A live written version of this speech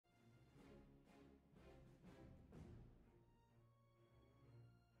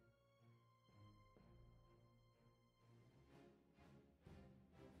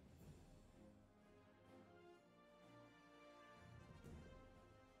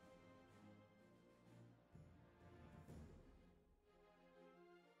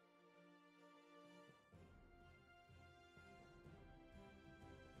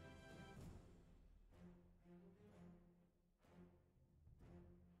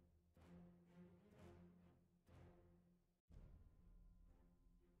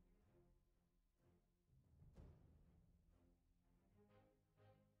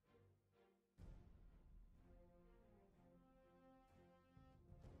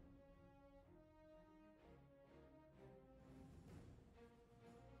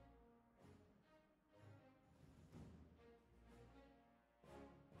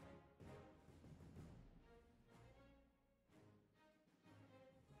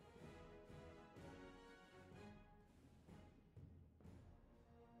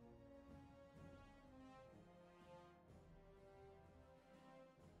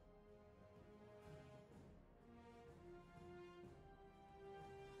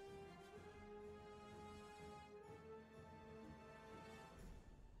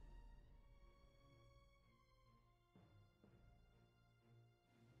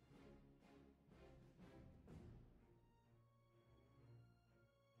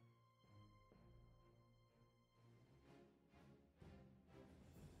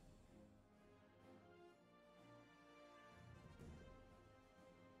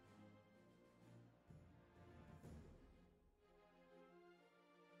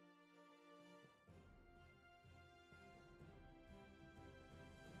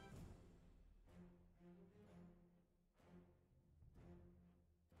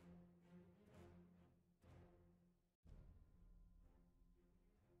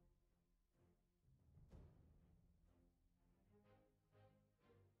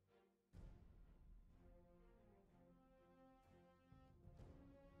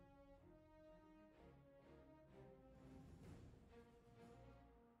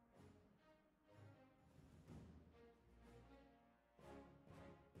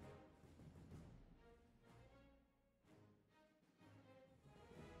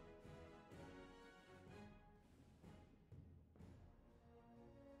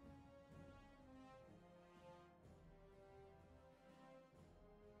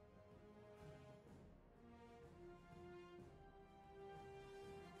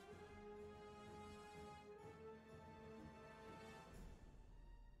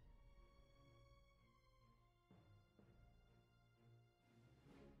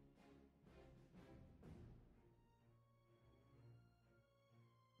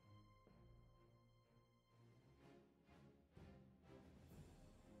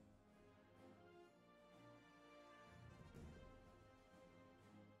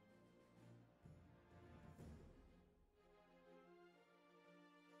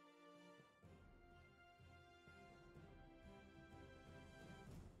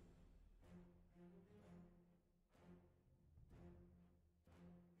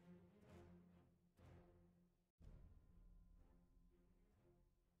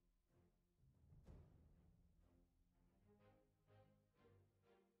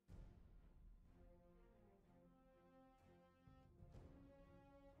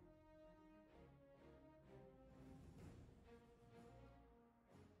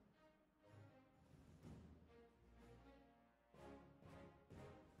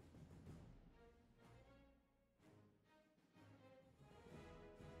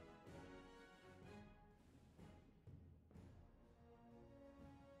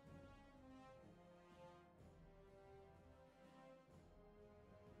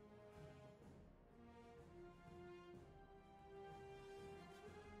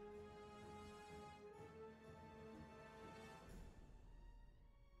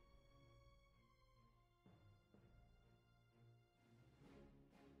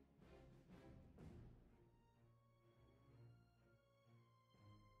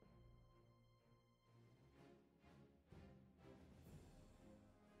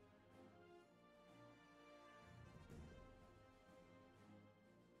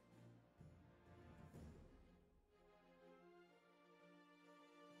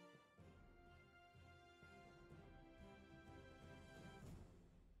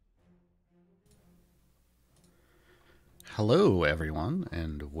Hello, everyone,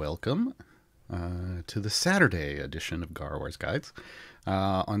 and welcome to the Saturday edition of Gaarawarr's Guides.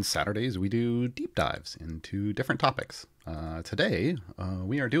 On Saturdays, we do deep dives into different topics. Today,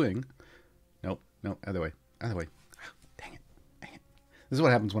 we are doing... Nope, other way. Dang it. This is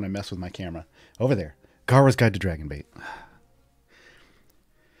what happens when I mess with my camera. Over there, Gaarawarr's Guide to Dragonbait.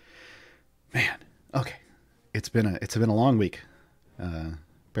 Man, okay. It's been a long week.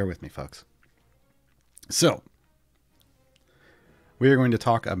 Bear with me, folks. So... we are going to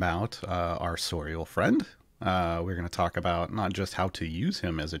talk about our Sorial friend. We're going to talk about not just how to use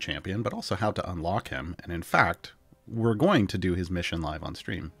him as a champion, but also how to unlock him. And in fact, we're going to do his mission live on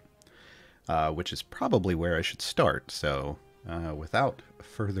stream, which is probably where I should start. So without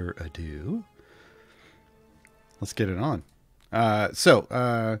further ado, let's get it on.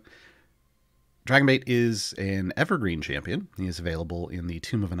 Dragonbait is an evergreen champion. He is available in the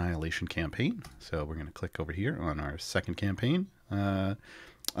Tomb of Annihilation campaign. So we're going to click over here on our second campaign.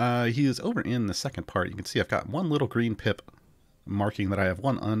 He is over in the second part. You can see I've got one little green pip marking that I have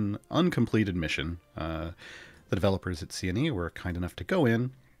one uncompleted mission. The developers at CNE were kind enough to go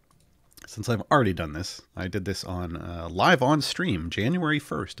in. Since I've already done this, I did this on live on stream January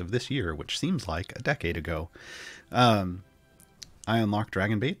 1st of this year, which seems like a decade ago. I unlocked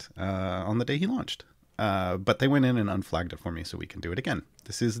Dragonbait on the day he launched. But they went in and unflagged it for me so we can do it again.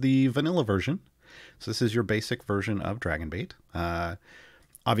 This is the vanilla version. So this is your basic version of Dragonbait.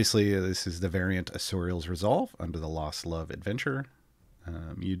 Obviously, this is the variant Asorial's Resolve under the Lost Love Adventure.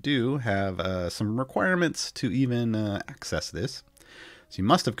 You do have some requirements to even access this. So you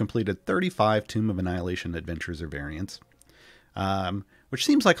must have completed 35 Tomb of Annihilation adventures or variants, which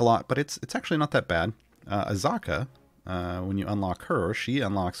seems like a lot, but it's actually not that bad. Azaka, when you unlock her, she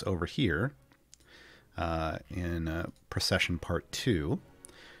unlocks over here in Procession Part 2.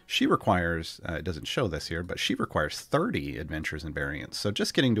 She requires, it doesn't show this here, but she requires 30 adventures and variants. So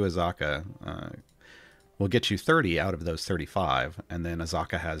just getting to Azaka will get you 30 out of those 35. And then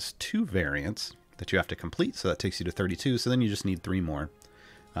Azaka has 2 variants that you have to complete. So that takes you to 32. So then you just need 3 more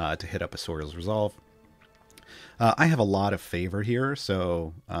to hit up Asorial's Resolve. I have a lot of favor here.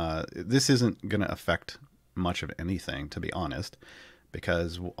 So this isn't going to affect much of anything, to be honest.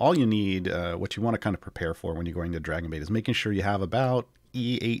 Because all you need, what you want to kind of prepare for when you're going to Dragonbait is making sure you have about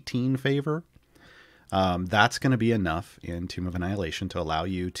E18 favor. That's going to be enough in Tomb of Annihilation to allow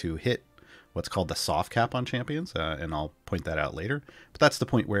you to hit what's called the soft cap on champions, and I'll point that out later. But that's the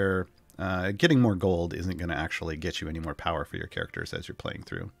point where getting more gold isn't going to actually get you any more power for your characters as you're playing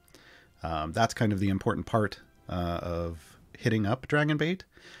through. That's kind of the important part of hitting up Dragonbait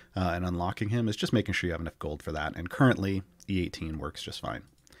and unlocking him, is just making sure you have enough gold for that. And currently, E18 works just fine.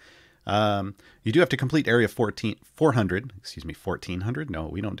 You do have to complete area 400. Excuse me, 1400. No,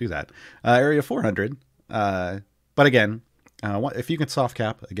 we don't do that. Area 400. But again, if you can soft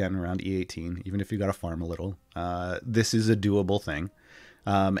cap again around E18, even if you got to farm a little, this is a doable thing.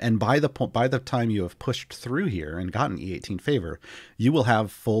 And by the time you have pushed through here and gotten E18 favor, you will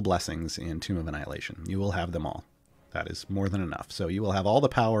have full blessings in Tomb of Annihilation. You will have them all. That is more than enough. So you will have all the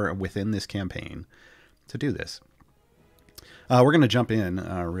power within this campaign to do this. We're going to jump in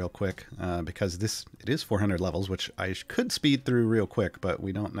real quick because it is 400 levels, which I could speed through real quick, but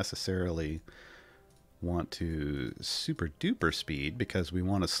we don't necessarily want to super duper speed because we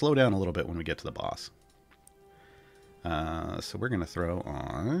want to slow down a little bit when we get to the boss. So we're going to throw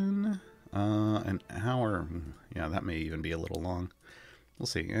on an hour. Yeah, that may even be a little long. We'll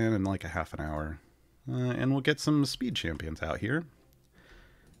see. And in like a half an hour. And we'll get some speed champions out here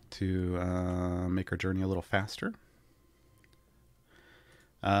to make our journey a little faster.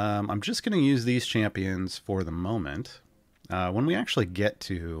 I'm just going to use these champions for the moment. When we actually get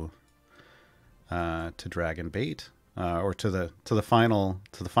to Dragonbait or to the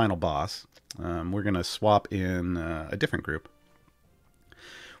final boss, we're going to swap in a different group.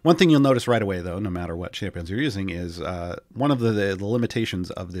 One thing you'll notice right away, though, no matter what champions you're using, is one of the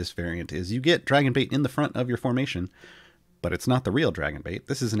limitations of this variant is you get Dragonbait in the front of your formation, but it's not the real Dragonbait.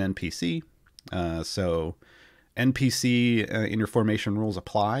 This is an NPC, so NPC in your formation rules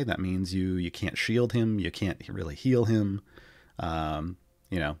apply. That means you can't shield him, you can't really heal him. You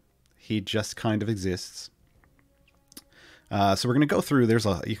know, he just kind of exists. So we're going to go through.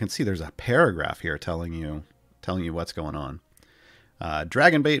 You can see there's a paragraph here telling you what's going on.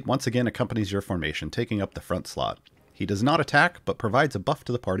 Dragonbait once again accompanies your formation, taking up the front slot. He does not attack, but provides a buff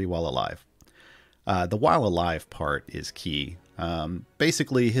to the party while alive. The while alive part is key.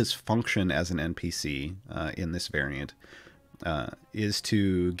 Basically, his function as an NPC in this variant is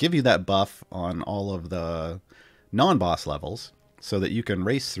to give you that buff on all of the non-boss levels, so that you can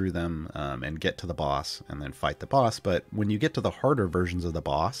race through them and get to the boss and then fight the boss. But when you get to the harder versions of the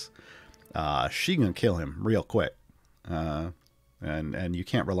boss, she can kill him real quick. And you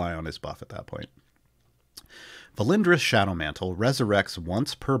can't rely on his buff at that point. Valindra's Shadow Mantle resurrects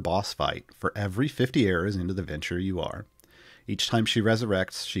once per boss fight for every 50 arrows into the venture you are. Each time she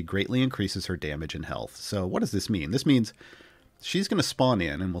resurrects, she greatly increases her damage and health. So what does this mean? This means she's going to spawn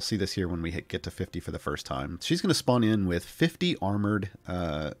in, and we'll see this here when we get to 50 for the first time. She's going to spawn in with 50 armored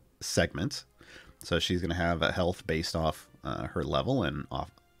segments. So she's going to have a health based off her level and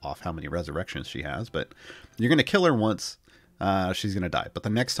off how many resurrections she has. But you're going to kill her once, she's going to die. But the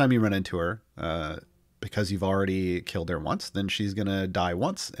next time you run into her, because you've already killed her once, then she's going to die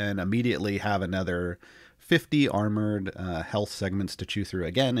once and immediately have another 50 armored health segments to chew through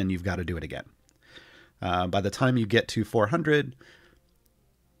again, and you've got to do it again. By the time you get to 400,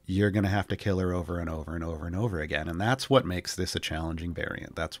 you're going to have to kill her over and over and over and over again. And that's what makes this a challenging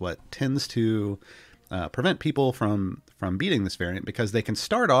variant. That's what tends to prevent people from beating this variant, because they can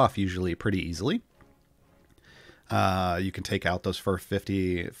start off usually pretty easily. You can take out those first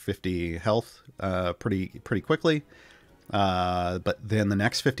 50 health pretty quickly. But then the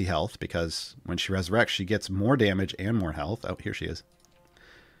next 50 health, because when she resurrects, she gets more damage and more health. Oh, here she is.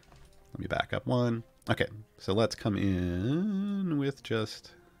 Let me back up one. Okay, so let's come in with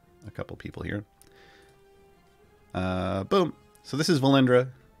just a couple people here. Boom. So this is Valindra.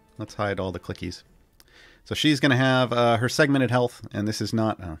 Let's hide all the clickies. So she's going to have her segmented health, and this is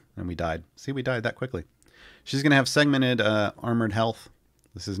not... Oh, and we died. See, we died that quickly. She's going to have segmented armored health.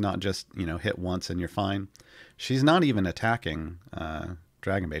 This is not just, hit once and you're fine. She's not even attacking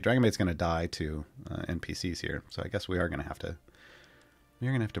Dragonbait. Dragonbait's going to die to NPCs here, so I guess we are going to have to... We're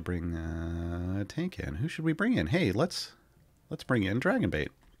going to have to bring a tank in. Who should we bring in? Hey, let's bring in Dragonbait.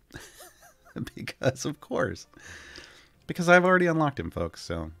 Because, of course. Because I've already unlocked him, folks,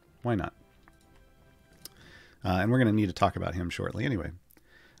 so why not? And we're going to need to talk about him shortly anyway.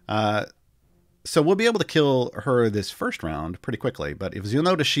 So we'll be able to kill her this first round pretty quickly. But if you'll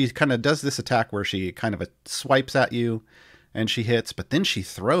notice, she kind of does this attack where she kind of swipes at you and she hits, but then she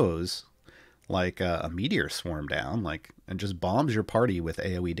throws like a meteor swarm down, and just bombs your party with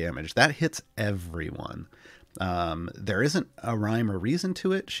AoE damage. That hits everyone. There isn't a rhyme or reason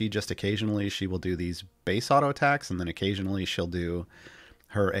to it. She will do these base auto attacks, and then occasionally she'll do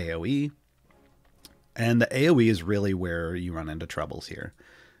her AoE. And the AoE is really where you run into troubles here.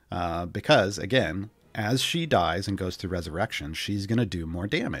 Because, again, as she dies and goes through resurrection, she's going to do more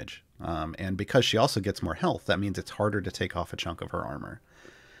damage. And because she also gets more health, that means it's harder to take off a chunk of her armor.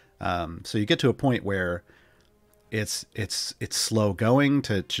 So you get to a point where it's slow going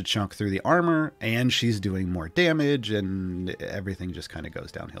to chunk through the armor, and she's doing more damage, and everything just kind of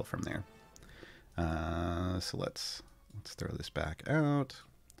goes downhill from there. So let's throw this back out.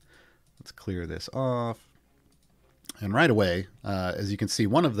 Let's clear this off. And right away, as you can see,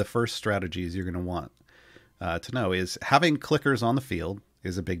 one of the first strategies you're going to want to know is having clickers on the field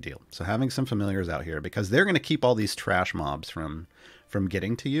is a big deal. So having some familiars out here, because they're going to keep all these trash mobs from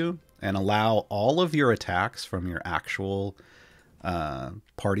getting to you and allow all of your attacks from your actual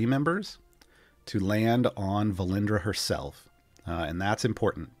party members to land on Valindra herself. And that's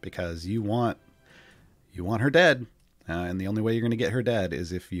important because you want her dead. And the only way you're going to get her dead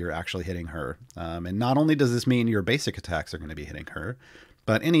is if you're actually hitting her. And not only does this mean your basic attacks are going to be hitting her,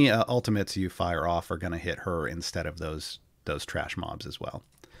 but any ultimates you fire off are going to hit her instead of those trash mobs as well.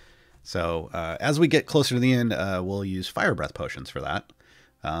 So as we get closer to the end, we'll use fire breath potions for that.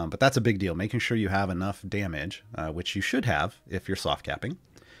 But that's a big deal, making sure you have enough damage, which you should have if you're soft capping,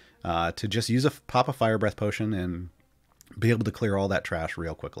 to just use pop a fire breath potion and be able to clear all that trash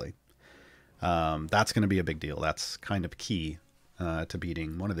real quickly. That's going to be a big deal. That's kind of key to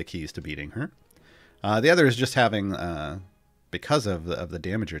beating, one of the keys to beating her. The other is just having, because of the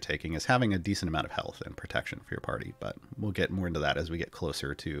damage you're taking, is having a decent amount of health and protection for your party. But we'll get more into that as we get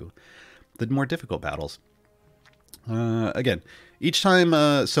closer to the more difficult battles. Again, each time,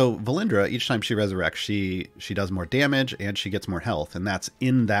 so Valindra, each time she resurrects, she does more damage and she gets more health, and that's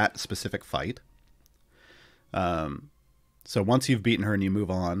in that specific fight. So once you've beaten her and you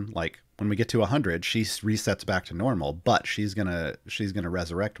move on, like when we get to 100, she resets back to normal, but she's gonna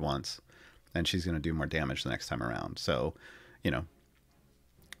resurrect once, and she's gonna do more damage the next time around. So,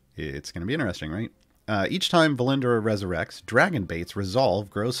 it's gonna be interesting, right? Each time Valindra resurrects, Dragonbait's resolve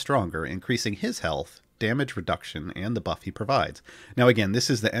grows stronger, increasing his health, damage reduction, and the buff he provides. Now, again, this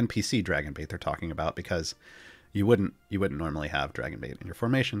is the NPC Dragonbait they're talking about, because you wouldn't normally have Dragonbait in your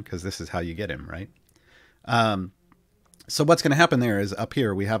formation, because this is how you get him, right? So what's going to happen there is up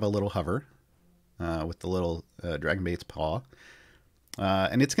here we have a little hover with the little Dragonbait's paw.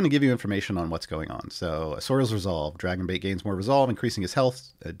 And it's going to give you information on what's going on. So Sorial's Resolve. Dragonbait gains more resolve, increasing his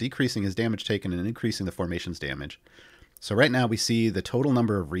health, decreasing his damage taken, and increasing the formation's damage. So right now we see the total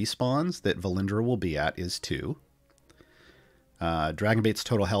number of respawns that Valindra will be at is 2. Dragonbait's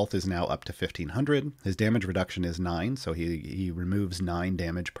total health is now up to 1500. His damage reduction is 9, so he removes 9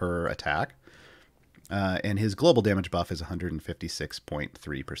 damage per attack. And his global damage buff is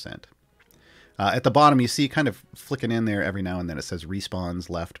 156.3%. At the bottom, you see kind of flicking in there every now and then it says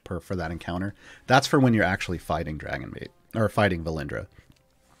respawns left for that encounter. That's for when you're actually fighting Dragonbait, or fighting Valindra.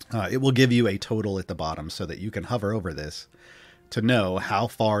 It will give you a total at the bottom so that you can hover over this to know how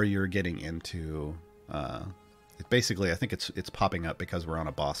far you're getting into. Basically, I think it's popping up because we're on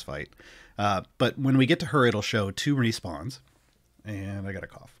a boss fight. But when we get to her, it'll show 2 respawns. And I got to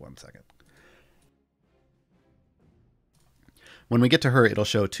cough 1 second. When we get to her, it'll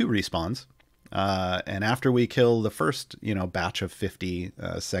show 2 respawns. And after we kill the first, batch of 50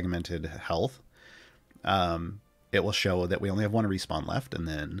 segmented health, it will show that we only have 1 respawn left, and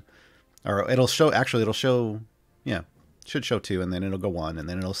then, or it'll show, yeah, should show 2, and then it'll go 1, and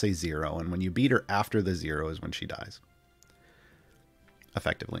then it'll say 0, and when you beat her after the 0 is when she dies.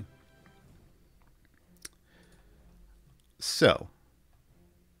 Effectively. So,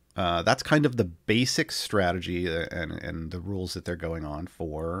 that's kind of the basic strategy and the rules that they're going on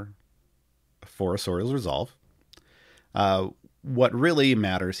for Sorial's Resolve. What really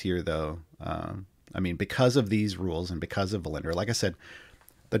matters here, though, because of these rules and because of Valindra, like I said,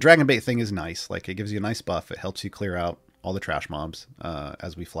 the Dragonbait thing is nice. Like, it gives you a nice buff. It helps you clear out all the trash mobs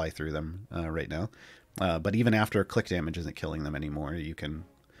as we fly through them right now. But even after click damage isn't killing them anymore, you can,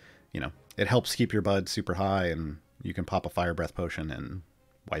 it helps keep your bud super high, and you can pop a Fire Breath potion and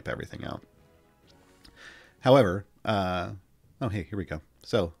wipe everything out. However, oh, hey, here we go.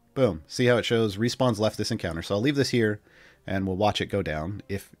 So, boom. See how it shows respawns left this encounter. So I'll leave this here, and we'll watch it go down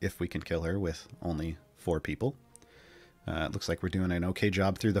if we can kill her with only 4 people. It looks like we're doing an okay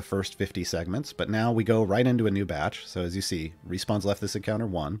job through the first 50 segments, but now we go right into a new batch. So as you see, respawns left this encounter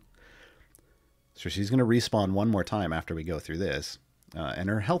 1. So she's going to respawn 1 more time after we go through this, and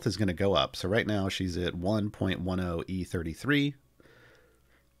her health is going to go up. So right now she's at 1.10 E33.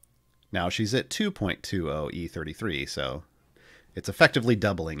 Now she's at 2.20 E33, so it's effectively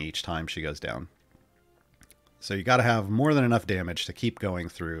doubling each time she goes down. So you got to have more than enough damage to keep going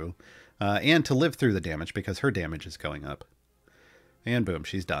through, and to live through the damage, because her damage is going up. And boom,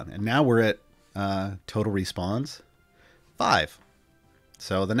 she's done. And now we're at total respawns 5.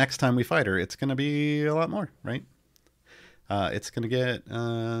 So the next time we fight her, it's going to be a lot more, right? It's going to get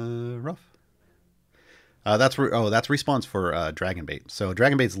rough. That's respawns for Dragonbait. So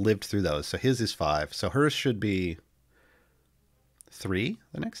Dragonbait's lived through those. So his is 5. So hers should be 3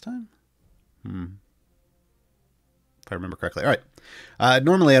 the next time. If I remember correctly. All right.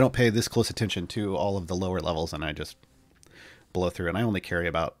 Normally I don't pay this close attention to all of the lower levels, and I just blow through, and I only carry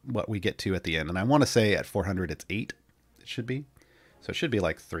about what we get to at the end. And I want to say at 400 it's 8. It should be. So it should be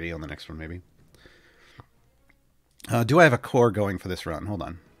like 3 on the next one, maybe. Do I have a core going for this run? Hold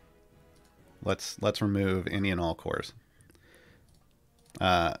on. Let's remove any and all cores.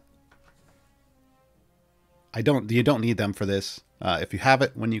 You don't need them for this. If you have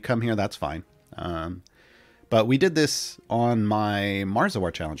it when you come here, that's fine. But we did this on my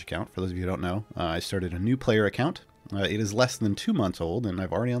Marzawarr Challenge account. For those of you who don't know, I started a new player account. It is less than 2 months old, and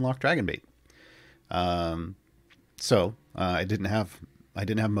I've already unlocked Dragonbait. So I didn't have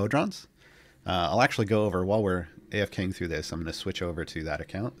Modrons. I'll actually go over while we're AFKing through this. I'm going to switch over to that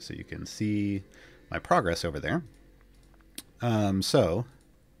account so you can see my progress over there. In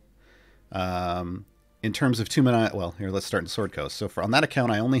terms of 2 minute, well, here, let's start in Sword Coast. So on that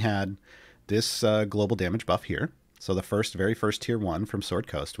account, I only had this global damage buff here. So the very first tier 1 from Sword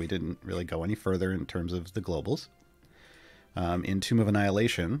Coast. We didn't really go any further in terms of the globals. In Tomb of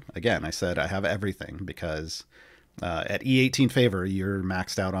Annihilation, again, I said I have everything because at E18 favor, you're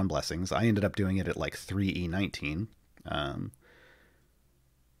maxed out on blessings. I ended up doing it at like 3 E19.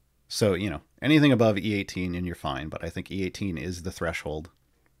 So, anything above E18 and you're fine, but I think E18 is the threshold.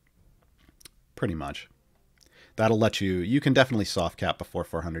 Pretty much. That'll let you can definitely soft cap before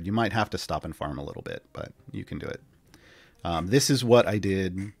 400. You might have to stop and farm a little bit, but you can do it. This is what I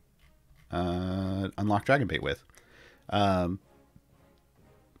did unlock Dragonbait with.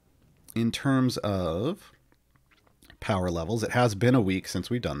 In terms of power levels, it has been a week since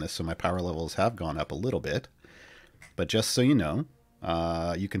we've done this, so my power levels have gone up a little bit. But just so you know,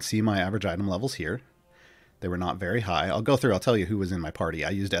 you can see my average item levels here. They were not very high. I'll tell you who was in my party. I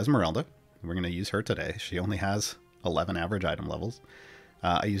used Esmeralda. We're going to use her today. She only has 11 average item levels.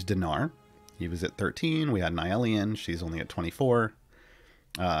 I used Dinar. He was at 13. We had Nyelian. She's only at 24.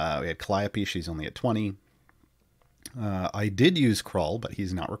 We had Calliope. She's only at 20. I did use Krull, but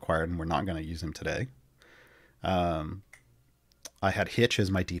he's not required, and we're not going to use him today. I had Hitch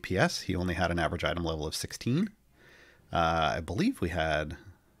as my DPS. He only had an average item level of 16. I believe we had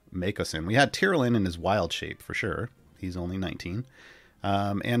Makosin. We had Tyrellin in his wild shape for sure. He's only 19.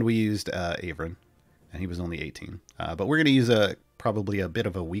 And we used Averin, and he was only 18. But we're going to use probably a bit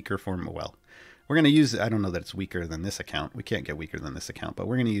of a weaker form. Well, we're going to use, I don't know that it's weaker than this account. We can't get weaker than this account, but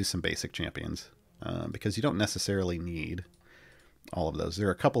we're going to use some basic champions because you don't necessarily need all of those. There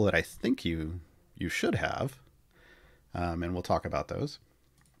are a couple that I think you should have, and we'll talk about those.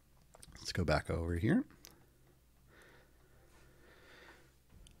 Let's go back over here.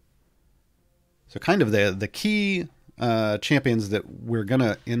 So kind of the key champions that we're going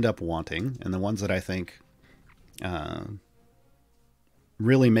to end up wanting, and the ones that I think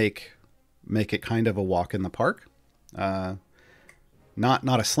really make it kind of a walk in the park.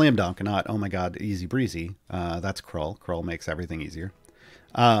 Not a slam dunk, not, oh my god, easy breezy. That's Krull. Krull makes everything easier.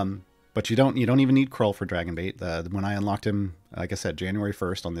 But you don't even need Krull for Dragonbait. When I unlocked him, like I said, January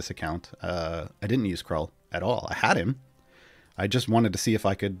 1st on this account, I didn't use Krull at all. I had him. I just wanted to see if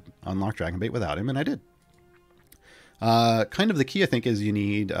I could unlock Dragonbait without him, and I did. Kind of the key, I think, is you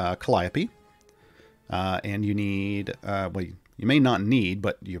need Calliope. And you need, well, you may not need,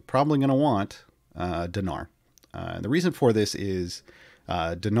 but you're probably going to want Dinar. The reason for this is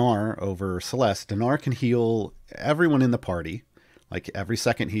Dinar over Celeste. Dinar can heal everyone in the party. Like every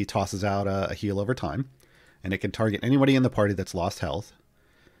second he tosses out a heal over time. And it can target anybody in the party that's lost health.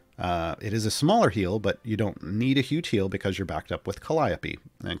 It is a smaller heal, but you don't need a huge heal because you're backed up with Calliope.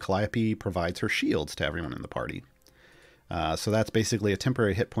 And Calliope provides her shields to everyone in the party. So that's basically a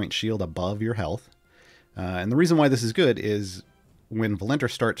temporary hit point shield above your health. And the reason why this is good is when Valintor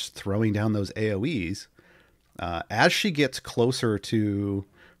starts throwing down those AoEs, as she gets closer to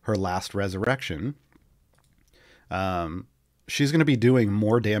her last resurrection, she's going to be doing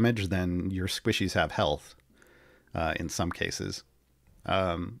more damage than your squishies have health in some cases.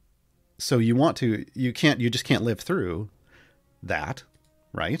 So you just can't live through that,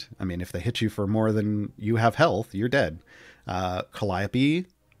 right? I mean, if they hit you for more than you have health, you're dead. Calliope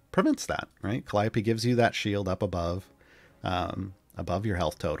prevents that, right? Calliope gives you that shield up above your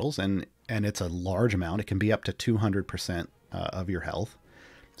health totals, and it's a large amount. It can be up to 200% of your health.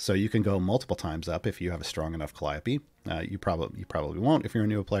 So you can go multiple times up if you have a strong enough Calliope. You probably won't if you're a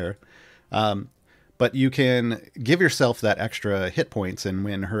new player. But you can give yourself that extra hit points, and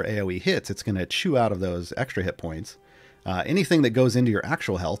when her AoE hits, it's going to chew out of those extra hit points. Anything that goes into your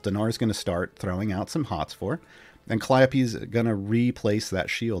actual health, Dinar is going to start throwing out some hots for, and Calliope's going to replace that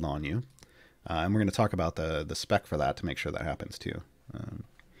shield on you. And we're going to talk about the spec for that to make sure that happens too.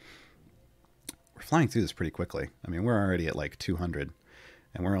 We're flying through this pretty quickly. I mean, we're already at like 200,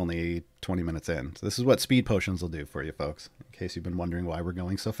 and we're only 20 minutes in. So this is what speed potions will do for you folks, in case you've been wondering why we're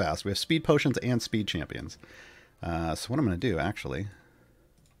going so fast. We have speed potions and speed champions. So what I'm going to do, actually,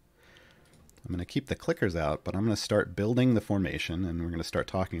 I'm going to keep the clickers out, but I'm going to start building the formation, and we're going to start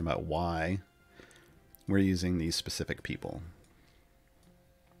talking about why we're using these specific people.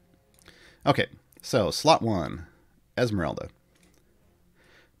 Okay, so slot 1, Esmeralda.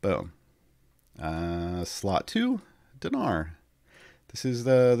 Boom. Slot 2, Dinar. This is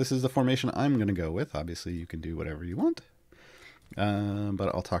the formation I'm going to go with. Obviously, you can do whatever you want. But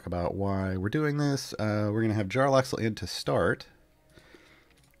I'll talk about why we're doing this. We're going to have Jarlaxle in to start.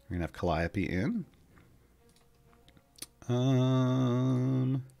 We're going to have Calliope in.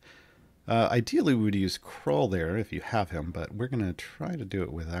 Ideally, we would use Krull there if you have him, but we're going to try to do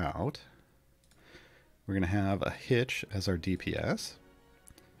it without. We're going to have a Hitch as our DPS.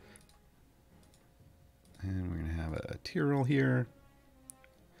 And we're going to have a Tyrell here.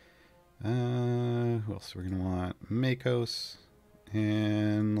 Who else? We're going to want Makos.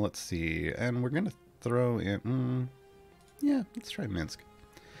 And let's see. And we're going to throw in... yeah, let's try Minsk.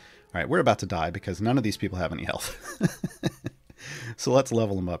 All right, we're about to die because none of these people have any health. So let's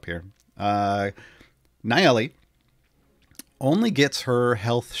level them up here. Nayeli only gets her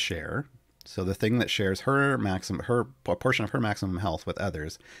health share. So the thing that shares her portion of her maximum health with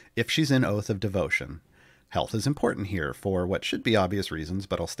others if she's in Oath of Devotion. Health is important here for what should be obvious reasons,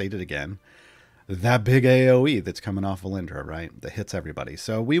 but I'll state it again. That big AoE that's coming off Valindra, right? That hits everybody.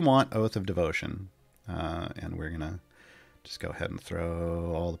 So we want Oath of Devotion. And we're going to just go ahead and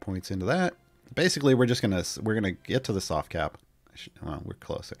throw all the points into that. Basically, we're going to get to the soft cap. Well, we're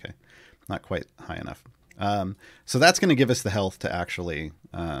close, okay. Not quite high enough. So that's going to give us the health to actually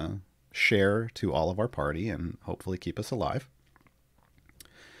share to all of our party and hopefully keep us alive.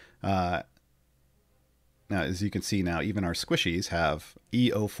 Now, as you can see now, even our squishies have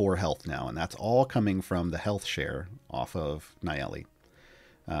E04 health now, and that's all coming from the health share off of Nayeli.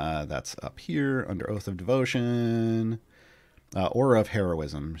 That's up here under Oath of Devotion. Aura of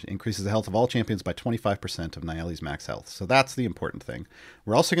Heroism increases the health of all champions by 25% of Nayeli's max health. So that's the important thing.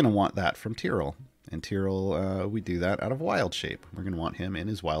 We're also going to want that from Tyrell. And Tyrell, we do that out of Wild Shape. We're going to want him in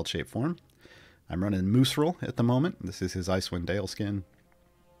his Wild Shape form. I'm running Mooserel at the moment. This is his Icewind Dale skin.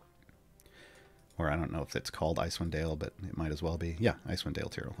 Or I don't know if it's called Icewind Dale, but it might as well be. Yeah, Icewind Dale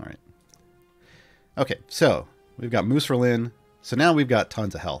Tyrell. All right. Okay, so we've got Mooserel in. So now we've got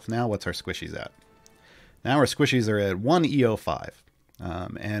tons of health. Now what's our squishies at? Now our squishies are at 1 EO5.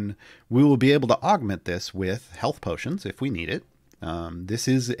 And we will be able to augment this with health potions if we need it. This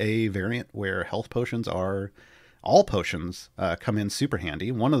is a variant where health potions are... all potions come in super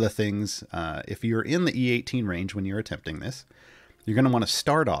handy. One of the things, if you're in the E18 range when you're attempting this, you're going to want to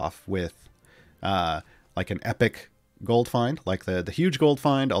start off with like an epic gold find, like the huge gold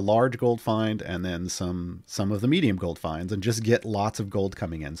find, a large gold find, and then some of the medium gold finds, and just get lots of gold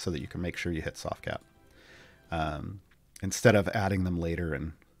coming in so that you can make sure you hit soft cap. Instead of adding them later.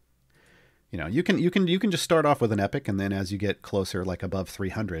 And you know, you can just start off with an epic, and then as you get closer, like above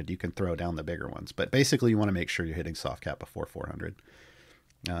 300, you can throw down the bigger ones. But basically, you want to make sure you're hitting soft cap before 400.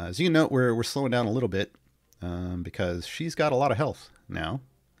 As you can note, we're slowing down a little bit because she's got a lot of health now,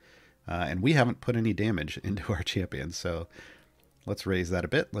 and we haven't put any damage into our champions. So let's raise that a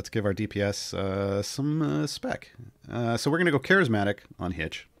bit. Let's give our DPS some spec. So we're going to go charismatic on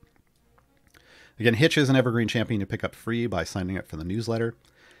Hitch. Again, Hitch is an evergreen champion you pick up free by signing up for the newsletter.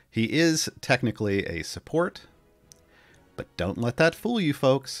 He is technically a support, but don't let that fool you,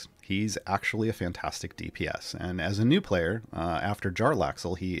 folks. He's actually a fantastic DPS. And as a new player, after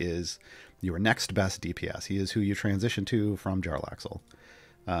Jarlaxle, he is your next best DPS. He is who you transition to from Jarlaxle.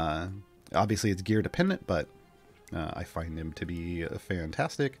 Obviously, it's gear dependent, but I find him to be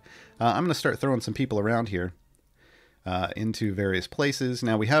fantastic. I'm going to start throwing some people around here into various places.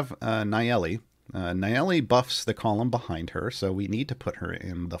 Now, we have Nayeli. Nayeli buffs the column behind her, so we need to put her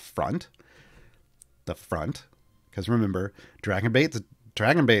in the front. The front. Because remember,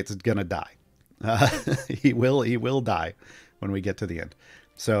 Dragonbait's gonna die. He will die when we get to the end.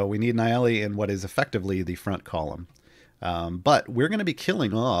 So we need Nayeli in what is effectively the front column. But we're going to be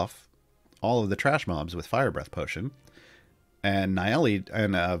killing off all of the trash mobs with Fire Breath Potion. And Nayeli,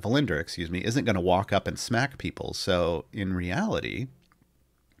 and Valindra, excuse me, isn't going to walk up and smack people. So in reality,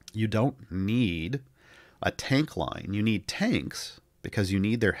 you don't need a tank line. You need tanks because you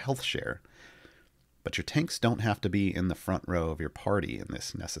need their health share. But your tanks don't have to be in the front row of your party in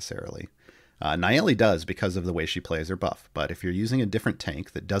this necessarily. Nayeli does because of the way she plays her buff. But if you're using a different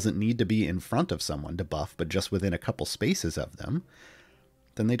tank that doesn't need to be in front of someone to buff, but just within a couple spaces of them,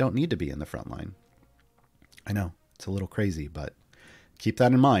 then they don't need to be in the front line. I know, it's a little crazy, but keep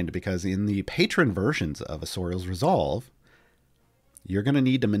that in mind because in the patron versions of Asoriel's Resolve, you're going to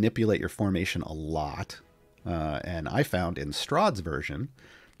need to manipulate your formation a lot. And I found in Strahd's version,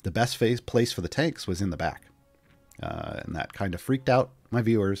 the best place for the tanks was in the back. And that kind of freaked out my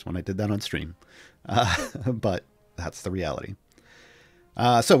viewers when I did that on stream. But that's the reality.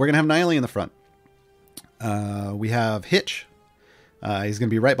 So we're going to have Nayeli in the front. We have Hitch. He's going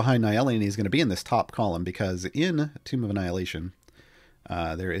to be right behind Nayeli, and he's going to be in this top column because in Tomb of Annihilation,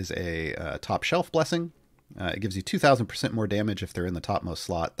 there is a top shelf blessing. It gives you 2,000% more damage if they're in the topmost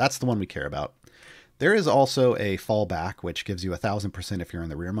slot. That's the one we care about. There is also a fallback, which gives you 1,000% if you're in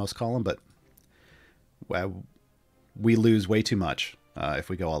the rearmost column, but we lose way too much if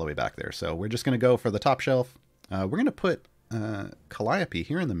we go all the way back there. So we're just going to go for the top shelf. We're going to put Calliope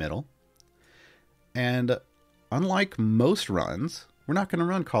here in the middle. And unlike most runs, we're not going to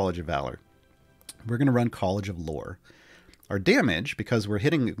run College of Valor. We're going to run College of Lore. Our damage, because we're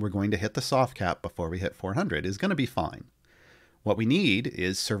going to hit the soft cap before we hit 400, is going to be fine. What we need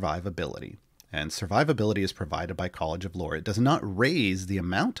is survivability. And survivability is provided by College of Lore. It does not raise the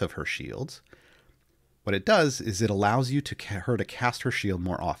amount of her shields. What it does is it allows her to cast her shield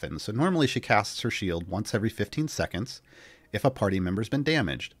more often. So normally she casts her shield once every 15 seconds if a party member's been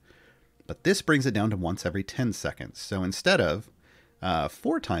damaged. But this brings it down to once every 10 seconds. So instead of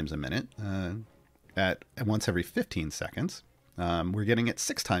 4 times a minute, at once every 15 seconds, we're getting it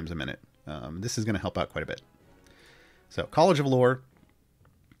 6 times a minute. This is going to help out quite a bit. So College of Lore,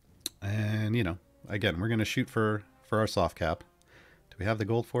 and you know, again, we're going to shoot for our soft cap. Do we have the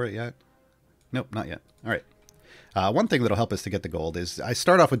gold for it yet? Nope, not yet. All right. One thing that'll help us to get the gold is I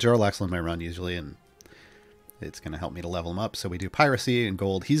start off with Jarlaxle in my run usually, and it's going to help me to level him up. So we do Piracy and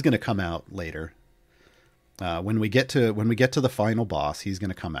gold. He's going to come out later. When we get to the final boss, he's going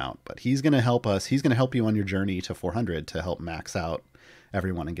to come out, but he's going to help us. He's going to help you on your journey to 400 to help max out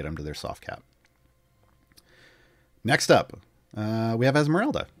everyone and get them to their soft cap. Next up, we have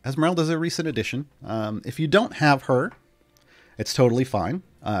Esmeralda. Esmeralda is a recent addition. If you don't have her, it's totally fine.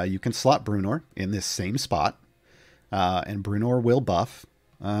 You can slot Bruenor in this same spot, and Bruenor will buff,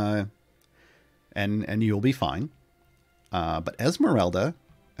 and you'll be fine. But Esmeralda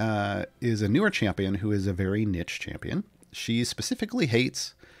is a newer champion who is a very niche champion. She specifically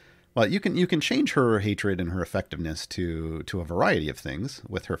hates. Well, you can change her hatred and her effectiveness to a variety of things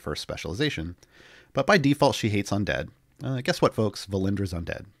with her first specialization, but by default she hates undead. Guess what, folks? Valindra's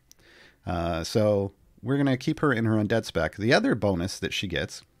undead. So we're gonna keep her in her undead spec. The other bonus that she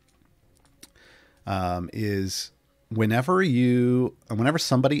gets is whenever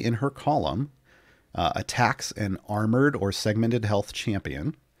somebody in her column attacks an armored or segmented health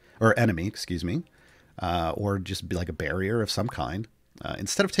champion or enemy, excuse me, or just be like a barrier of some kind.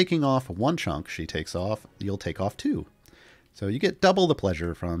 Instead of taking off one chunk, you'll take off two. So you get double the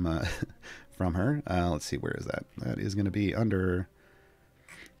pleasure from from her. Let's see, where is that? That is going to be under.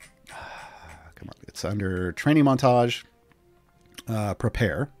 Come on, it's under training montage.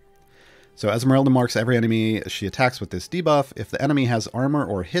 Prepare. So Esmeralda marks every enemy she attacks with this debuff. If the enemy has armor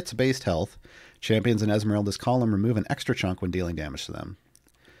or hits based health, champions in Esmeralda's column remove an extra chunk when dealing damage to them.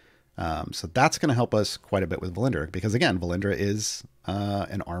 So that's going to help us quite a bit with Valindra, because again, Valindra is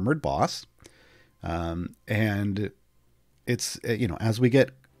an armored boss, and it's as we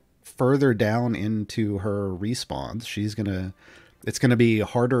get further down into her respawns, it's gonna be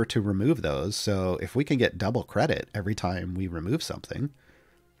harder to remove those. So if we can get double credit every time we remove something,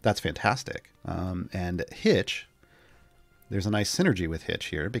 that's fantastic. And Hitch, there's a nice synergy with Hitch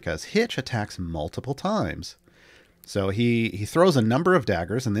here, because Hitch attacks multiple times. So he throws a number of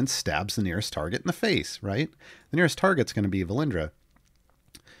daggers and then stabs the nearest target in the face, right? The nearest target's going to be Valindra.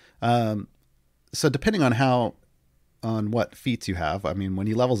 So depending on what feats you have, I mean, when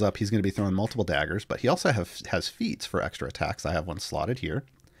he levels up, he's going to be throwing multiple daggers, but he also has feats for extra attacks. I have one slotted here.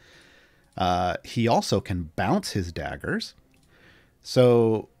 He also can bounce his daggers.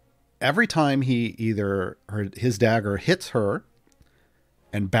 So every time his dagger hits her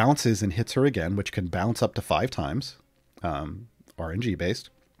and bounces and hits her again, which can bounce up to 5 times, RNG based,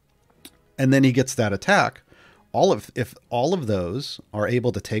 and then he gets that attack. If all of those are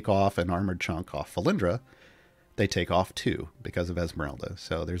able to take off an armored chunk off Valindra, they take off 2 because of Esmeralda.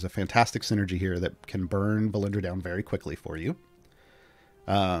 So there's a fantastic synergy here that can burn Valindra down very quickly for you.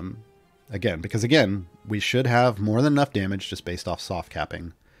 Because we should have more than enough damage just based off soft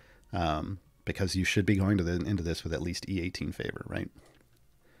capping, because you should be going into this with at least E18 favor, right?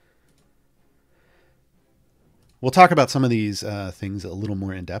 We'll talk about some of these things a little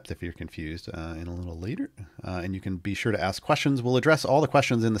more in depth if you're confused in a little later. And you can be sure to ask questions. We'll address all the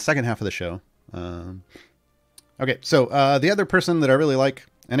questions in the second half of the show. Okay, so the other person that I really like,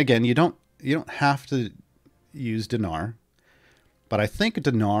 and again, you don't have to use Dinar, but I think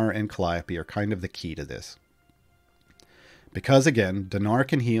Dinar and Calliope are kind of the key to this. Because again, Dinar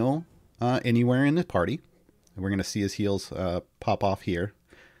can heal anywhere in the party. And we're going to see his heals pop off here.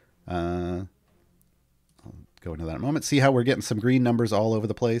 Go into that in a moment. See how we're getting some green numbers all over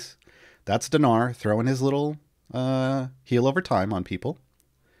the place? That's Dinar throwing his little heal over time on people.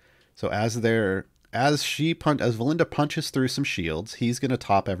 So as Valinda punches through some shields, he's going to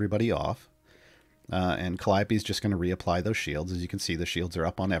top everybody off. And Calliope's just going to reapply those shields. As you can see, the shields are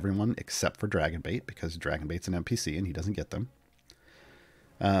up on everyone except for Dragonbait, because Dragonbait's an NPC and he doesn't get them.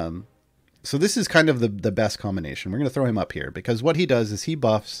 So this is kind of the best combination. We're going to throw him up here, because what he does is he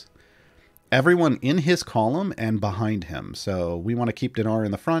buffs everyone in his column and behind him. So we want to keep Dinar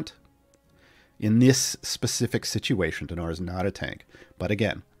in the front. In this specific situation, Dinar is not a tank. But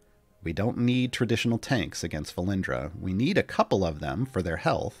again, we don't need traditional tanks against Valindra. We need a couple of them for their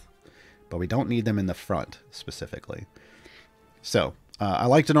health, but we don't need them in the front specifically. So I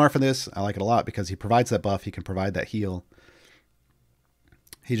like Dinar for this. I like it a lot because he provides that buff. He can provide that heal.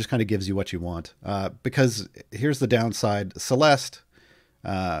 He just kind of gives you what you want. Because here's the downside. Celeste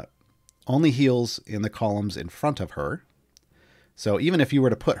only heals in the columns in front of her. So even if you were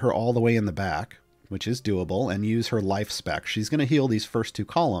to put her all the way in the back, which is doable, and use her life spec, she's going to heal these first 2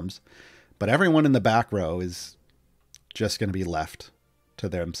 columns. But everyone in the back row is just going to be left to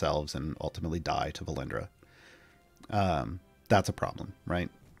themselves and ultimately die to Valindra. That's a problem, right?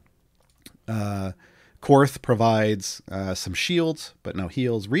 Korth provides some shields, but no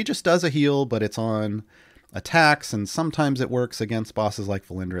heals. Regis does a heal, but it's on attacks, and sometimes it works against bosses like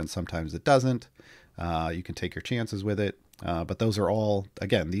Valindra, and sometimes it doesn't. You can take your chances with it. But those are all,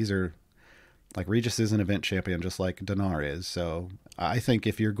 again, these are Like Regis is an event champion, just like Dinar is. So I think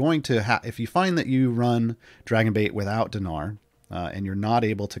if you're going to, if you find that you run Dragonbait without Dinar, and you're not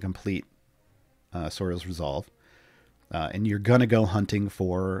able to complete Soril's Resolve, and you're gonna go hunting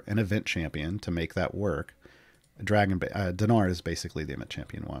for an event champion to make that work, Dinar is basically the event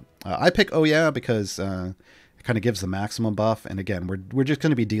champion one. I pick Oh Yeah because it kind of gives the maximum buff, and again, we're just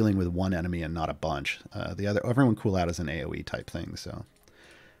going to be dealing with one enemy and not a bunch. Everyone cool out is an AoE type thing, so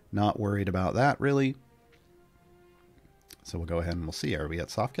not worried about that really. So we'll go ahead and we'll see. Are we at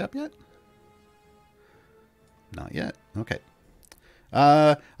soft cap yet? Not yet. Okay.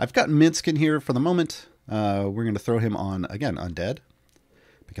 I've got Minsk in here for the moment. We're going to throw him on, again, Undead,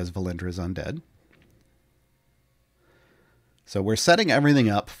 because Valindra is Undead. So we're setting everything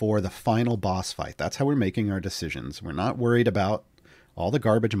up for the final boss fight. That's how we're making our decisions. We're not worried about all the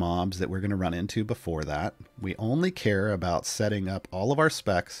garbage mobs that we're going to run into before that. We only care about setting up all of our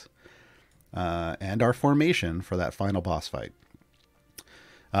specs and our formation for that final boss fight.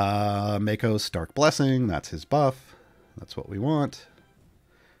 Mako's Stark Blessing, that's his buff. That's what we want.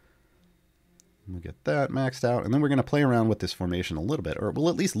 We'll get that maxed out, and then we're going to play around with this formation a little bit, or we'll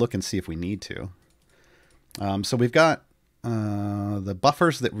at least look and see if we need to. So we've got the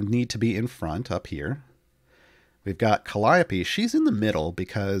buffers that need to be in front up here. We've got Calliope. She's in the middle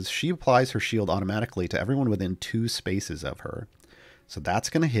because she applies her shield automatically to everyone within 2 spaces of her. So that's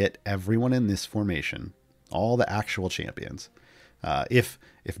going to hit everyone in this formation, all the actual champions. If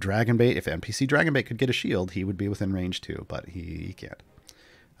NPC Dragonbait could get a shield, he would be within range too, but he can't.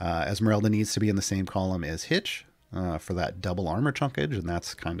 Esmeralda needs to be in the same column as Hitch for that double armor chunkage, and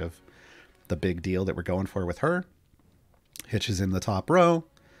that's kind of the big deal that we're going for with her. Hitch is in the top row.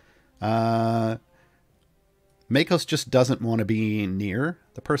 Makos just doesn't want to be near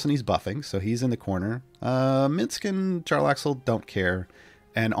the person he's buffing, so he's in the corner. Minsk and Jarlaxle don't care.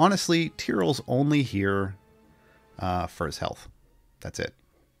 And honestly, Tyrell's only here for his health. That's it.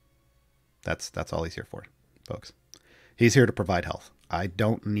 That's all he's here for, folks. He's here to provide health. I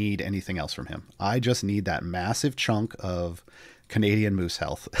don't need anything else from him. I just need that massive chunk of Canadian moose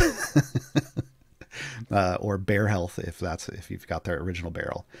health. Or bear health if you've got their original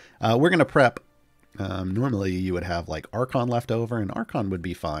barrel. We're going to prep. Normally you would have like Archon left over, and Archon would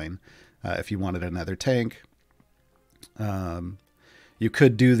be fine if you wanted another tank. You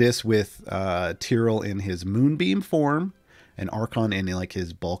could do this with Tyrell in his Moonbeam form and Archon in like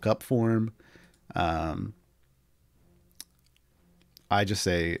his bulk up form. I just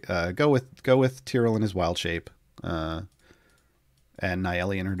say go with Tyrell in his wild shape and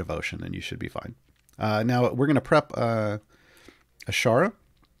Nayeli in her devotion, and you should be fine. Now we're going to prep Ashara.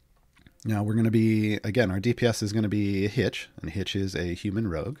 Now we're going to be, again, our DPS is going to be Hitch, and Hitch is a human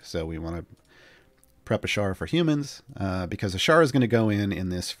rogue, so we want to prep Ashara for humans, because Ashara is going to go in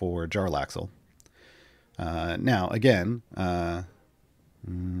this for Jarlaxle. Now, again, do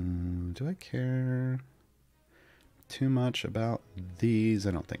I care too much about these?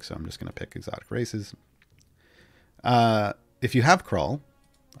 I don't think so. I'm just going to pick exotic races. If you have Crawl,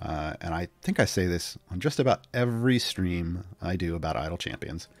 and I think I say this on just about every stream I do about idle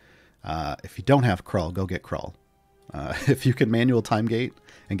champions, if you don't have Crawl, go get Crawl. If you can manual time gate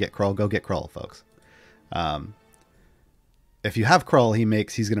and get Crawl, go get Crawl, folks. If you have Crawl,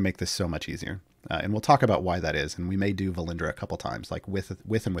 he's going to make this so much easier. And we'll talk about why that is, and we may do Valindra a couple times, like with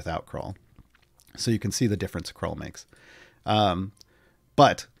and without Crawl, so you can see the difference Crawl makes.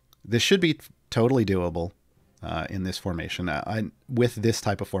 But this should be totally doable in this formation. With this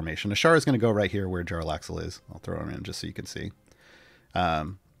type of formation, Ashara is going to go right here where Jarlaxle is. I'll throw her in just so you can see.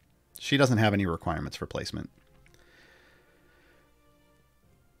 She doesn't have any requirements for placement.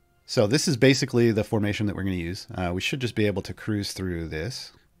 So this is basically the formation that we're going to use. We should just be able to cruise through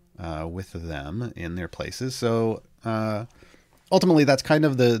this with them in their places. So ultimately, that's kind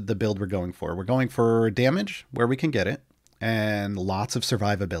of the build we're going for. We're going for damage where we can get it, and lots of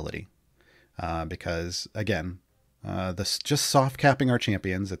survivability. Because, again, just soft capping our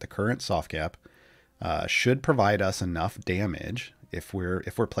champions at the current soft cap should provide us enough damage if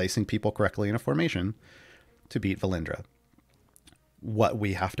we're placing people correctly in a formation to beat Valindra. What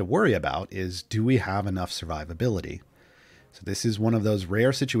we have to worry about is, do we have enough survivability? So this is one of those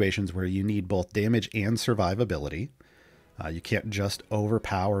rare situations where you need both damage and survivability. You can't just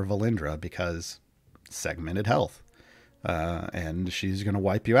overpower Valindra because segmented health. And she's going to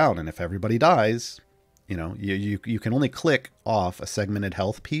wipe you out. And if everybody dies, you know, you can only click off a segmented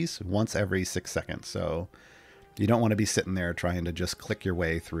health piece once every 6 seconds. So you don't want to be sitting there trying to just click your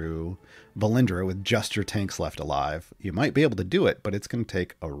way through Valindra with just your tanks left alive. You might be able to do it, but it's going to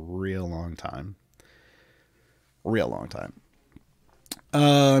take a real long time. Real long time.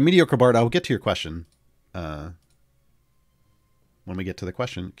 Mediocre Bard, I'll get to your question when we get to the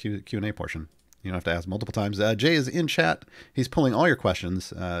question Q&A portion. You don't have to ask multiple times. Jay is in chat. He's pulling all your questions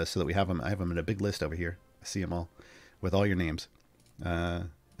so that we have them. I have them in a big list over here. I see them all with all your names. And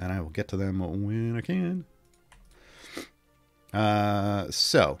I will get to them when I can.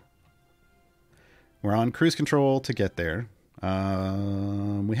 So we're on cruise control to get there.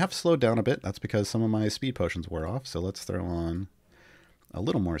 We have slowed down a bit. That's because some of my speed potions wore off. So let's throw on a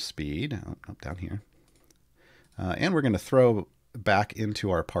little more speed. Oh, down here. And we're going to throw back into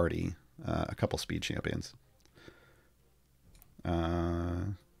our party a couple speed champions.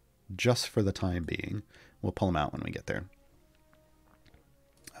 Just for the time being. We'll pull them out when we get there.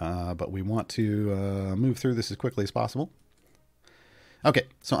 But we want to move through this as quickly as possible. Okay,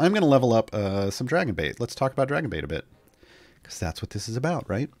 so I'm going to level up some Dragonbait. Let's talk about Dragonbait a bit. Because that's what this is about,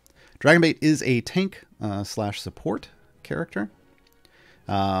 right? Dragonbait is a tank slash support character.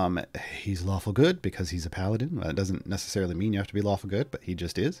 He's lawful good because he's a paladin. It doesn't necessarily mean you have to be lawful good, but he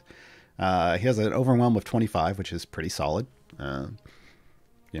just is. He has an overwhelm of 25, which is pretty solid.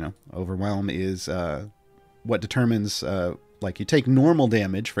 Overwhelm is what determines, like you take normal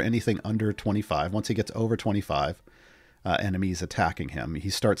damage for anything under 25. Once he gets over 25 enemies attacking him, he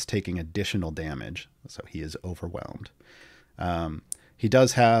starts taking additional damage. So he is overwhelmed. He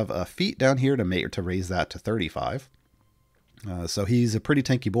does have a feat down here to raise that to 35. So he's a pretty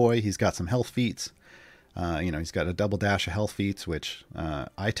tanky boy. He's got some health feats. He's got a double dash of health feats, which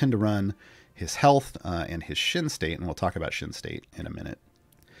I tend to run his health and his shin state, and we'll talk about shin state in a minute.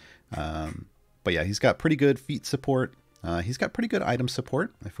 But yeah, he's got pretty good feat support. He's got pretty good item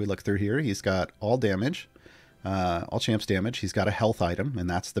support. If we look through here, he's got all damage, all champs damage. He's got a health item, and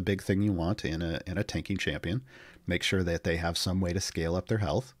that's the big thing you want in a tanking champion. Make sure that they have some way to scale up their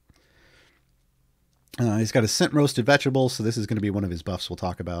health. He's got a scent roasted vegetables, so this is going to be one of his buffs we'll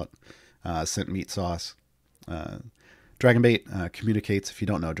talk about. Scent meat sauce. Dragonbait communicates, if you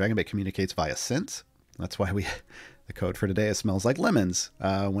don't know, Dragonbait communicates via scents. That's why the code for today is smells like lemons.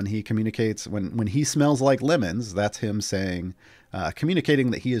 When he communicates, when he smells like lemons, that's him saying, communicating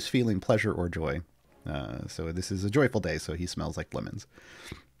that he is feeling pleasure or joy. So this is a joyful day, so he smells like lemons.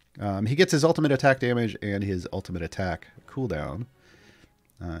 He gets his ultimate attack damage and his ultimate attack cooldown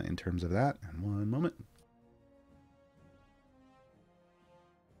in terms of that. In one moment.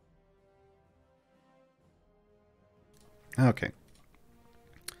 Okay.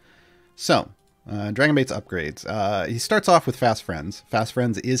 So, Dragonbait's upgrades. He starts off with Fast Friends. Fast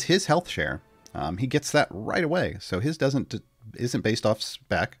Friends is his health share. He gets that right away. So his isn't based off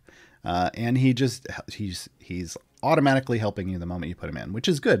spec. And he's automatically helping you the moment you put him in, which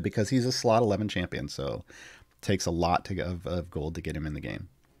is good because he's a slot 11 champion. So it takes a lot of gold to get him in the game.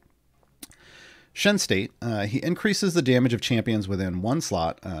 Shen State, he increases the damage of champions within one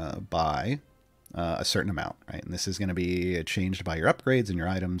slot by a certain amount, right? And this is going to be changed by your upgrades and your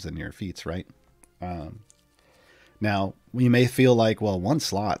items and your feats, right? Now, we may feel like, well, one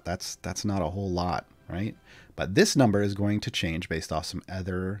slot, that's not a whole lot, right? But this number is going to change based off some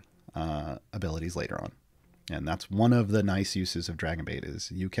other abilities later on. And that's one of the nice uses of Dragonbait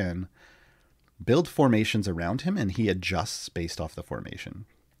is you can build formations around him and he adjusts based off the formation.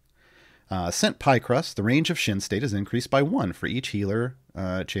 Scent Pie Crust, the range of Shin State is increased by 1 for each healer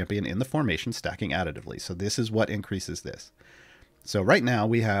champion in the formation stacking additively. So this is what increases this. So right now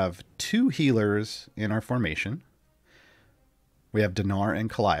we have 2 healers in our formation. We have Dinar and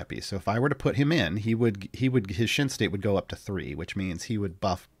Calliope. So if I were to put him in, his Shin State would go up to 3, which means he would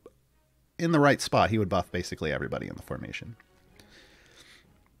buff in the right spot. He would buff basically everybody in the formation.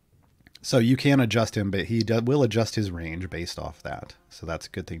 So you can adjust him, but he will adjust his range based off that. So that's a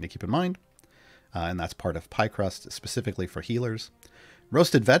good thing to keep in mind. And that's part of Pie Crust specifically for healers.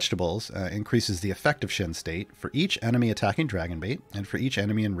 Roasted Vegetables increases the effective Shin State for each enemy attacking Dragonbait and for each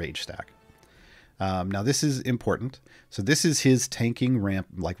enemy in Rage stack. Now this is important. So this is his tanking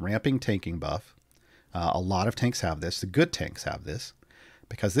ramping tanking buff. A lot of tanks have this. The good tanks have this.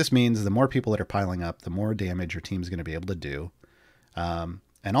 Because this means the more people that are piling up, the more damage your team's going to be able to do.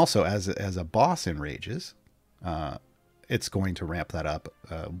 And also, as a boss in Rages, it's going to ramp that up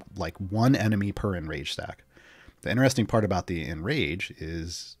like 1 enemy per Enrage stack. The interesting part about the Enrage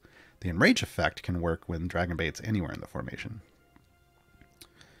is the Enrage effect can work when Dragonbait's anywhere in the formation.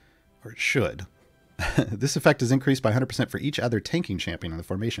 Or it should. This effect is increased by 100% for each other tanking champion in the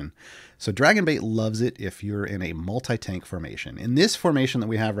formation. So Dragonbait loves it if you're in a multi-tank formation. In this formation that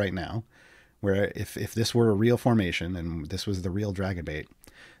we have right now, where if this were a real formation and this was the real Dragonbait,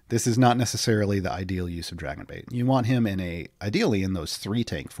 this is not necessarily the ideal use of Dragonbait. You want him ideally in those 3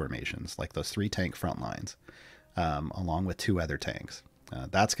 tank formations, like those 3 tank front lines. along with 2 other tanks.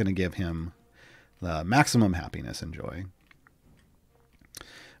 That's going to give him the maximum happiness and joy.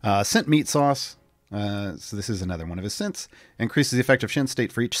 Scent Meat Sauce. So this is another one of his scents. Increases the effective Shin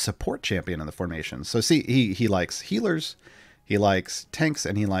state for each support champion in the formation. So see, he likes healers, he likes tanks,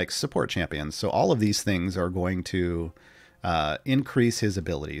 and he likes support champions. So all of these things are going to increase his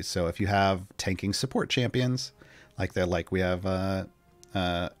abilities. So if you have tanking support champions, like we have out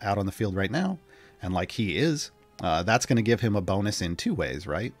on the field right now, and like he is, that's going to give him a bonus in 2 ways,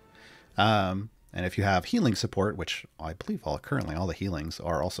 right? And if you have healing support, which I believe currently all the healings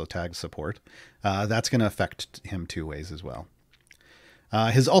are also tagged support, that's going to affect him 2 ways as well.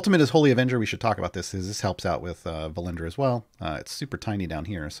 His ultimate is Holy Avenger. We should talk about this. This helps out with Valindra as well. It's super tiny down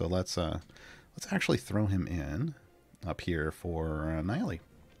here, so let's actually throw him in up here for Nile.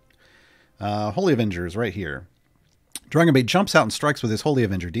 Holy Avenger is right here. Dragonbait jumps out and strikes with his Holy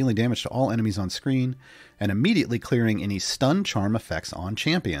Avenger, dealing damage to all enemies on screen and immediately clearing any stun charm effects on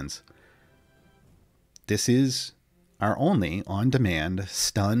champions. This is our only on-demand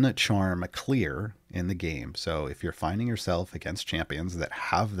stun charm clear in the game. So if you're finding yourself against champions that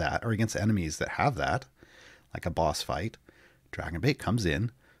have that, or against enemies that have that, like a boss fight, Dragonbait comes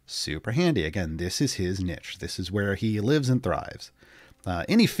in super handy. Again, this is his niche. This is where he lives and thrives.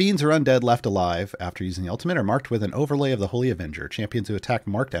 Any fiends or undead left alive after using the ultimate are marked with an overlay of the Holy Avenger. Champions who attack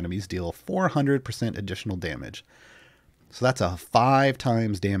marked enemies deal 400% additional damage. So that's a 5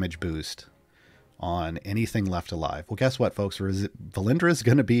 times damage boost on anything left alive. Well, guess what, folks? Valindra is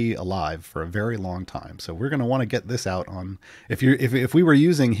going to be alive for a very long time. So we're going to want to get this out on... If we were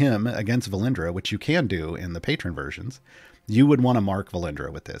using him against Valindra, which you can do in the patron versions, you would want to mark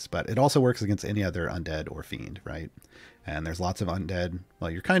Valindra with this. But it also works against any other undead or fiend, right? And there's lots of undead.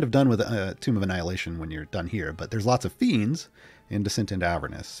 Well, you're kind of done with Tomb of Annihilation when you're done here, but there's lots of fiends in Descent into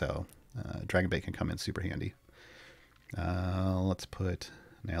Avernus, so Dragonbait can come in super handy. Let's put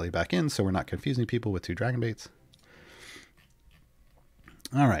Nile back in so we're not confusing people with 2 Dragonbaits.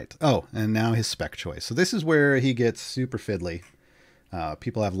 All right. Oh, and now his spec choice. So this is where he gets super fiddly.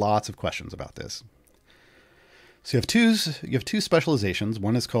 People have lots of questions about this. So you have 2 specializations.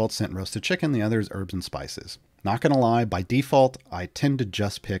 One is called Scent Roasted Chicken. The other is Herbs and Spices. Not going to lie, by default, I tend to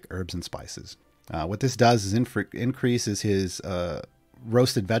just pick Herbs and Spices. What this does is increases his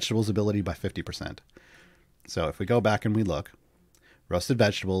roasted vegetables ability by 50%. So if we go back and we look, roasted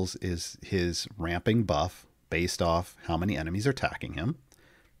vegetables is his ramping buff based off how many enemies are attacking him.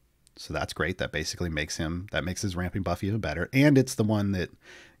 So that's great. That basically makes his ramping buff even better. And it's the one that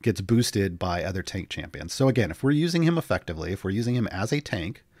gets boosted by other tank champions. So again, if we're using him effectively, if we're using him as a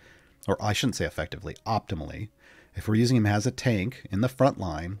tank, or I shouldn't say effectively, optimally, if we're using him as a tank in the front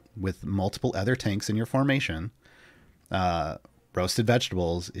line with multiple other tanks in your formation, roasted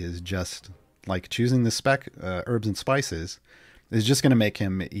vegetables is just like choosing the spec Herbs and Spices is just going to make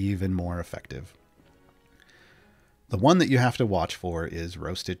him even more effective. The one that you have to watch for is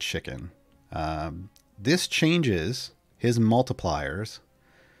Roasted Chicken. This changes his multipliers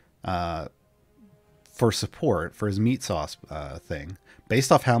for support for his meat sauce thing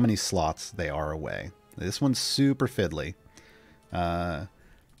based off how many slots they are away. This one's super fiddly. And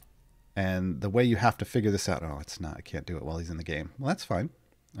the way you have to figure this out... Oh, it's not. I can't do it while he's in the game. Well, that's fine.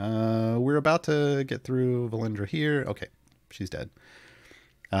 We're about to get through Valindra here. Okay, she's dead.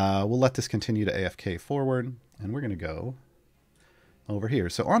 We'll let this continue to AFK forward, and we're going to go over here.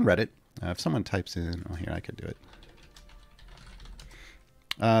 So on Reddit, if someone types in... Oh, here, I could do it.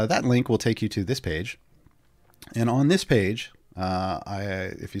 That link will take you to this page. And on this page,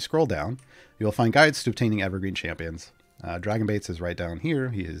 if you scroll down, you'll find guides to obtaining evergreen champions. Dragonbait's is right down here.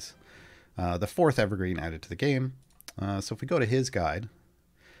 He is the 4th evergreen added to the game. So if we go to his guide,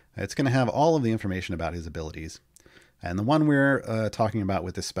 it's going to have all of the information about his abilities. And the one we're talking about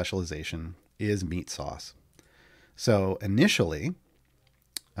with this specialization is meat sauce. So initially,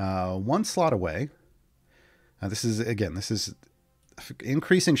 1 slot away, this is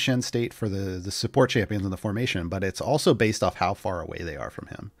increasing Shen state for the support champions in the formation, but it's also based off how far away they are from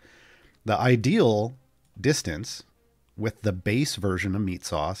him. The ideal distance with the base version of meat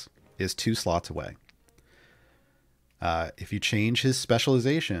sauce is 2 slots away. If you change his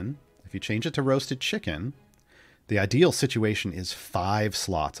specialization, if you change it to roasted chicken, the ideal situation is 5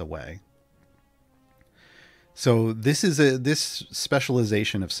 slots away. So this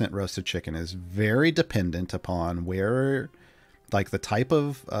specialization of scent roasted chicken is very dependent upon where, like, the type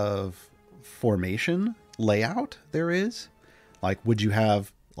of formation layout there is. Like, would you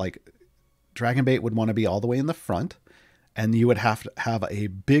have, like, Dragonbait would want to be all the way in the front, and you would have to have a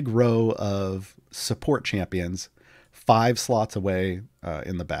big row of support champions 5 slots away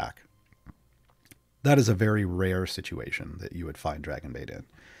in the back. That is a very rare situation that you would find Dragonbait in.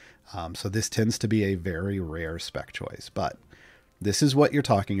 So this tends to be a very rare spec choice, but this is what you're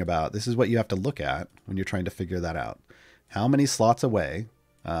talking about. This is what you have to look at when you're trying to figure that out. How many slots away?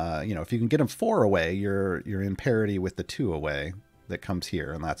 If you can get them 4 away, you're in parity with the 2 away that comes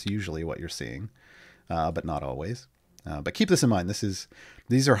here, and that's usually what you're seeing, but not always. But keep this in mind.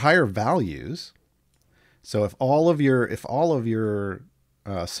 These are higher values. So if all of your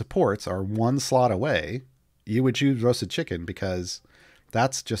supports are 1 slot away, you would choose roasted chicken because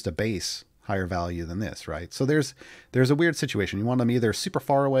that's just a base higher value than this, right? So there's a weird situation. You want them either super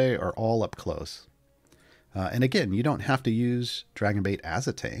far away or all up close. And again, you don't have to use Dragonbait as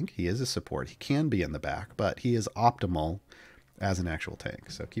a tank. He is a support. He can be in the back, but he is optimal as an actual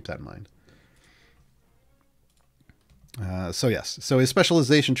tank. So keep that in mind. So yes, so his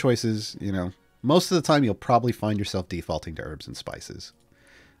specialization choices, most of the time you'll probably find yourself defaulting to herbs and spices,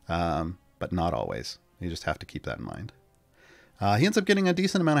 but not always. You just have to keep that in mind. He ends up getting a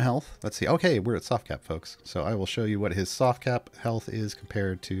decent amount of health. Let's see. Okay, we're at soft cap, folks. So I will show you what his soft cap health is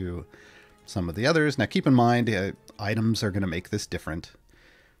compared to some of the others. Now, keep in mind, items are going to make this different.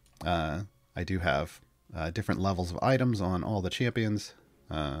 I do have different levels of items on all the champions.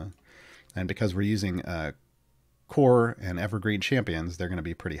 And because we're using core and evergreen champions, they're going to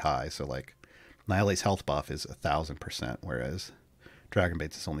be pretty high. So like Nihilate's health buff is 1,000%, whereas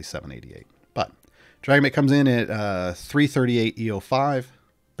Dragonbait's is only 788. But Dragonbait comes in at 338 EO5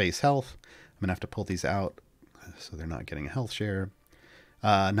 base health. I'm going to have to pull these out so they're not getting a health share.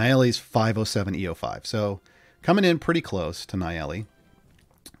 Nayeli's 507 EO5. So coming in pretty close to Nayeli.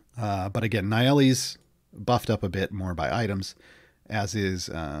 But again, Nayeli's buffed up a bit more by items, as is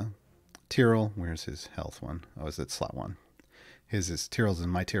Tyrell. Where's his health one? Oh, is it slot 1? His is Tyrell's,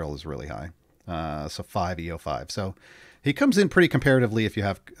 and my Tyrell is really high. So 5 EO5. So he comes in pretty comparatively if you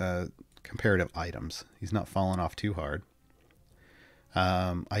have comparative items. He's not falling off too hard.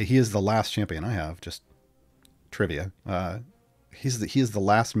 He is the last champion I have, just trivia. He is the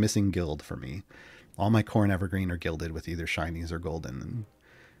last missing guild for me. All my core and evergreen are gilded with either shinies or golden, and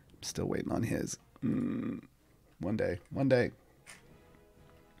I'm still waiting on his. One day.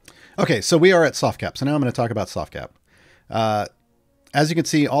 Okay, so we are at soft cap. So now I'm going to talk about soft cap. As you can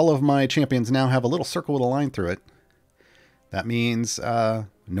see, all of my champions now have a little circle with a line through it. That means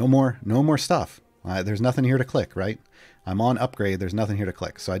no more stuff. There's nothing here to click, right? I'm on upgrade. There's nothing here to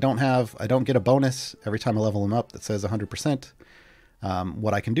click. So I don't get a bonus every time I level them up that says 100%.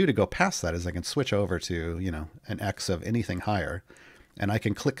 What I can do to go past that is I can switch over to, an X of anything higher, and I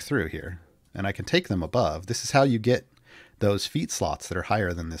can click through here and I can take them above. This is how you get those feat slots that are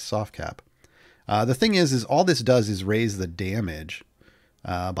higher than this soft cap. The thing is all this does is raise the damage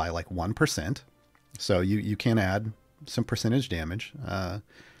by like 1%. So you can add some percentage damage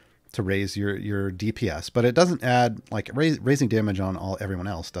to raise your DPS, but it doesn't add, like, raising damage on everyone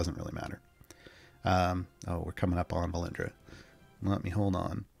else doesn't really matter. Oh, we're coming up on Valindra. Let me hold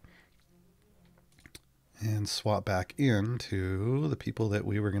on and swap back into the people that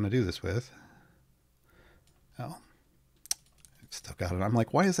we were going to do this with. Oh, I've still got it. I'm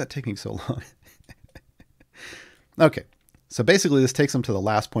like, why is that taking so long? Okay, so basically this takes them to the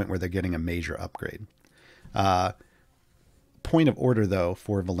last point where they're getting a major upgrade. Point of order, though,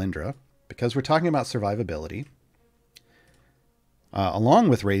 for Valindra, because we're talking about survivability, along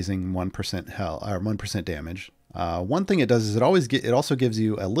with raising 1% health or 1% damage. One thing it does is it also gives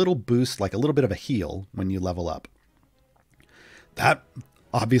you a little boost, like a little bit of a heal when you level up. That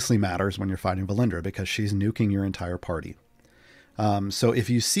obviously matters when you're fighting Valindra because she's nuking your entire party. So if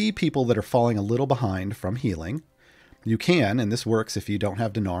you see people that are falling a little behind from healing, you can, and this works if you don't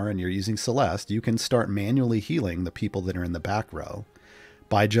have Dinar and you're using Celeste, you can start manually healing the people that are in the back row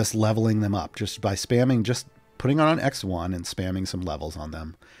by just leveling them up, just by spamming, just putting on X1 and spamming some levels on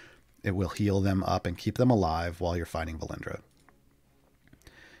them. It will heal them up and keep them alive while you're fighting Valindra.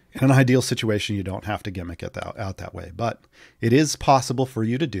 In an ideal situation, you don't have to gimmick it out that way, but it is possible for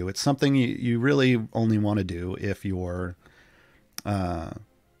you to do. It's something you really only want to do if you're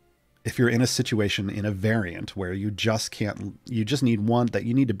in a situation in a variant where you just need one, that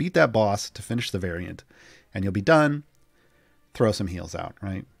you need to beat that boss to finish the variant, and you'll be done. Throw some heals out,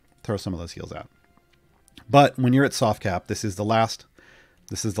 right? Throw some of those heals out. But when you're at soft cap, this is the last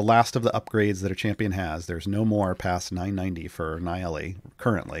of the upgrades that a champion has. There's no more past 990 for Nayeli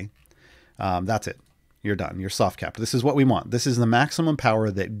currently. That's it. You're done. You're soft capped. This is what we want. This is the maximum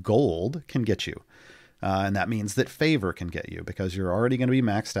power that gold can get you. And that means that favor can get you because you're already going to be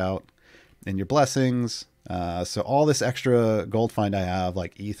maxed out in your blessings. So all this extra gold find I have,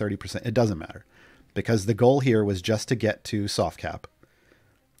 like E30%, it doesn't matter because the goal here was just to get to soft cap.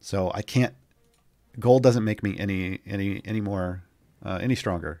 So I can't gold doesn't make me any more any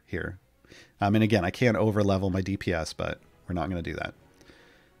stronger here. And again, I can't over level my DPS, but we're not going to do that.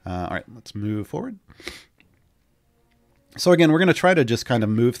 All right, let's move forward. So again, we're going to try to just kind of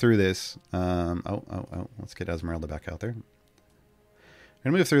move through this. Let's get Esmeralda back out there. We're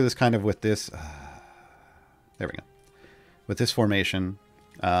going to move through this kind of with this. There we go. With this formation.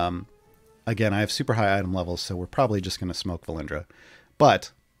 Again, I have super high item levels, so we're probably just going to smoke Valindra.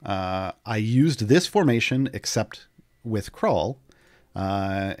 But I used this formation except with Crawl.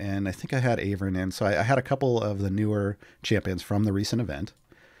 And I think I had Averin in. So I had a couple of the newer champions from the recent event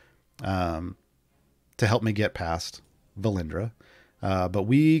to help me get past Valindra. But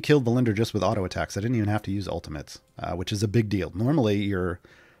we killed Valindra just with auto attacks. I didn't even have to use ultimates, which is a big deal. Normally, you're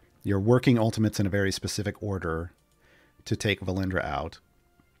working ultimates in a very specific order to take Valindra out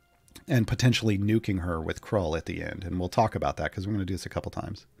and potentially nuking her with Krull at the end. And we'll talk about that because we're going to do this a couple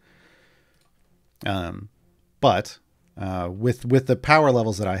times. But with the power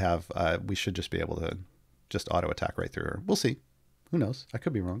levels that I have, we should just be able to just auto attack right through her. We'll see. Who knows? I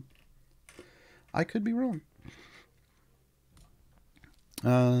could be wrong. I could be wrong.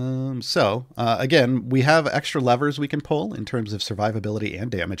 Again, we have extra levers we can pull in terms of survivability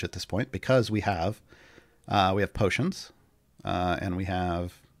and damage at this point because we have potions, and we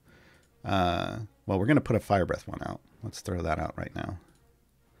have, well, we're going to put a fire breath one out. Let's throw that out right now.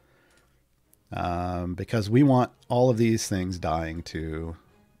 Because we want all of these things dying to,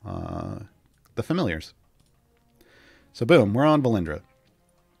 the familiars. So boom, we're on Valindra.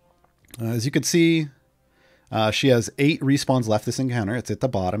 As you can see, she has 8 respawns left this encounter. It's at the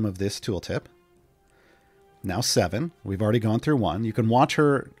bottom of this tooltip. Now 7. We've already gone through 1. You can watch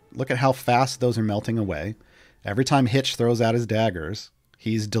her. Look at how fast those are melting away. Every time Hitch throws out his daggers,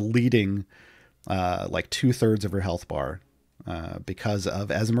 he's deleting like 2/3 of her health bar because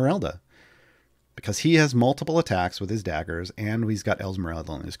of Esmeralda. Because he has multiple attacks with his daggers, and he's got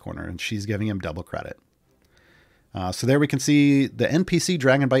Esmeralda in his corner, and she's giving him double credit. So there we can see the NPC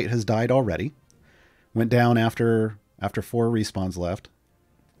Dragonbait has died already. Went down after 4 respawns left.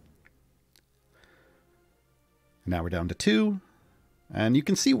 And now we're down to 2. And you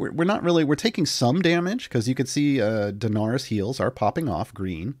can see we're taking some damage because you can see Dinar's heals are popping off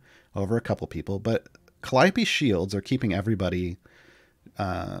green over a couple people. But Calliope's shields are keeping everybody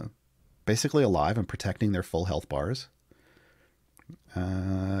basically alive and protecting their full health bars.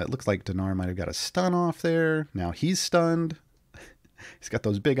 It looks like Dinar might have got a stun off there. Now he's stunned. He's got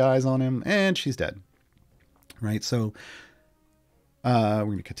those big eyes on him, and she's dead. Right, so we're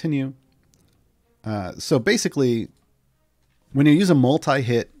going to continue. So basically, when you use a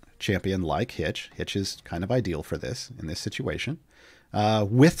multi-hit champion like Hitch is kind of ideal for this in this situation.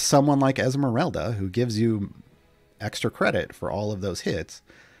 With someone like Esmeralda, who gives you extra credit for all of those hits,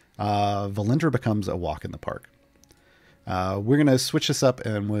 Valindra becomes a walk in the park. We're going to switch this up,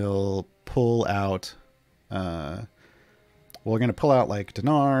 and we'll pull out... we're going to pull out like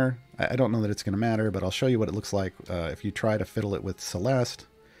Dinar. I don't know that it's going to matter, but I'll show you what it looks like if you try to fiddle it with Celeste.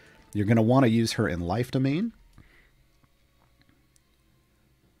 You're going to want to use her in Life Domain.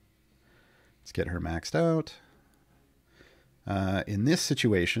 Let's get her maxed out. In this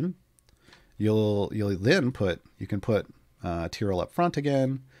situation, you can put Tyrell up front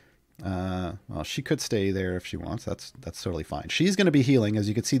again. Well, she could stay there if she wants. That's totally fine. She's going to be healing, as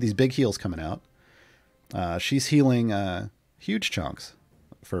you can see these big heals coming out. She's healing huge chunks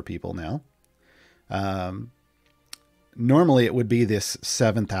for people now. Normally it would be this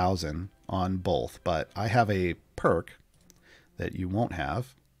 7,000 on both, but I have a perk that you won't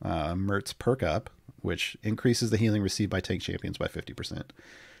have, Mert's Perk Up, which increases the healing received by tank champions by 50%.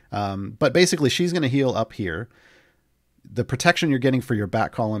 But basically she's going to heal up here. The protection you're getting for your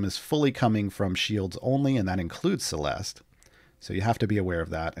back column is fully coming from shields only, and that includes Celeste. So you have to be aware of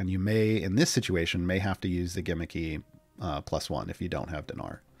that, and you may, in this situation, may have to use the gimmicky +1 if you don't have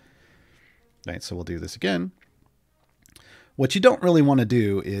Dinar. Right, so we'll do this again. What you don't really want to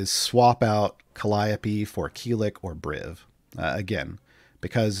do is swap out Calliope for Keelik or Briv. Again,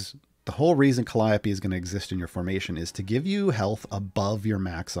 because the whole reason Calliope is going to exist in your formation is to give you health above your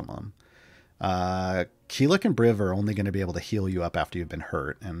maximum. Keelik and Briv are only going to be able to heal you up after you've been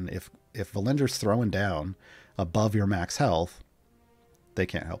hurt, and if Valindra's throwing down above your max health, they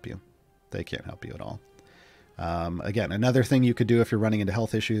can't help you. They can't help you at all. Again, another thing you could do if you're running into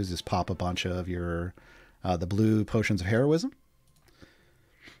health issues is pop a bunch of your the blue potions of heroism.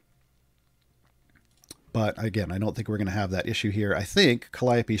 But again, I don't think we're going to have that issue here. I think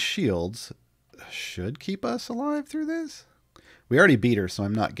Calliope's shields should keep us alive through this. We already beat her, so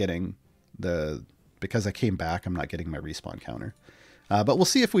I'm not getting because I came back, I'm not getting my respawn counter. But we'll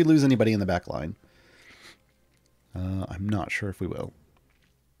see if we lose anybody in the back line. I'm not sure if we will.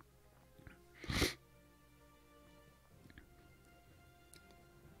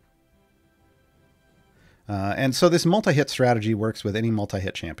 And so this multi-hit strategy works with any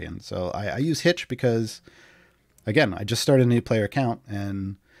multi-hit champion. So I use Hitch because, again, I just started a new player account,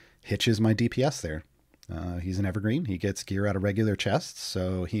 and Hitch is my DPS there. He's an evergreen. He gets gear out of regular chests,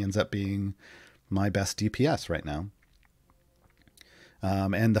 so he ends up being my best DPS right now.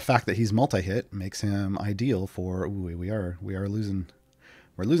 And the fact that he's multi-hit makes him ideal for... Ooh, we are losing.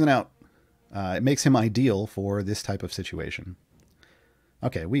 We're losing out. It makes him ideal for this type of situation.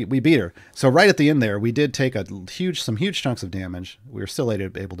 Okay, we beat her. So right at the end there, we did take some huge chunks of damage. We were still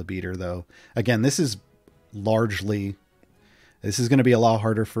able to beat her, though. Again, this is going to be a lot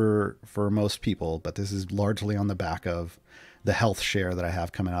harder for most people, but this is largely on the back of the health share that I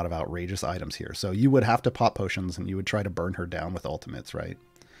have coming out of outrageous items here. So you would have to pop potions, and you would try to burn her down with ultimates, right?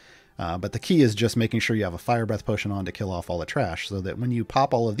 But the key is just making sure you have a fire breath potion on to kill off all the trash, so that when you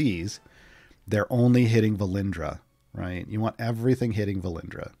pop all of these, they're only hitting Valindra, right? You want everything hitting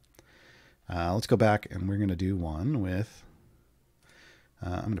Valindra. Let's go back, and we're going to do one with...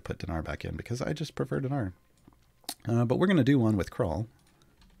 I'm going to put Dinar back in because I just prefer Dinar. But we're going to do one with Krull.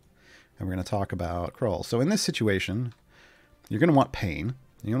 And we're going to talk about Krull. So in this situation, you're going to want Pain.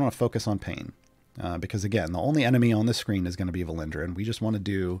 You're going to want to focus on Pain. Because again, the only enemy on the screen is going to be Valindra. And we just want to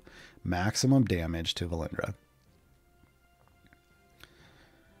do maximum damage to Valindra.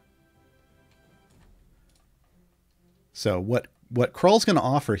 So what Krull's going to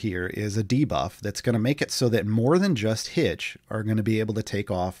offer here is a debuff that's going to make it so that more than just Hitch are going to be able to take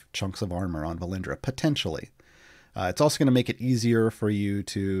off chunks of armor on Valindra, potentially. It's also going to make it easier for you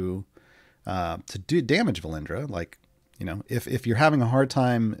to do damage Valindra. Like, you know, if you're having a hard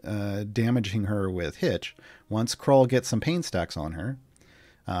time damaging her with Hitch, once Krull gets some pain stacks on her,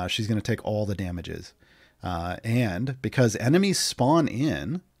 she's going to take all the damages. And because enemies spawn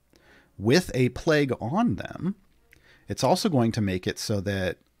in with a plague on them, it's also going to make it so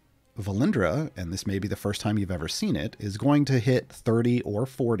that Valindra, and this may be the first time you've ever seen it, is going to hit 30 or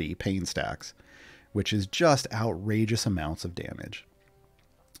 40 pain stacks, which is just outrageous amounts of damage.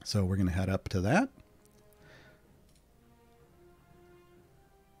 So we're going to head up to that.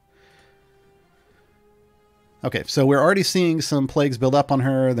 Okay, so we're already seeing some plagues build up on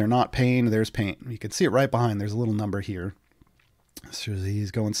her. They're not pain. There's pain. You can see it right behind. There's a little number here. So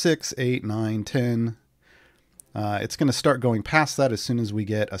he's going 6, 8, 9, 10. It's going to start going past that as soon as we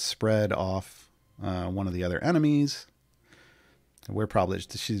get a spread off one of the other enemies. We're probably,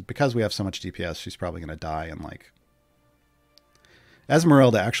 because we have so much DPS, she's probably going to die in like...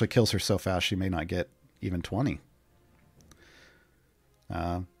 Esmeralda actually kills her so fast she may not get even 20.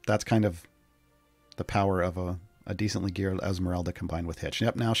 That's kind of the power of a decently geared Esmeralda combined with Hitch.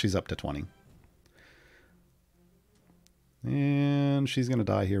 Yep, now she's up to 20. And she's going to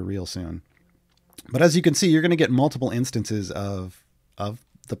die here real soon. But as you can see, you're going to get multiple instances of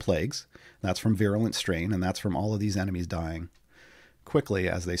the plagues. That's from Virulent Strain, and that's from all of these enemies dying quickly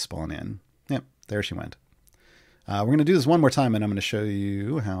as they spawn in. Yep, there she went. We're going to do this one more time, and I'm going to show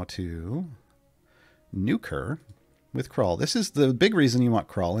you how to nuke her with Krull. This is the big reason you want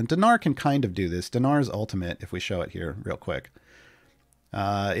Krull, and Dinar can kind of do this. Dinar's ultimate, if we show it here real quick,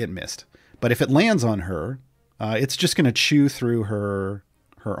 it missed. But if it lands on her, it's just going to chew through her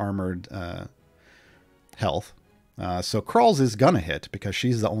armored health. So Krull's is going to hit because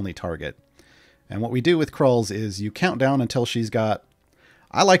she's the only target. And what we do with Krull's is you count down until she's got...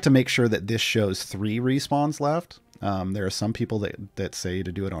 I like to make sure that this shows 3 respawns left. There are some people that say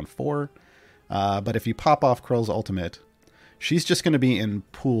to do it on 4. But if you pop off Krull's ultimate, she's just going to be in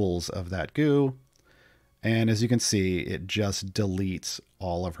pools of that goo. And as you can see, it just deletes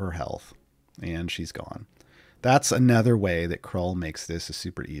all of her health. And she's gone. That's another way that Krull makes this a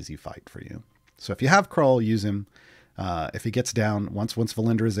super easy fight for you. So if you have Krull, use him. If he gets down, once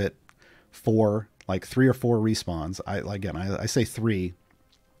Valindra is at 4, like 3 or 4 respawns, I say 3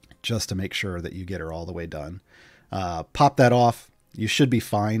 just to make sure that you get her all the way done. Pop that off. You should be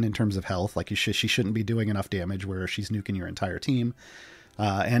fine in terms of health. Like she shouldn't be doing enough damage where she's nuking your entire team.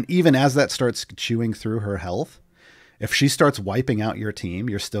 And even as that starts chewing through her health, if she starts wiping out your team,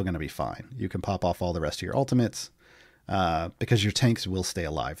 you're still going to be fine. You can pop off all the rest of your ultimates because your tanks will stay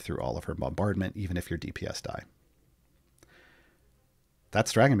alive through all of her bombardment, even if your DPS die.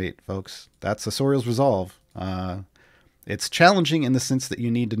 That's Dragonbait, folks. That's Asoriel's Resolve. It's challenging in the sense that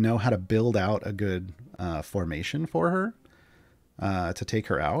you need to know how to build out a good formation for her to take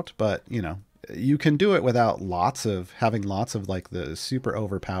her out. But, you know, you can do it without having lots of like the super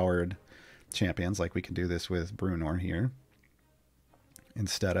overpowered champions. Like we can do this with Brunor here.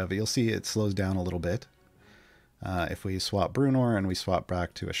 Instead of, you'll see it slows down a little bit. If we swap Brunor and we swap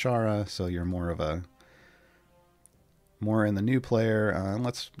back to Ashara, so you're more in the new player.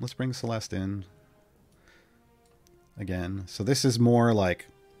 Let's bring Celeste in again. So this is more like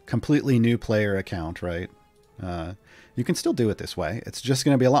completely new player account, right? You can still do it this way. It's just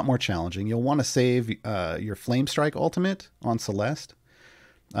going to be a lot more challenging. You'll want to save your Flame Strike ultimate on Celeste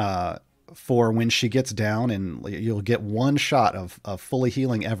for when she gets down, and you'll get one shot of fully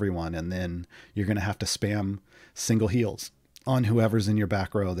healing everyone, and then you're going to have to spam single heals on whoever's in your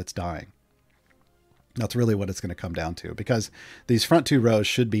back row that's dying. That's really what it's going to come down to, because these front two rows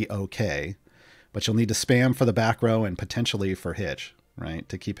should be okay, but you'll need to spam for the back row and potentially for Hitch, right,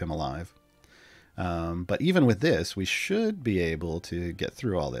 to keep him alive. But even with this, we should be able to get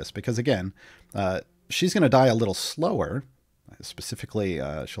through all this, because again, she's going to die a little slower. Specifically,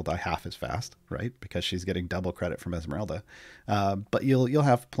 she'll die half as fast, right? Because she's getting double credit from Esmeralda. But you'll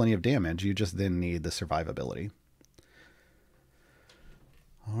have plenty of damage. You just then need the survivability.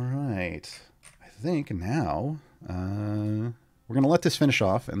 All right. I think now we're going to let this finish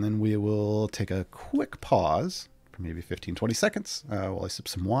off, and then we will take a quick pause for maybe 15-20 seconds while I sip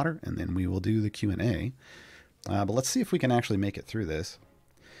some water, and then we will do the Q&A. But let's see if we can actually make it through this.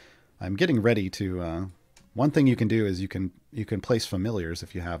 I'm getting ready to... one thing you can do is you can place familiars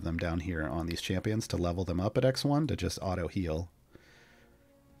if you have them down here on these champions to level them up at X1 to just auto heal.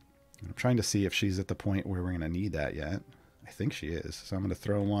 I'm trying to see if she's at the point where we're going to need that yet. I think she is. So I'm going to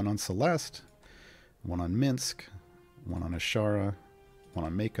throw one on Celeste, one on Minsk, one on Ashara, one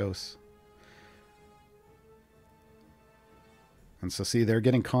on Makos. And so see, they're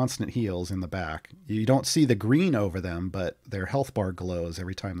getting constant heals in the back. You don't see the green over them, but their health bar glows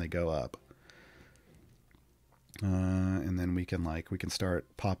every time they go up. And then we can start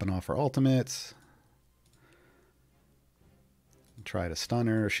popping off our ultimates. Try to stun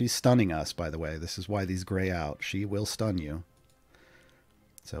her. She's stunning us, by the way. This is why these gray out. She will stun you.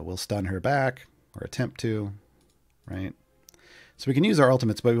 So we'll stun her back, or attempt to, right? So we can use our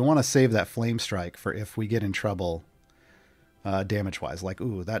ultimates, but we want to save that Flame Strike for if we get in trouble damage-wise. Like,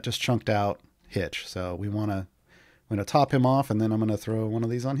 ooh, that just chunked out Hitch. So I'm going to top him off, and then I'm going to throw one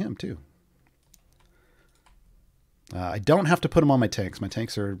of these on him, too. I don't have to put them on my tanks. My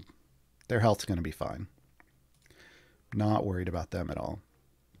tanks their health's going to be fine. Not worried about them at all.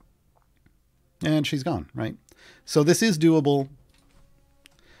 And she's gone, right? So this is doable.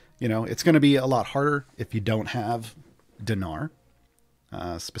 You know, it's going to be a lot harder if you don't have Dinar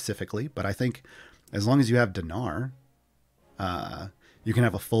specifically. But I think as long as you have Dinar, you can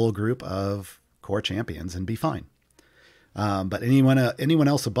have a full group of core champions and be fine. But anyone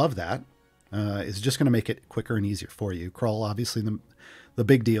else above that, is just going to make it quicker and easier for you. Krull, obviously the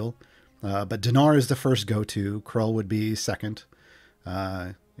big deal, but Dinar is the first go-to. Krull would be second.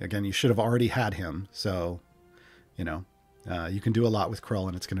 Again, you should have already had him, so you know you can do a lot with Krull,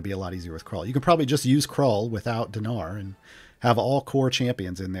 and it's going to be a lot easier with Krull. You can probably just use Krull without Dinar and have all core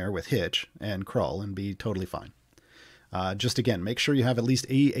champions in there with Hitch and Krull and be totally fine. Just again, make sure you have at least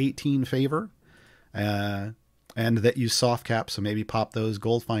 18 favor. And that you soft cap, so maybe pop those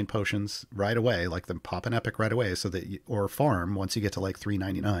gold find potions right away, like them pop an epic right away, so that or farm once you get to like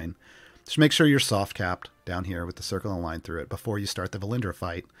 399. Just make sure you're soft capped down here with the circle and line through it before you start the Valindra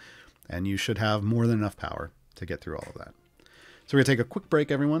fight, and you should have more than enough power to get through all of that. So we're gonna take a quick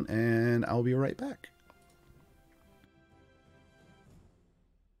break, everyone, and I'll be right back.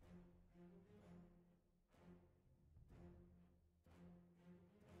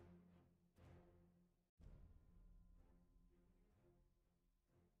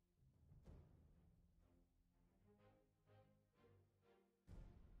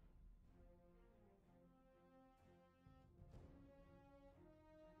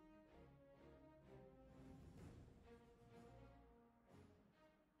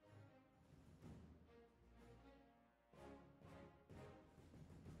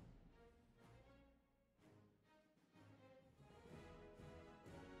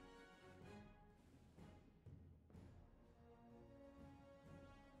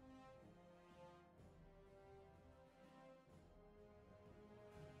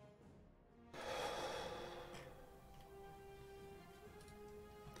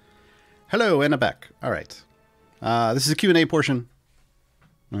 Hello, and I'm back. All right. This is a Q&A portion.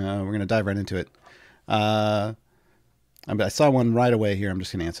 We're going to dive right into it. I saw one right away here. I'm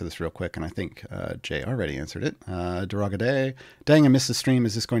just going to answer this real quick, and I think Jay already answered it. Derogade. Dang, I missed the stream.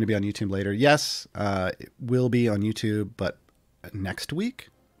 Is this going to be on YouTube later? Yes, it will be on YouTube, but next week.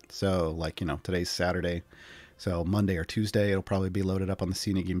 So, like, you know, today's Saturday. So Monday or Tuesday, it'll probably be loaded up on the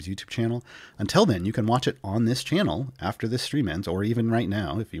CNET Games YouTube channel. Until then, you can watch it on this channel after this stream ends, or even right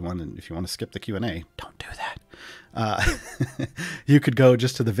now if you want to skip the Q&A. Don't do that. You could go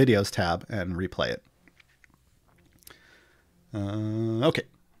just to the videos tab and replay it. Okay,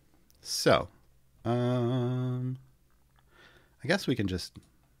 so I guess we can just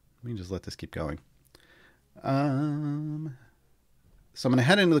let this keep going. So I'm going to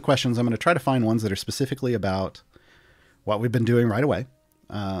head into the questions. I'm going to try to find ones that are specifically about what we've been doing right away.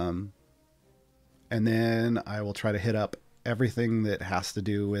 And then I will try to hit up everything that has to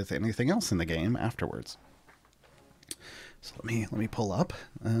do with anything else in the game afterwards. So let me pull up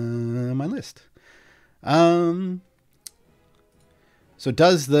my list. So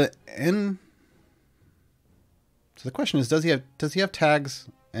does the So the question is, does he have tags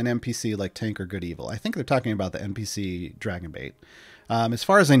and NPC like tank or good evil? I think they're talking about the NPC Dragonbait. As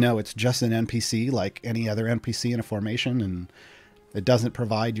far as I know, it's just an NPC like any other NPC in a formation, and it doesn't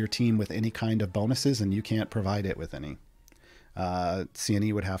provide your team with any kind of bonuses, and you can't provide it with any.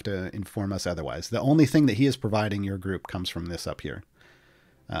 CNE would have to inform us otherwise. The only thing that he is providing your group comes from this up here,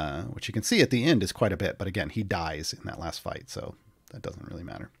 which you can see at the end is quite a bit. But again, he dies in that last fight, so that doesn't really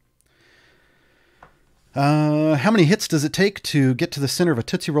matter. How many hits does it take to get to the center of a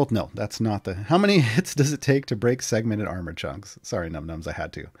Tootsie Roll? No, that's not the... How many hits does it take to break segmented armor chunks? Sorry, Num Nums, I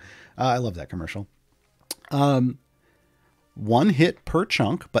had to. I love that commercial. 1 hit per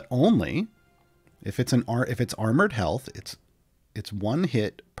chunk, but only if it's armored health. It's 1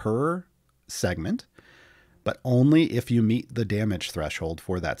 hit per segment, but only if you meet the damage threshold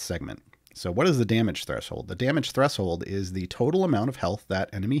for that segment. So what is the damage threshold? The damage threshold is the total amount of health that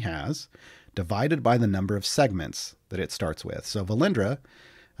enemy has divided by the number of segments that it starts with. So Valindra,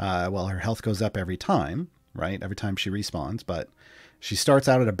 well, her health goes up every time, right? Every time she respawns, but she starts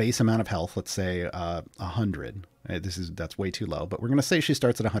out at a base amount of health, let's say 100. That's way too low, but we're going to say she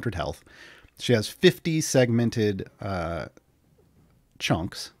starts at 100 health. She has 50 segmented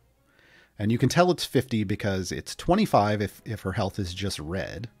chunks, and you can tell it's 50 because it's 25 if her health is just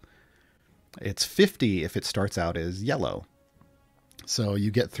red. It's 50 if it starts out as yellow. So you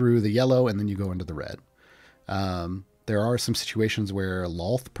get through the yellow and then you go into the red. There are some situations where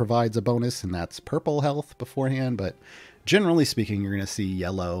Lolth provides a bonus, and that's purple health beforehand, but generally speaking, you're going to see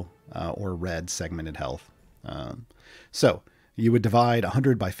yellow or red segmented health. So you would divide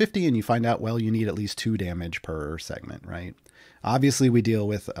 100 by 50 and you find out, well, you need at least 2 damage per segment, right? Obviously, we deal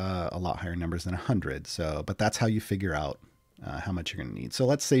with a lot higher numbers than 100, but that's how you figure out how much you're going to need. So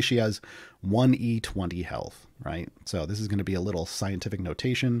let's say she has 1E20 health, right? So this is going to be a little scientific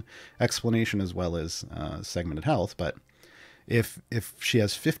notation explanation as well as segmented health. But if she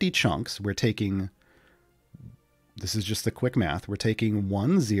has 50 chunks, we're taking, this is just the quick math, we're taking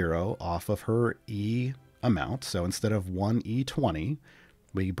 1 0 off of her E amount. So instead of 1E20,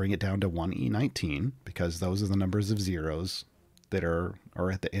 we bring it down to 1E19 because those are the numbers of zeros that are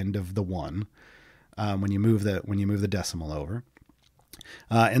at the end of the 1. When you move the decimal over,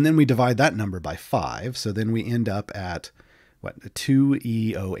 and then we divide that number by 5. So then we end up at what,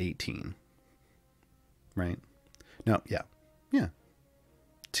 2E018, right? No, yeah,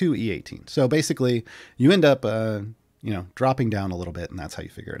 2E18. So basically, you end up dropping down a little bit, and that's how you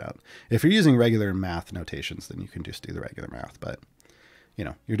figure it out. If you're using regular math notations, then you can just do the regular math. But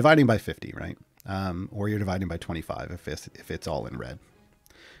you're dividing by 50, right? Or you're dividing by 25 if it's all in red.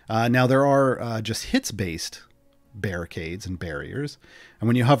 Now there are just hits-based barricades and barriers, and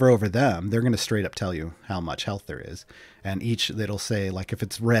when you hover over them, they're going to straight up tell you how much health there is. And it'll say, like, if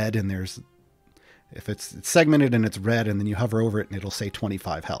it's red and if it's segmented and it's red, and then you hover over it and it'll say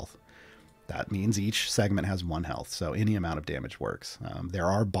 25 health. That means each segment has 1 health, so any amount of damage works. There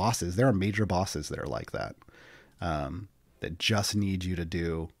are major bosses that are like that, that just need you to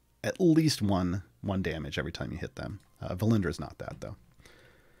do at least one damage every time you hit them. Valindra's not that, though.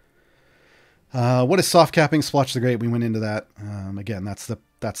 What is soft capping? Splotch the Great. We went into that. Again, that's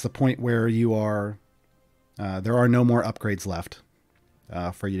the point where you are. There are no more upgrades left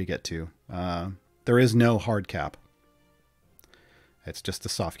for you to get to. There is no hard cap. It's just a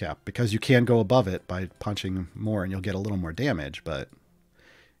soft cap because you can go above it by punching more, and you'll get a little more damage, but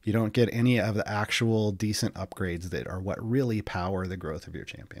you don't get any of the actual decent upgrades that are what really power the growth of your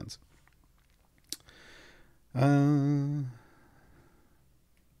champions.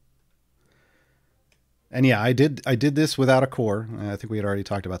 And yeah, I did this without a core. I think we had already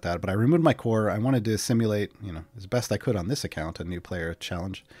talked about that, but I removed my core. I wanted to simulate, as best I could on this account, a new player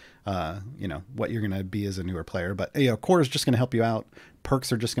challenge, what you're going to be as a newer player. But, core is just going to help you out.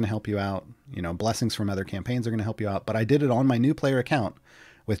 Perks are just going to help you out. Blessings from other campaigns are going to help you out. But I did it on my new player account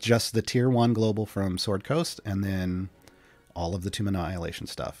with just the tier 1 global from Sword Coast, and then all of the Tomb Annihilation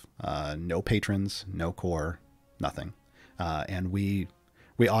stuff. No patrons, no core, nothing. And we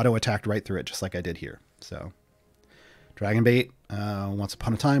auto-attacked right through it, just like I did here. So Dragonbait, once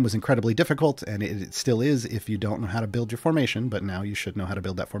upon a time, was incredibly difficult, and it still is if you don't know how to build your formation, but now you should know how to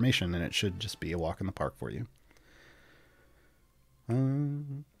build that formation, and it should just be a walk in the park for you.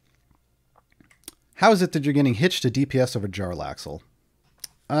 How is it that you're getting hitched to DPS over Jarlaxle?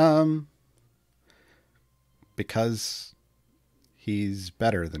 Because he's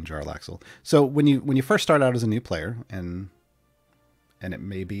better than Jarlaxle. So when you first start out as a new player, and it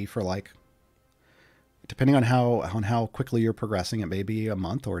may be for like, depending on how quickly you're progressing, it may be a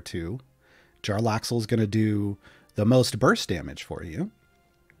month or two, Jarlaxle is going to do the most burst damage for you.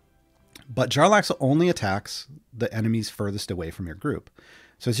 But Jarlaxle only attacks the enemies furthest away from your group.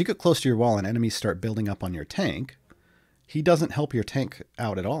 So as you get close to your wall and enemies start building up on your tank, he doesn't help your tank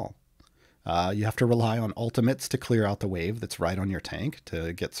out at all. You have to rely on ultimates to clear out the wave that's right on your tank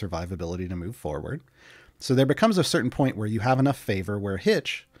to get survivability to move forward. So there becomes a certain point where you have enough favor where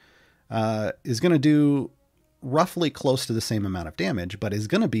Hitch is going to do roughly close to the same amount of damage, but is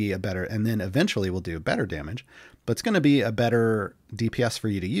going to be a better, and then eventually will do better damage, but it's going to be a better DPS for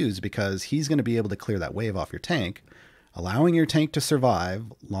you to use because he's going to be able to clear that wave off your tank, allowing your tank to survive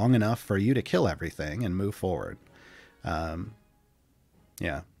long enough for you to kill everything and move forward.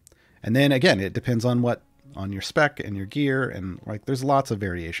 Yeah. And then again, it depends on your spec and your gear, and like there's lots of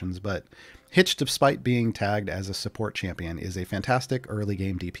variations, but Hitch, despite being tagged as a support champion, is a fantastic early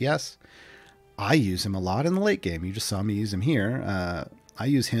game DPS. I use him a lot in the late game. You just saw me use him here. I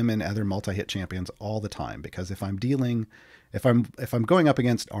use him and other multi-hit champions all the time because if I'm going up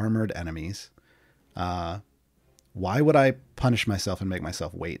against armored enemies, why would I punish myself and make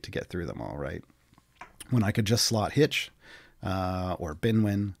myself wait to get through them all, right? When I could just slot Hitch or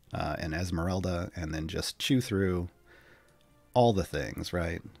Binwin and Esmeralda and then just chew through all the things,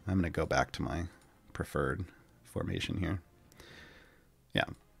 right? I'm going to go back to my preferred formation here. Yeah.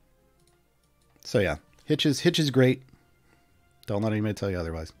 So yeah, Hitch is great. Don't let anybody tell you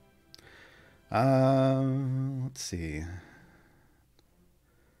otherwise. Let's see.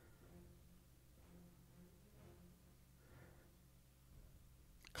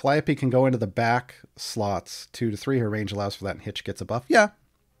 Calliope can go into the back slots 2 to 3. Her range allows for that, and Hitch gets a buff. Yeah.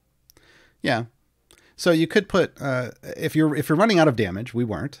 Yeah. So you could put, if you're running out of damage, we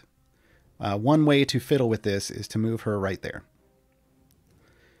weren't. One way to fiddle with this is to move her right there.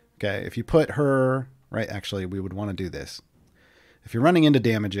 Okay, if you put her, right, actually, we would want to do this. If you're running into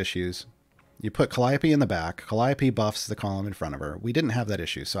damage issues, you put Calliope in the back. Calliope buffs the column in front of her. We didn't have that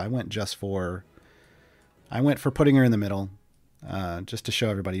issue, so I went for putting her in the middle, just to show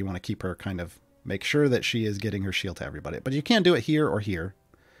everybody you want to keep her make sure that she is getting her shield to everybody. But you can't do it here or here,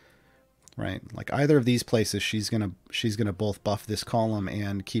 right? Like either of these places, she's gonna both buff this column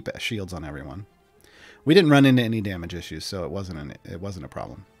and keep shields on everyone. We didn't run into any damage issues, so it wasn't a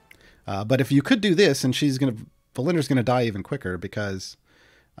problem. But if you could do this, and Valindra's going to die even quicker because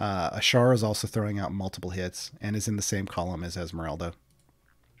Ashara is also throwing out multiple hits and is in the same column as Esmeralda.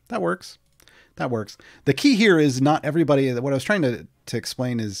 That works. That works. The key here is not everybody. What I was trying to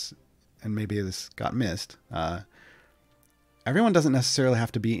explain is, and maybe this got missed, everyone doesn't necessarily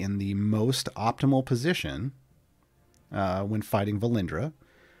have to be in the most optimal position when fighting Valindra.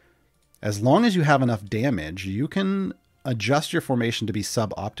 As long as you have enough damage, you can adjust your formation to be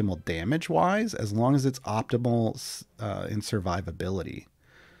suboptimal damage-wise, as long as it's optimal in survivability.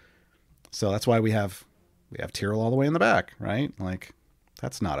 So that's why we have Tyrell all the way in the back, right? Like,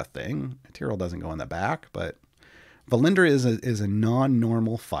 that's not a thing. Tyrell doesn't go in the back, but Valindra is a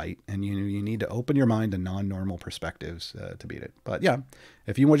non-normal fight, and you need to open your mind to non-normal perspectives to beat it. But yeah,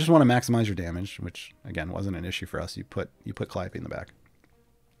 if you just want to maximize your damage, which again wasn't an issue for us, you put Calliope in the back.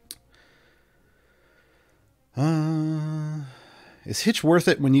 Is Hitch worth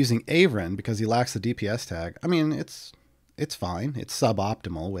it when using Avrin because he lacks the DPS tag? I mean, it's fine. It's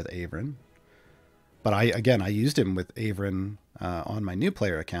suboptimal with Avrin. But I used him with Avrin on my new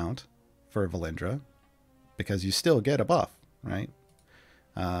player account for Valindra because you still get a buff, right?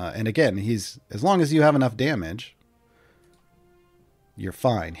 And again, as long as you have enough damage, you're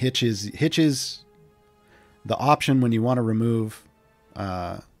fine. Hitch is the option when you want to remove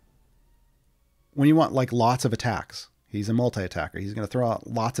when you want like lots of attacks. He's a multi-attacker. He's going to throw out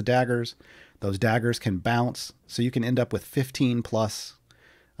lots of daggers. Those daggers can bounce, so you can end up with 15 plus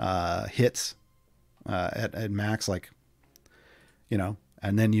hits at max, like,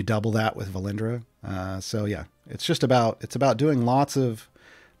 and then you double that with Valindra. So yeah, it's about doing lots of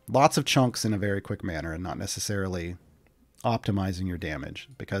chunks in a very quick manner and not necessarily optimizing your damage,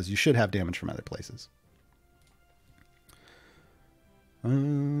 because you should have damage from other places.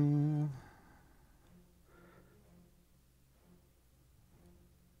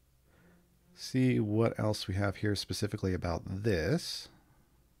 See what else we have here specifically about this.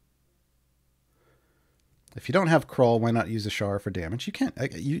 If you don't have crawl, why not use a Shar for damage? You can't.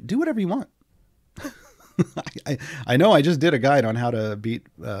 You do whatever you want. I know I just did a guide on how to beat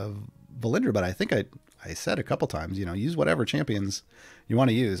Valindra, but I think I said a couple times, you know, use whatever champions you want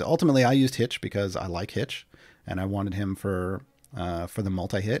to use. Ultimately, I used Hitch because I like Hitch, and I wanted him for the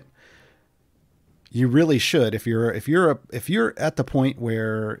multi-hit. You really should, if you're at the point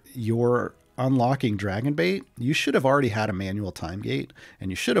where you're unlocking Dragonbait, you should have already had a manual time gate, and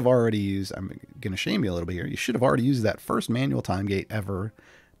you should have already used, I'm going to shame you a little bit here, you should have already used that first manual time gate ever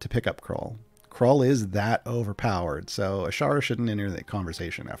to pick up Crawl. Crawl is that overpowered, so Ashara shouldn't enter the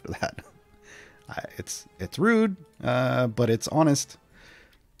conversation after that. It's rude, but it's honest.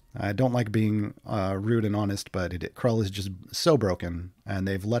 I don't like being rude and honest, but Crawl is just so broken, and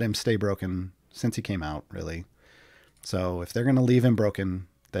they've let him stay broken since he came out, really. So if they're going to leave him broken,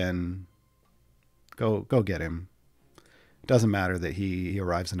 then go get him. It doesn't matter that he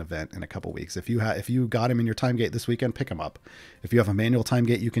arrives in an event in a couple weeks. If you got him in your time gate this weekend, pick him up. If you have a manual time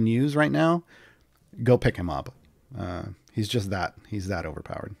gate you can use right now, go pick him up. He's that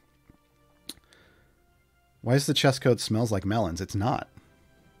overpowered. Why does the chest code smells like melons? It's not.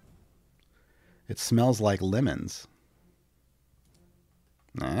 It smells like lemons.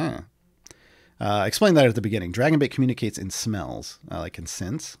 Explain that at the beginning. Dragonbait communicates in smells, like in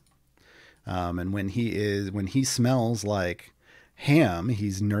scents. And when he smells like ham,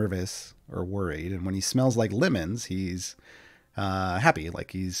 he's nervous or worried. And when he smells like lemons, he's happy.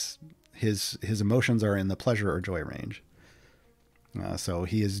 Like his emotions are in the pleasure or joy range. So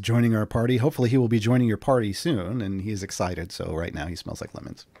he is joining our party. Hopefully he will be joining your party soon, and he is excited. So right now he smells like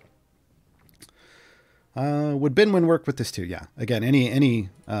lemons. Would Binwin work with this too? Yeah. Again, any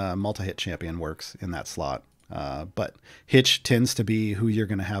multi-hit champion works in that slot. But Hitch tends to be who you're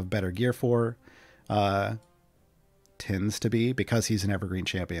going to have better gear for. Tends to be, because he's an evergreen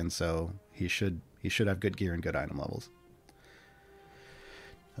champion, so he should have good gear and good item levels.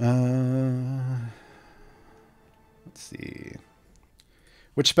 Let's see.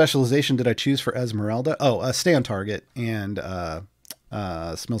 Which specialization did I choose for Esmeralda? Oh, stay on target and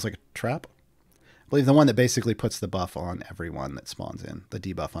smells like a trap. I believe the one that basically puts the buff on everyone that spawns in, the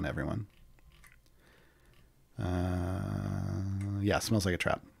debuff on everyone. Yeah, smells like a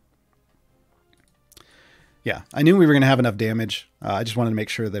trap. Yeah, I knew we were going to have enough damage. I just wanted to make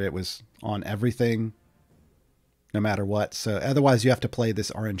sure that it was on everything, no matter what. So otherwise, you have to play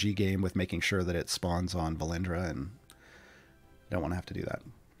this RNG game with making sure that it spawns on Valindra, and I don't want to have to do that.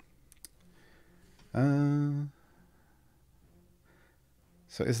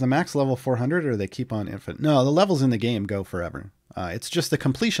 So is the max level 400, or they keep on infinite? No, the levels in the game go forever. It's just the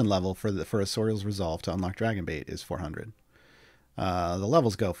completion level for Asoriel's Resolve to unlock Dragonbait is 400. The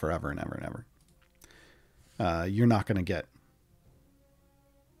levels go forever and ever and ever. You're not going to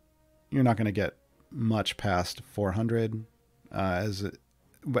get much past 400 at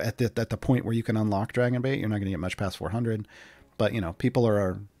the point where you can unlock Dragonbait. You're not going to get much past 400. But you know, people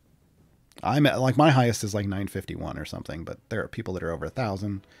I'm at, like, my highest is like 951 or something, but there are people that are over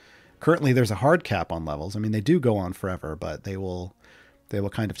 1,000. Currently, there's a hard cap on levels. I mean, they do go on forever, but they will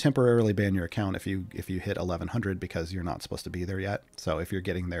kind of temporarily ban your account if you hit 1,100 because you're not supposed to be there yet. So if you're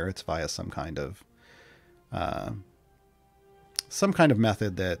getting there, it's via some kind of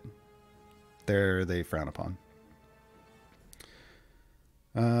method that they frown upon.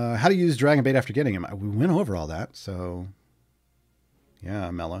 How to use Dragonbait after getting him? We went over all that, so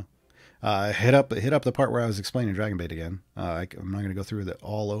yeah, Mella. Hit up the part where I was explaining Dragonbait again. I'm not going to go through it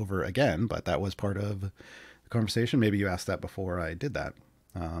all over again, but that was part of the conversation. Maybe you asked that before I did that.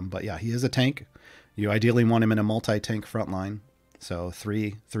 But yeah, he is a tank. You ideally want him in a multi-tank frontline. So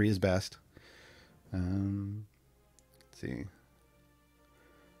three is best. Let's see.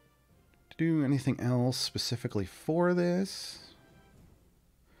 To do anything else specifically for this?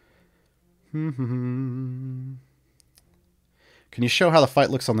 Can you show how the fight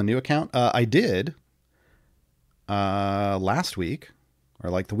looks on the new account? I did last week, or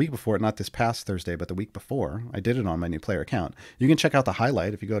like the week before, not this past Thursday, but the week before. I did it on my new player account. You can check out the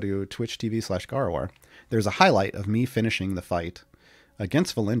highlight if you go to twitch.tv/Gaarawarr. There's a highlight of me finishing the fight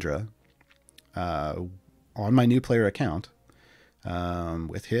against Valindra on my new player account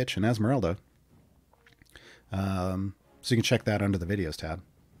with Hitch and Esmeralda. So you can check that under the videos tab.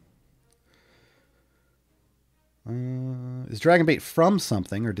 Is Dragonbait from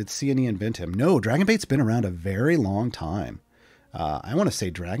something, or did C&E invent him? No, Dragonbait's been around a very long time. I want to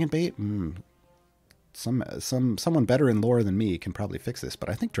say Dragonbait. Someone better in lore than me can probably fix this, but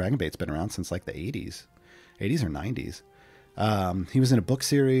I think Dragonbait's been around since like the 80s or 90s. He was in a book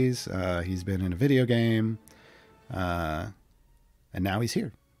series. He's been in a video game, and now he's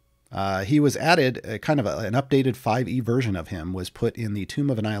here. He was added, an updated 5e version of him was put in the Tomb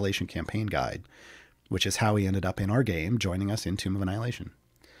of Annihilation campaign guide, which is how he ended up in our game, joining us in Tomb of Annihilation.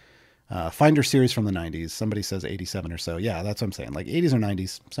 Finder series from the 90s. Somebody says 87 or so. Yeah, that's what I'm saying. Like 80s or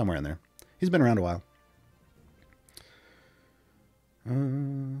 90s, somewhere in there. He's been around a while.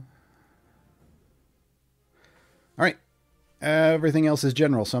 All right. Everything else is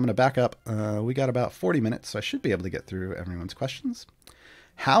general, so I'm going to back up. We got about 40 minutes, so I should be able to get through everyone's questions.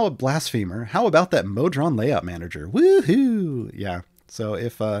 How a blasphemer? How about that Modron layout manager? Woohoo! Yeah. So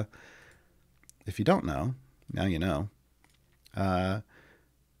if you don't know, now you know. They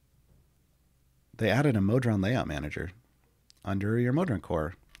added a Modron layout manager under your Modron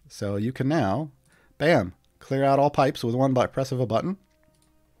core, so you can now, bam, clear out all pipes with one press of a button.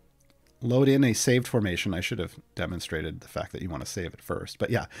 Load in a saved formation. I should have demonstrated the fact that you want to save it first, but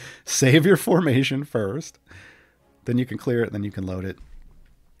yeah, save your formation first. Then you can clear it. Then you can load it.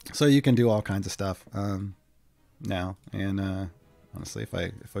 So you can do all kinds of stuff now. And honestly, if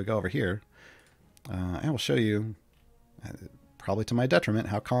I go over here, I will show you, probably to my detriment,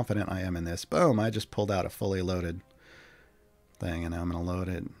 how confident I am in this. Boom! I just pulled out a fully loaded thing, and now I'm going to load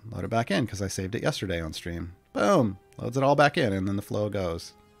it back in because I saved it yesterday on stream. Boom! Loads it all back in, and then the flow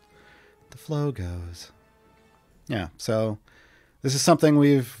goes. The flow goes. Yeah. So this is something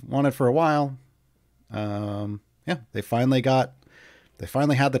we've wanted for a while. Yeah, they finally had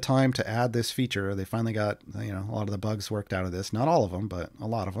the time to add this feature. They finally got, a lot of the bugs worked out of this. Not all of them, but a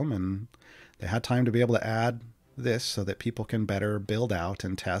lot of them. And they had time to be able to add this so that people can better build out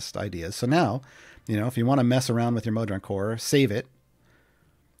and test ideas. So now, if you want to mess around with your Modron core, save it,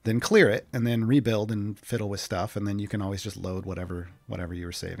 then clear it, and then rebuild and fiddle with stuff. And then you can always just load whatever you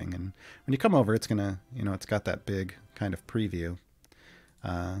were saving. And when you come over, it's going to, it's got that big kind of preview,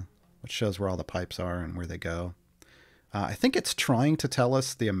 which shows where all the pipes are and where they go. I think it's trying to tell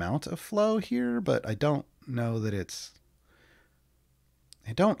us the amount of flow here, but I don't know that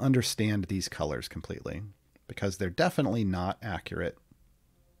I don't understand these colors completely because they're definitely not accurate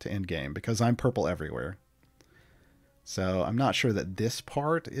to end game because I'm purple everywhere. So I'm not sure that this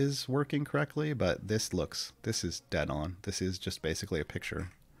part is working correctly, but this is dead on. This is just basically a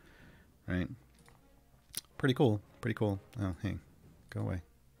picture, right? Pretty cool. Pretty cool. Oh, hey, go away.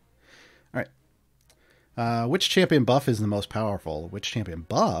 All right. Which champion buff is the most powerful? Which champion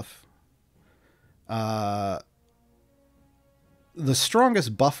buff? The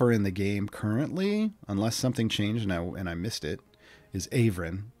strongest buffer in the game currently, unless something changed and I missed it, is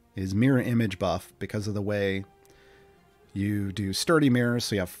Avrin. Is mirror image buff because of the way you do sturdy mirrors,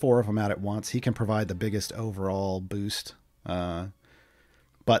 so you have 4 of them out at once. He can provide the biggest overall boost, but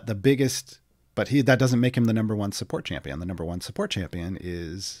that doesn't make him the #1 support champion. The #1 support champion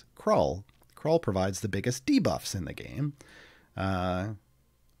is Krull. Krull provides the biggest debuffs in the game,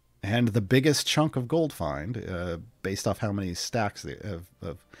 and the biggest chunk of gold find, based off how many stacks of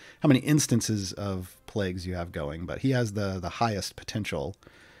how many instances of plagues you have going. But he has the highest potential,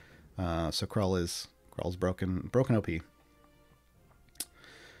 so Krull's broken OP.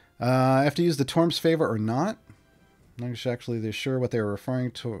 I have to use the Torm's Favor or not? I'm not actually sure what they were referring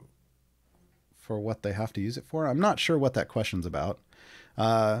to for what they have to use it for. I'm not sure what that question's about.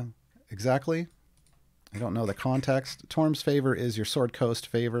 Exactly. I don't know the context. Torm's Favor is your Sword Coast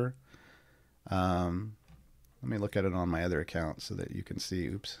favor. Let me look at it on my other account so that you can see.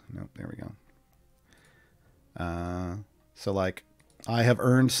 Oops. Nope. There we go. So like I have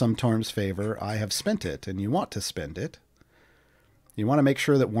earned some Torm's Favor. I have spent it, and you want to spend it. You want to make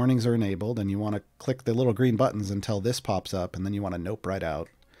sure that warnings are enabled, and you want to click the little green buttons until this pops up, and then you want to nope right out.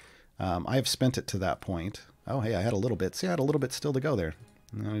 I have spent it to that point. Oh, hey, I had a little bit. See, I had a little bit still to go there.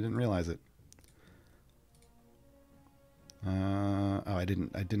 No, I didn't realize it. I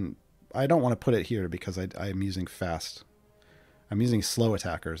don't want to put it here because I'm using fast. I'm using slow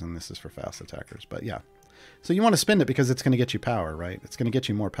attackers, and this is for fast attackers. But yeah. So you want to spend it because it's going to get you power, right? It's going to get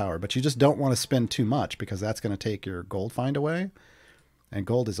you more power, but you just don't want to spend too much because that's going to take your gold find away. And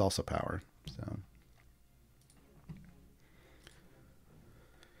gold is also power. So.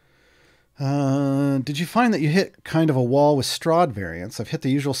 Did you find that you hit kind of a wall with Strahd variants? I've hit the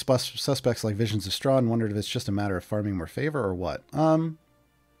usual suspects like Visions of Strahd and wondered if it's just a matter of farming more favor or what.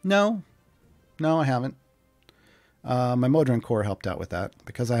 No, I haven't. My Modron core helped out with that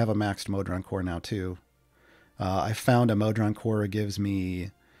because I have a maxed Modron core now too. I found a Modron core gives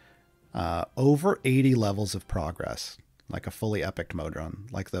me over 80 levels of progress, like a fully epic Modron,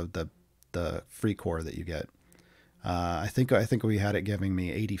 like the free core that you get. I think we had it giving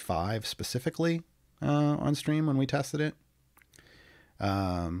me 85 specifically on stream when we tested it.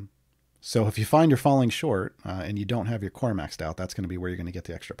 So if you find you're falling short and you don't have your core maxed out, that's going to be where you're going to get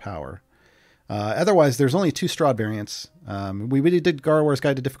the extra power. Otherwise, there's only 2 Strahd variants. We really did Gaarawarr's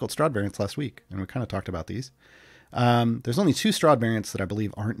Guide to Difficult Strahd variants last week, and we kind of talked about these. There's only 2 Strahd variants that I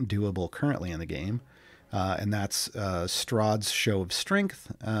believe aren't doable currently in the game, and that's Strahd's Show of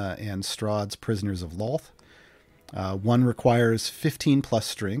Strength and Strahd's Prisoners of Lolth. One requires 15 plus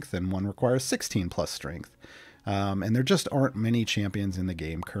strength, and one requires 16 plus strength. And there just aren't many champions in the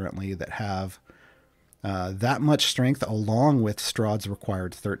game currently that have that much strength along with Strahd's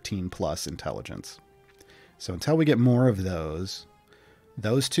required 13 plus intelligence. So until we get more of those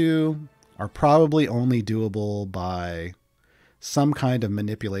 2 are probably only doable by some kind of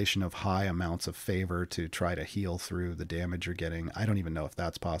manipulation of high amounts of favor to try to heal through the damage you're getting. I don't even know if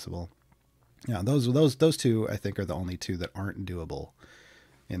that's possible. Yeah, those 2 I think are the only 2 that aren't doable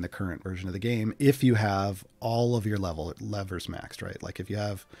in the current version of the game if you have all of your levers maxed, right? Like if you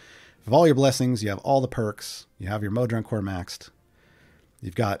have all your blessings, you have all the perks, you have your Modron core maxed,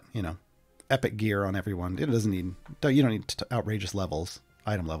 you've got, epic gear on everyone. You don't need outrageous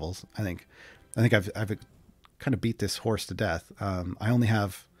item levels. I think I've kind of beat this horse to death. I only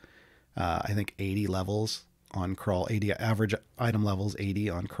have I think 80 levels on Crawl, 80 average item levels, 80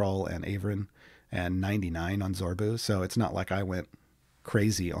 on Crawl and Averin, and 99 on Zorbu. So it's not like I went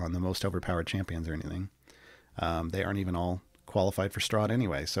crazy on the most overpowered champions or anything. They aren't even all qualified for Strahd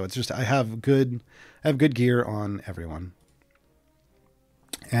anyway. So it's just I have good gear on everyone,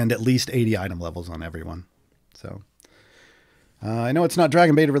 and at least 80 item levels on everyone. So I know it's not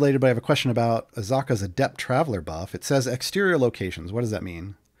Dragonbait related, but I have a question about Azaka's Adept Traveler buff. It says exterior locations. What does that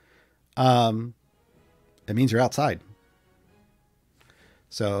mean? It means you're outside.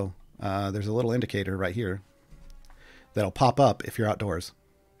 So there's a little indicator right here that'll pop up if you're outdoors.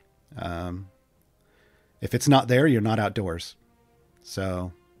 If it's not there, you're not outdoors.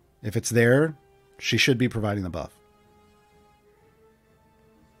 So if it's there, she should be providing the buff.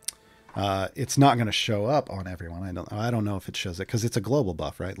 It's not going to show up on everyone. I don't know if it shows it because it's a global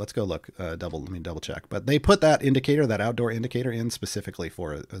buff, right? Let's go look. Let me double check. But they put that indicator, that outdoor indicator, in specifically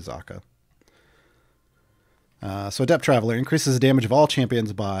for Azaka. So Adept Traveler increases the damage of all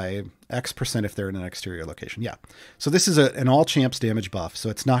champions by X% if they're in an exterior location. Yeah. So this is an all champs damage buff. So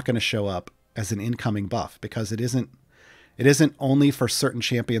it's not going to show up as an incoming buff because it isn't only for certain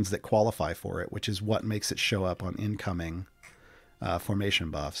champions that qualify for it, which is what makes it show up on incoming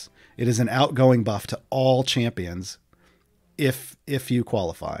formation buffs. It is an outgoing buff to all champions if you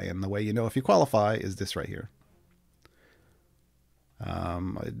qualify. And the way you know if you qualify is this right here.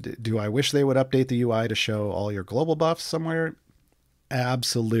 Do I wish they would update the UI to show all your global buffs somewhere?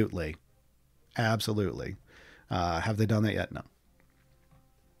 Absolutely. Absolutely. Have they done that yet? No.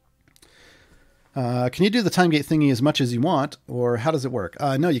 Can you do the time gate thingy as much as you want, or how does it work?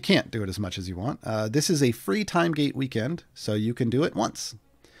 No, you can't do it as much as you want. This is a free time gate weekend, so you can do it once.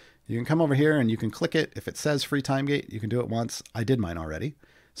 You can come over here and you can click it. If it says free time gate, you can do it once. I did mine already.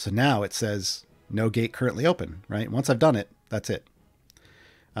 So now it says no gate currently open, right? Once I've done it, that's it.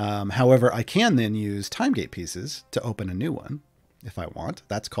 However, I can then use time gate pieces to open a new one if I want.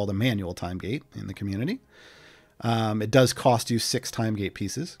 That's called a manual time gate in the community. It does cost you 6 time gate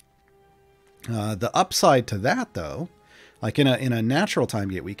pieces. The upside to that, though, like in a natural time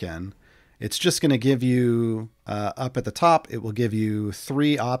gate weekend, it's just going to give you up at the top. It will give you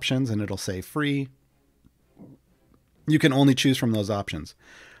 3 options, and it'll say free. You can only choose from those options.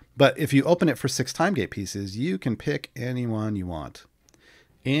 But if you open it for 6 time gate pieces, you can pick anyone you want,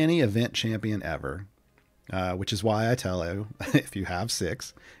 any event champion ever. Which is why I tell you, if you have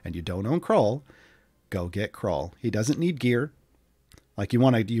 6 and you don't own Krull, go get Krull. He doesn't need gear. Like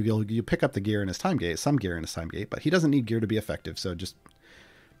you pick up the gear in his time gate, some gear in his time gate, but he doesn't need gear to be effective. So just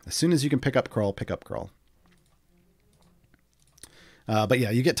as soon as you can pick up Krull, pick up Krull. But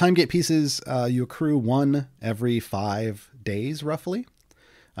yeah, you get time gate pieces. You accrue 1 every 5 days, roughly.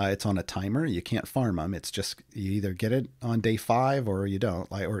 It's on a timer. You can't farm them. It's just you either get it on day 5 or you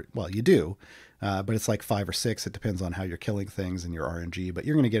don't. Well, you do, but it's like 5 or 6. It depends on how you're killing things and your RNG. But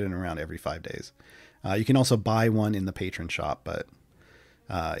you're going to get it around every 5 days. You can also buy one in the patron shop, but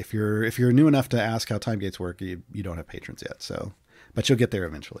if you're new enough to ask how time gates work, you don't have patrons yet. So, but you'll get there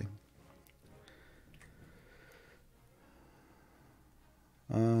eventually.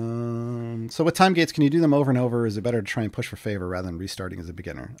 So with time gates, can you do them over and over? Is it better to try and push for favor rather than restarting as a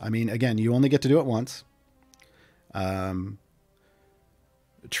beginner? I mean, again, you only get to do it once.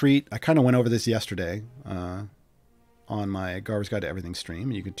 Treat, I kind of went over this yesterday on my Gaarawarr's Guide to Everything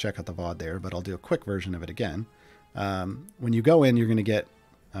stream. You can check out the VOD there, but I'll do a quick version of it again. When you go in, you're going to get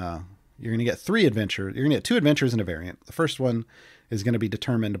 3 adventures. You're going to get 2 adventures and a variant. The first one is going to be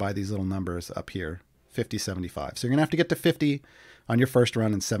determined by these little numbers up here, 50, 75. So you're going to have to get to 50 on your first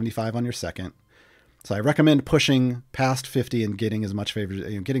run and 75 on your second. So I recommend pushing past 50 and getting as much favor,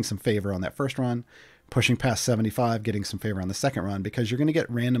 getting some favor on that first run, pushing past 75, getting some favor on the second run, because you're going to get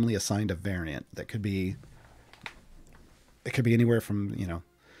randomly assigned a variant that could be, it could be anywhere from,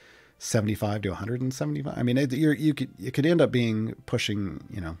 75 to 175. I mean, you could end up being pushing,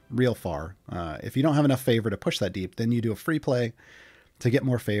 real far. If you don't have enough favor to push that deep, then you do a free play to get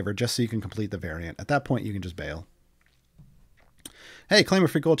more favor just so you can complete the variant. At that point, you can just bail. Hey, claim a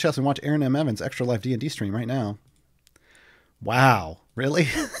free gold chest and watch Aaron M. Evans' Extra Life D&D stream right now. Wow, really?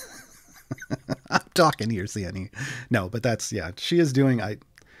 I'm talking here, Sienny. No, but that's, yeah, she is doing, I'm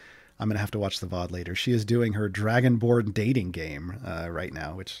going to have to watch the VOD later. She is doing her Dragonborn dating game right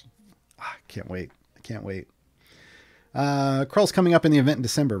now, which I can't wait. I can't wait. Krull's coming up in the event in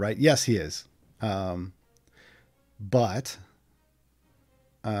December, right? Yes, he is. But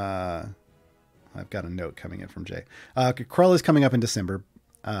I've got a note coming in from Jay. Krull is coming up in December.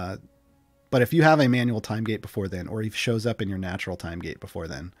 But if you have a manual time gate before then, or he shows up in your natural time gate before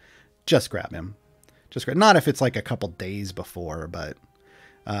then, just grab him. Just grab, not if it's like a couple days before, but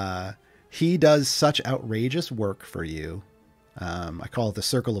he does such outrageous work for you. I call it the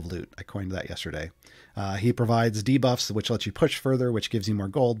circle of loot. I coined that yesterday. He provides debuffs, which lets you push further, which gives you more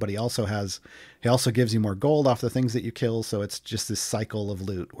gold, but he also gives you more gold off the things that you kill. So it's just this cycle of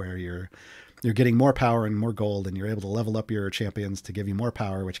loot where you're getting more power and more gold, and you're able to level up your champions to give you more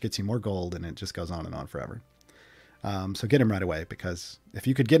power, which gets you more gold, and it just goes on and on forever. So get him right away, because if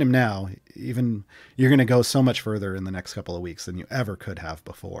you could get him now, even you're going to go so much further in the next couple of weeks than you ever could have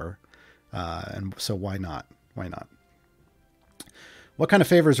before. And so why not? Why not? What kind of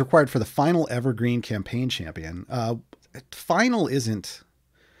favor is required for the final Evergreen campaign champion? Final isn't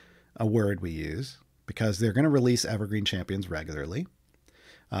a word we use because they're going to release Evergreen champions regularly.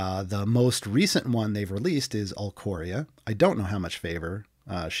 The most recent one they've released is Alcoria. I don't know how much favor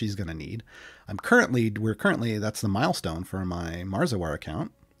she's going to need. We're currently, that's the milestone for my Marzawaar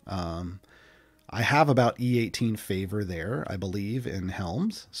account. I have about E18 favor there, I believe, in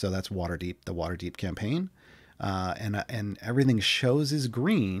Helms. So that's Waterdeep, the Waterdeep campaign. And everything shows is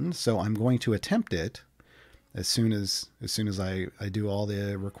green. So I'm going to attempt it as soon as I do all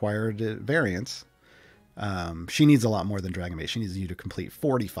the required variants. She needs a lot more than Dragonbait. She needs you to complete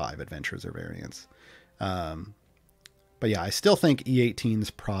 45 adventures or variants. But yeah, I still think E18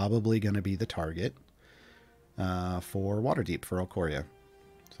 is probably going to be the target for Waterdeep, for Alcoria.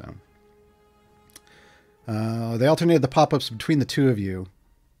 So they alternated the pop-ups between the two of you.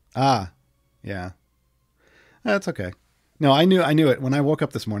 Ah, yeah. That's okay. No, I knew it. When I woke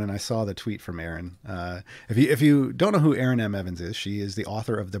up this morning, I saw the tweet from Erin. If you don't know who Erin M. Evans is, she is the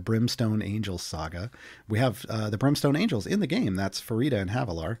author of the Brimstone Angels saga. We have the Brimstone Angels in the game. That's Farida and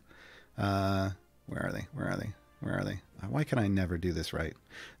Havilar. Where are they? Where are they? Where are they? Why can I never do this right?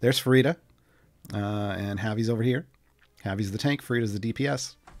 There's Farida, and Javi's over here. Javi's the tank. Farida's the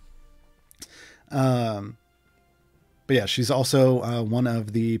DPS. But yeah, she's also one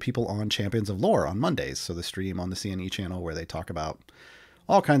of the people on Champions of Lore on Mondays. So the stream on the CNE channel where they talk about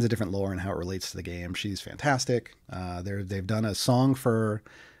all kinds of different lore and how it relates to the game. She's fantastic. They've done a song for,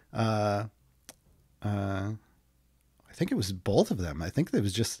 I think it was both of them. I think it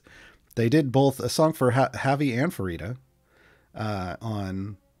was just, they did both a song for Javi and Farida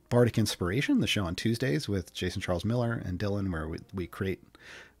on Bardic Inspiration, the show on Tuesdays with Jason Charles Miller and Dylan, where we create,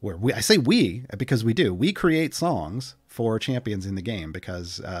 I say we, because we create songs for champions in the game,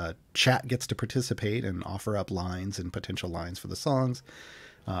 because chat gets to participate and offer up lines and potential lines for the songs.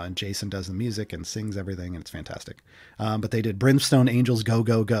 And Jason does the music and sings everything, and it's fantastic. But they did Brimstone Angels Go,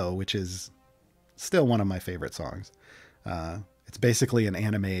 Go, Go, which is still one of my favorite songs. It's basically an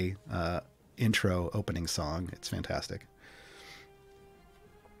anime intro opening song. It's fantastic.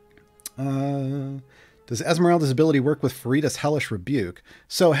 Does Esmeralda's ability work with Farida's Hellish Rebuke?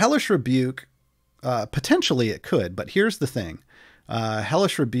 So Hellish Rebuke, potentially it could, but here's the thing.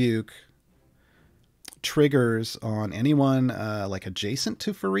 Hellish Rebuke triggers on anyone like adjacent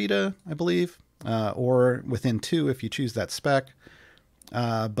to Farida, I believe, or within 2 if you choose that spec.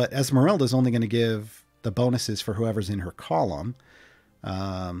 But Esmeralda's only going to give the bonuses for whoever's in her column.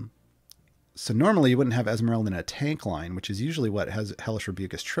 So normally you wouldn't have Esmeralda in a tank line, which is usually what Hellish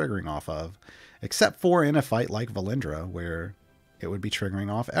Rebuke is triggering off of, except for in a fight like Valendra, where it would be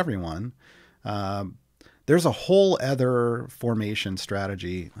triggering off everyone. There's a whole other formation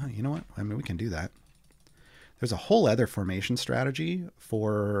strategy. Oh, you know what? I mean, we can do that. There's a whole other formation strategy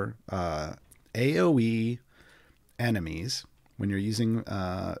for AoE enemies when you're using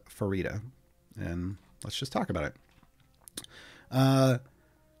Farida. And let's just talk about it.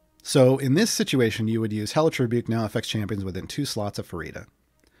 So in this situation, you would use Hellish Rebuke now affects champions within 2 slots of Farida.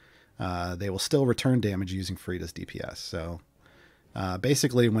 They will still return damage using Farida's DPS. So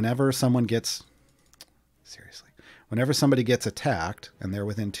basically, whenever somebody gets attacked and they're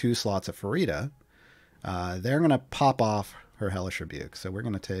within 2 slots of Farida, they're going to pop off her Hellish Rebuke. So we're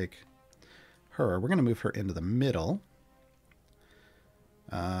going to take her. We're going to move her into the middle.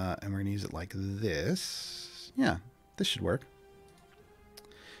 And we're going to use it like this. Yeah, this should work.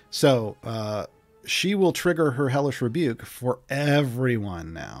 So she will trigger her Hellish Rebuke for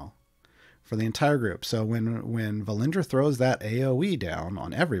everyone now. For the entire group. So when Valindra throws that AoE down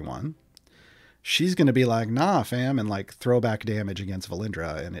on everyone, she's going to be like, nah, fam, and like throw back damage against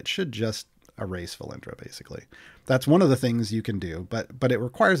Valindra, and it should just erase Valindra, basically. That's one of the things you can do, but it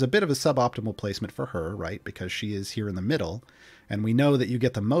requires a bit of a suboptimal placement for her, right? Because she is here in the middle, and we know that you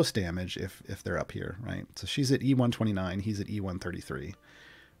get the most damage if they're up here, right? So she's at E129, he's at E133,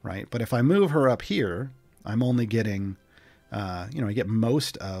 right? But if I move her up here, I'm only getting, I get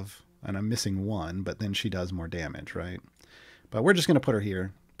most of, and I'm missing 1, but then she does more damage, right? But we're just going to put her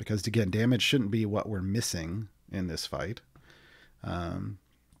here because, again, damage shouldn't be what we're missing in this fight. And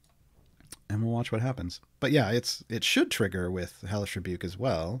we'll watch what happens. But yeah, it should trigger with Hellish Rebuke as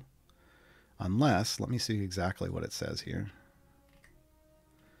well. Unless, let me see exactly what it says here.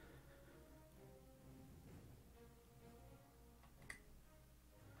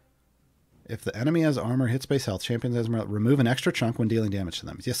 If the enemy has armor, hit space, health, champions has armor, remove an extra chunk when dealing damage to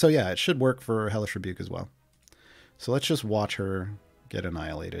them. Yeah, so yeah, it should work for Hellish Rebuke as well. So let's just watch her get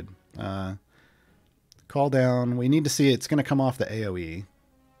annihilated. Call down. We need to see it's going to come off the AoE.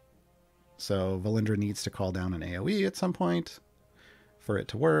 So Valindra needs to call down an AoE at some point for it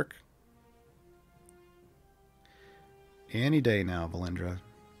to work. Any day now, Valindra.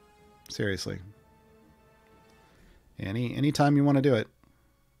 Seriously. Anytime you want to do it.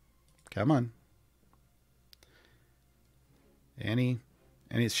 Come on. Annie.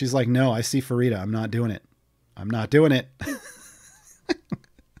 And she's like, no, I see Farida. I'm not doing it. I'm not doing it.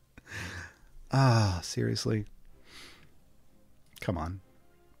 Seriously. Come on.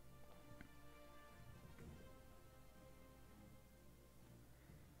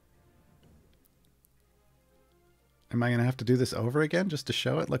 Am I going to have to do this over again just to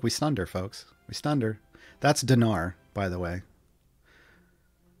show it? Look, we stunned her, folks. We stunned her. That's Dinar, by the way.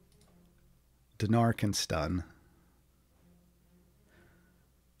 Dinar can stun.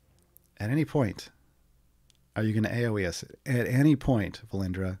 At any point, are you going to AoE us? At any point,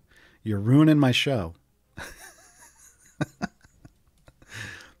 Valindra, you're ruining my show.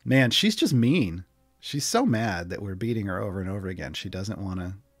 Man, she's just mean. She's so mad that we're beating her over and over again. She doesn't want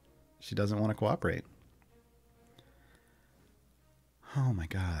to cooperate. Oh my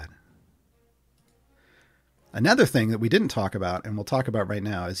God. Another thing that we didn't talk about, and we'll talk about right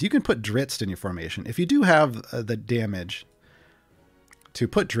now, is you can put Dritz in your formation. If you do have the damage to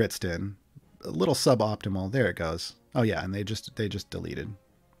put Dritz in, a little suboptimal. There it goes. Oh yeah, and they just deleted.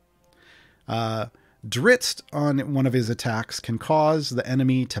 Dritz on one of his attacks can cause the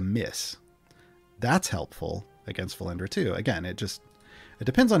enemy to miss. That's helpful against Valindra too. Again, it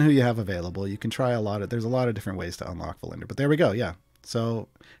depends on who you have available. You can try there's a lot of different ways to unlock Valindra, but there we go. Yeah. So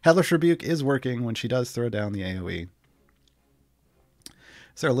Hellish Rebuke is working when she does throw down the AoE.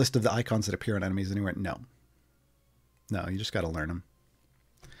 Is there a list of the icons that appear on enemies anywhere? No. No, you just got to learn them.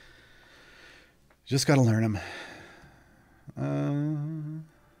 Just got to learn them.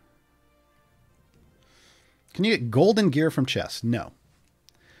 Can you get golden gear from chests? No.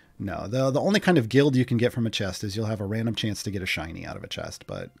 No. The only kind of guild you can get from a chest is you'll have a random chance to get a shiny out of a chest,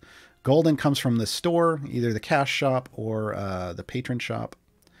 but golden comes from the store, either the cash shop or the patron shop.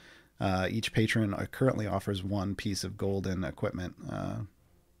 Each patron currently offers 1 piece of golden equipment,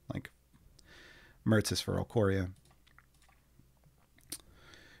 like Mertz is for Alcoria.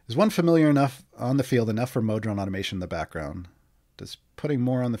 Is one familiar enough on the field enough for Modron automation in the background? Does putting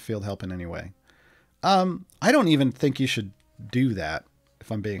more on the field help in any way? I don't even think you should do that,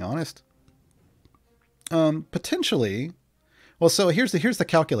 if I'm being honest. Potentially. Well, so here's the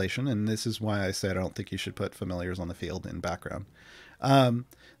calculation, and this is why I said I don't think you should put familiars on the field in background.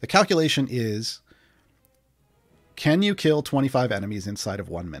 The calculation is, can you kill 25 enemies inside of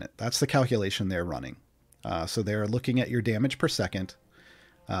 1 minute? That's the calculation they're running. So they're looking at your damage per second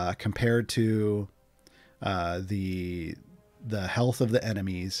compared to the health of the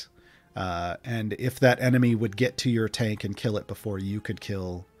enemies And if that enemy would get to your tank and kill it before you could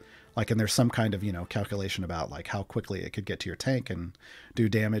kill, like, and there's some kind of, calculation about like how quickly it could get to your tank and do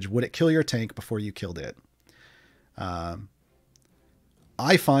damage. Would it kill your tank before you killed it? I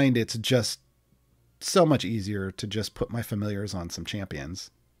find it's just so much easier to just put my familiars on some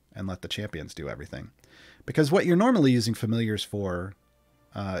champions and let the champions do everything. Because what you're normally using familiars for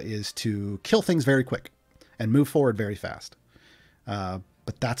is to kill things very quick and move forward very fast.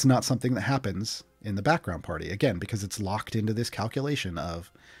 But that's not something that happens in the background party, again, because it's locked into this calculation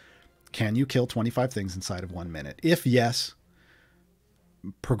of, can you kill 25 things inside of 1 minute? If yes,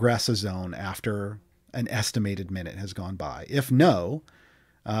 progress a zone after an estimated minute has gone by. If no,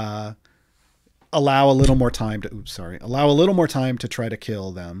 allow a little more time to try to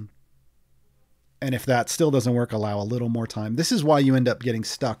kill them. And if that still doesn't work, allow a little more time. This is why you end up getting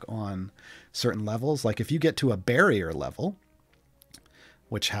stuck on certain levels. Like if you get to a barrier level,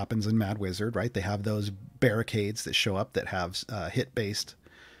 which happens in Mad Wizard, right? They have those barricades that show up that have hit-based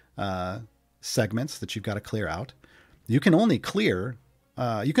segments that you've got to clear out. You can only click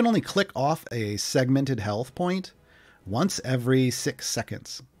off a segmented health point once every 6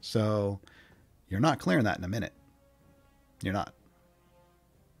 seconds. So you're not clearing that in a minute. You're not.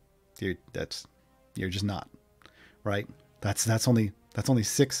 You're just not, right? That's only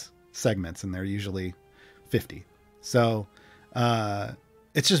 6 segments, and they're usually 50. So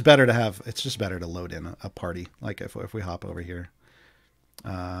it's just better to load in a party. Like if we hop over here,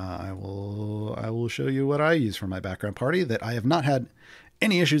 I will show you what I use for my background party that I have not had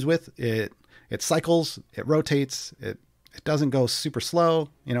any issues with. It cycles, it rotates, it doesn't go super slow.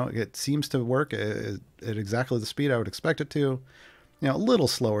 It seems to work at exactly the speed I would expect it to. A little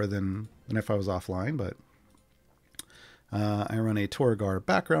slower than if I was offline, but I run a Torgar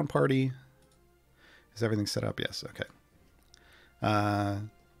background party. Is everything set up? Yes. Okay.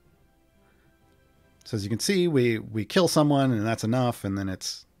 So as you can see, we kill someone and that's enough, and then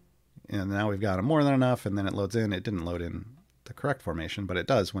now we've got more than enough, and then it loads in. It didn't load in the correct formation, but it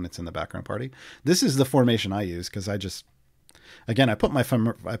does when it's in the background party. This is the formation I use because I put my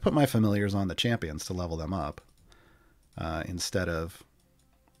familiars on the champions to level them up instead of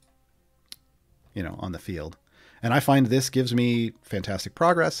on the field, and I find this gives me fantastic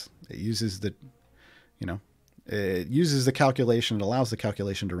progress. It uses the calculation. It allows the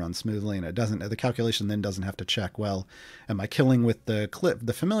calculation to run smoothly, and the calculation then doesn't have to check, well, am I killing with the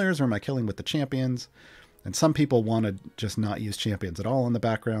familiars or am I killing with the champions? And some people want to just not use champions at all in the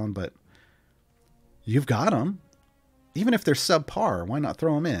background, but you've got them. Even if they're subpar, why not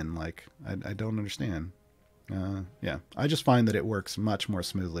throw them in? Like, I don't understand. Yeah, I just find that it works much more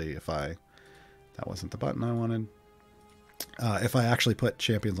smoothly that wasn't the button I wanted. If I actually put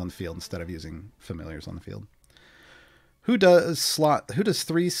champions on the field instead of using familiars on the field. Who does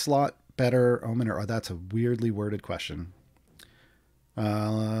 3 slot better, Omen or that's a weirdly worded question.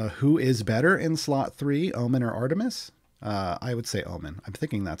 Who is better in slot 3, Omen or Artemis? I would say Omen. I'm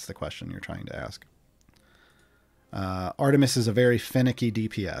thinking that's the question you're trying to ask. Artemis is a very finicky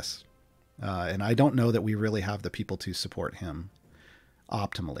DPS. And I don't know that we really have the people to support him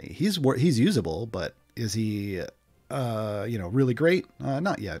optimally. He's usable, but is he, really great?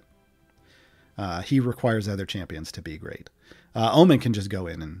 Not yet. He requires other champions to be great. Omen can just go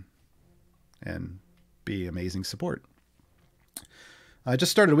in and be amazing support. I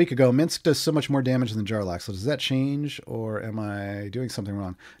just started a week ago. Minsk does so much more damage than Jarlaxle. Does that change, or am I doing something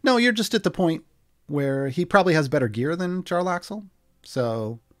wrong? No, you're just at the point where he probably has better gear than Jarlaxle.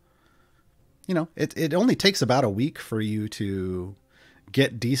 So, it only takes about a week for you to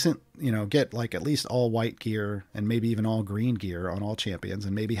get decent, get like at least all white gear and maybe even all green gear on all champions,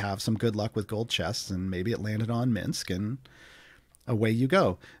 and maybe have some good luck with gold chests, and maybe it landed on Minsk, and away you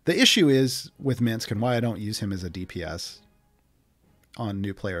go. The issue is with Minsk, and why I don't use him as a DPS on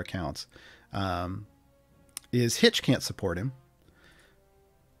new player accounts, is Hitch can't support him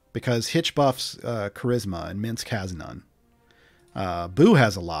because Hitch buffs charisma and Minsk has none. Boo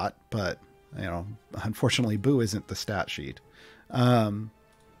has a lot, but unfortunately Boo isn't the stat sheet.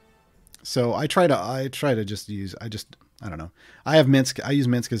 So I try to just use, I don't know. I use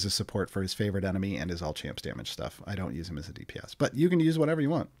Minsk as a support for his favorite enemy and his all champs damage stuff. I don't use him as a DPS, but you can use whatever you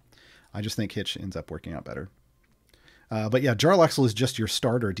want. I just think Hitch ends up working out better. But yeah, Jarlaxle is just your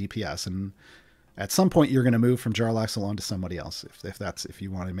starter DPS, and at some point you're going to move from Jarlaxle on to somebody else. If you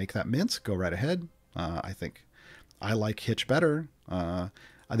want to make that Minsk, go right ahead. I think I like Hitch better.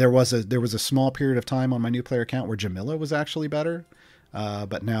 There was a small period of time on my new player account where Jamila was actually better,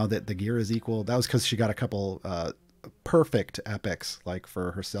 but now that the gear is equal, that was because she got a couple perfect epics like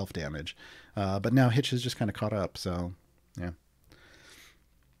for her self damage. But now Hitch has just kind of caught up. So yeah,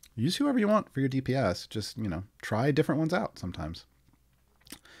 use whoever you want for your DPS. Just, you know, try different ones out sometimes.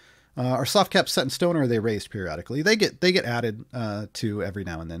 Are soft caps set in stone, or are they raised periodically? They get added to every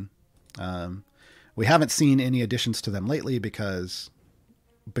now and then. We haven't seen any additions to them lately because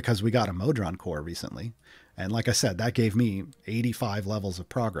we got a Modron core recently. And like I said, that gave me 85 levels of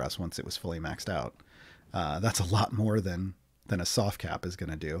progress once it was fully maxed out. That's a lot more than a soft cap is going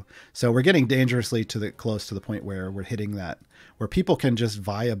to do. So we're getting dangerously close to the point where we're hitting that, where people can just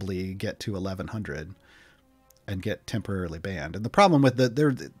viably get to 1100 and get temporarily banned. And the problem with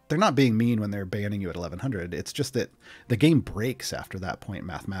they're not being mean when they're banning you at 1100. It's just that the game breaks after that point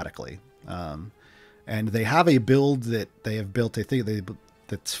mathematically. And they have a build that they have built,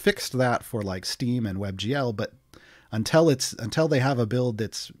 that's fixed that for like Steam and WebGL, but until they have a build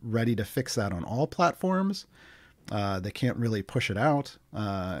that's ready to fix that on all platforms, they can't really push it out.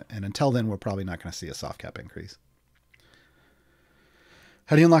 And until then, we're probably not going to see a soft cap increase.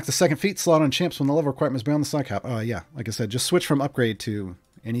 How do you unlock the second feat slot on champs when the level requirement is beyond the soft cap? Yeah, like I said, just switch from upgrade to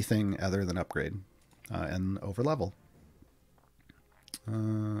anything other than upgrade and over level.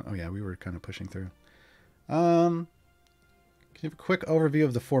 Oh yeah, we were kind of pushing through. Can you have a quick overview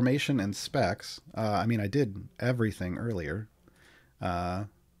of the formation and specs? I mean, I did everything earlier.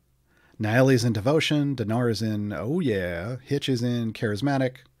 Naeli's in Devotion. Dinar is in, oh yeah. Hitch is in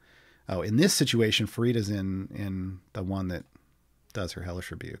Charismatic. Oh, in this situation, Farida's in the one that does her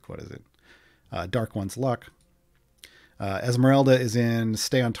Hellish Rebuke. What is it? Dark One's Luck. Esmeralda is in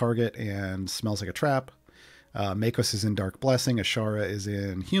Stay on Target and Smells Like a Trap. Makos is in Dark Blessing. Ashara is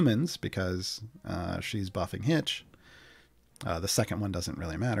in Humans because she's buffing Hitch. The second one doesn't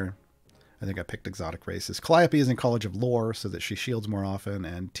really matter. I think I picked exotic races. Calliope is in College of Lore so that she shields more often.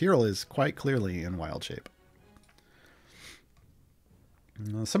 And Tyrell is quite clearly in Wild Shape.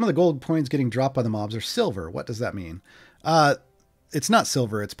 Some of the gold coins getting dropped by the mobs are silver. What does that mean? It's not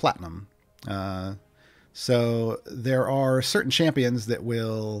silver, it's platinum. So there are certain champions that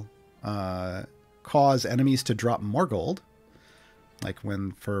will cause enemies to drop more gold. Like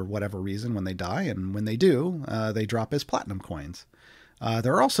when, for whatever reason, when they die, and when they do, they drop as platinum coins.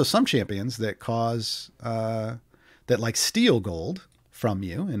 There are also some champions that cause, that like steal gold from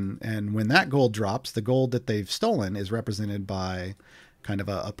you. And when that gold drops, the gold that they've stolen is represented by kind of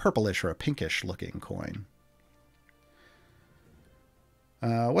a purplish or a pinkish looking coin.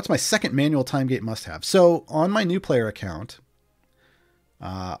 What's my second manual time gate must have? So on my new player account,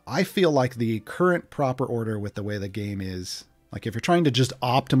 I feel like the current proper order with the way the game is, like if you're trying to just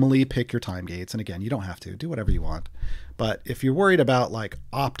optimally pick your time gates, and again, you don't have to do whatever you want, but if you're worried about like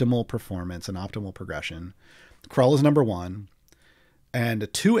optimal performance and optimal progression, Krull is number 1, and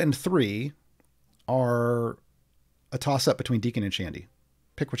 2 and 3 are a toss up between Deacon and Shandy.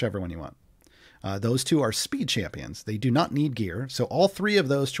 Pick whichever one you want. Those two are speed champions. They do not need gear. So all 3 of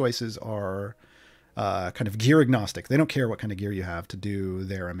those choices are kind of gear agnostic. They don't care what kind of gear you have to do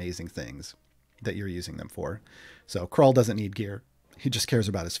their amazing things that you're using them for. So Krull doesn't need gear. He just cares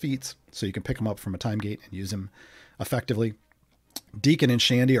about his feats. So you can pick him up from a time gate and use him effectively. Deacon and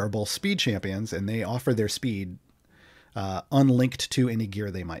Shandy are both speed champions, and they offer their speed unlinked to any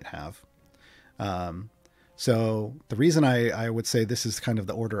gear they might have. So the reason I would say this is kind of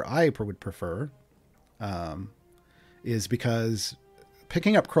the order I would prefer is because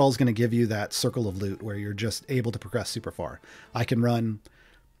picking up Krull is going to give you that circle of loot where you're just able to progress super far. I can run,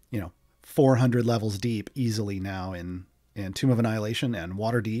 400 levels deep easily now in Tomb of Annihilation and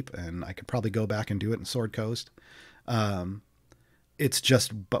Waterdeep, and I could probably go back and do it in Sword Coast. It's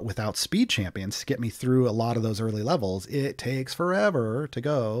just, but without speed champions to get me through a lot of those early levels, it takes forever to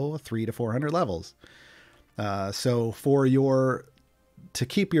go 300 to 400 levels. So to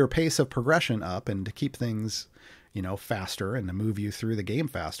keep your pace of progression up and to keep things, faster and to move you through the game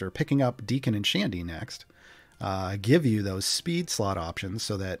faster, picking up Deacon and Shandy next, give you those speed slot options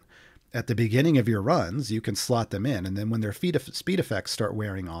so that at the beginning of your runs, you can slot them in. And then when their speed effects start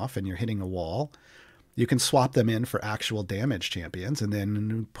wearing off and you're hitting a wall, you can swap them in for actual damage champions and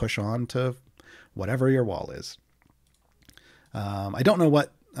then push on to whatever your wall is. I don't know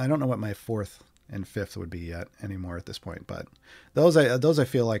what my 4th and 5th would be yet anymore at this point, but those I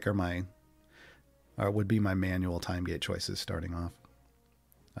feel like would be my manual time gate choices starting off.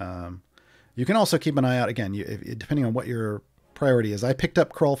 You can also keep an eye out again, depending on what your priority is. I picked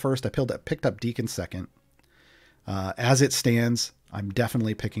up Krull first. I picked up Deacon second. As it stands, I'm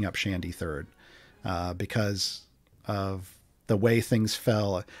definitely picking up Shandy third because of the way things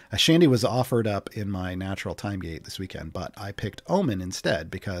fell. Shandy was offered up in my natural time gate this weekend, but I picked Omen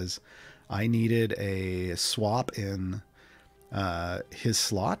instead because I needed a swap in his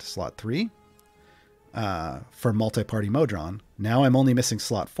slot 3. for multi-party Modron. Now I'm only missing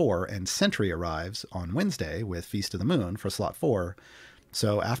slot 4, and Sentry arrives on Wednesday with Feast of the Moon for slot 4.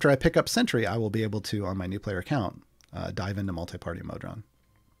 So after I pick up Sentry, I will be able to, on my new player account, dive into multi-party Modron.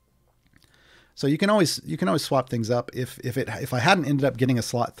 So you can always swap things up. If I hadn't ended up getting a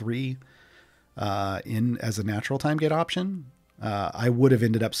slot 3 in as a natural time gate option, I would have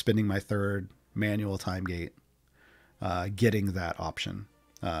ended up spending my third manual time gate getting that option.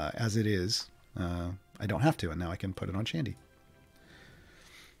 As it is, I don't have to, and now I can put it on Shandy.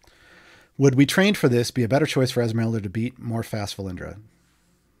 Would We Trained for This be a better choice for Esmeralda to beat more fast Valindra?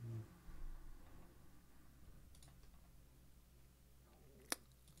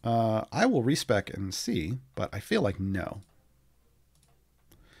 I will respec and see, but I feel like no.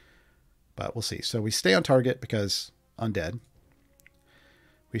 But we'll see. So we stay on target because undead.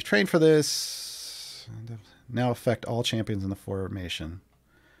 We've trained for this. Now affect all champions in the formation.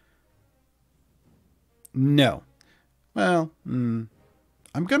 No. Well, I'm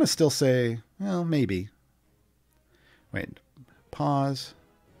going to still say, well, maybe. Wait. Pause.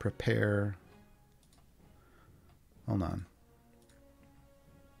 Prepare. Hold on.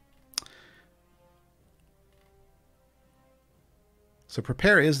 So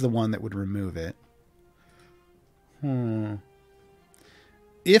prepare is the one that would remove it.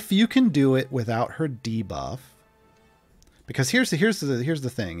 If you can do it without her debuff, because here's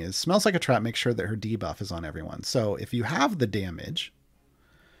the thing is Smells Like a Trap makes sure that her debuff is on everyone. So if you have the damage,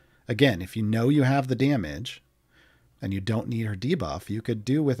 again, if you know you have the damage and you don't need her debuff, you could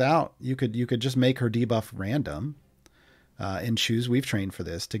do without. You could just make her debuff random and choose We've Trained for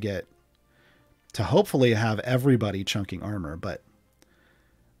This to hopefully have everybody chunking armor, but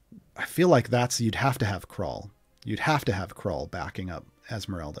I feel like you'd have to have Crawl. You'd have to have Crawl backing up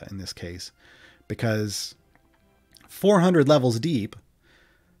Esmeralda in this case, because 400 levels deep,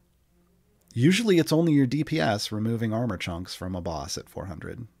 usually it's only your DPS removing armor chunks from a boss at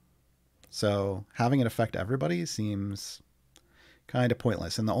 400. So having it affect everybody seems kind of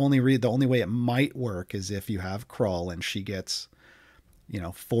pointless. And the only way it might work is if you have Crawl and she gets,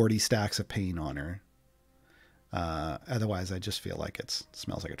 40 stacks of pain on her. Otherwise, I just feel like it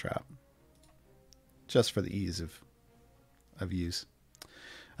smells like a trap. Just for the ease of use.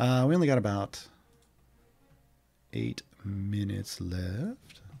 We only got about 8 minutes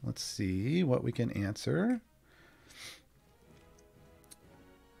left. Let's see what we can answer.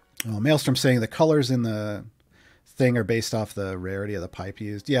 Oh, Maelstrom saying the colors in the thing are based off the rarity of the pipe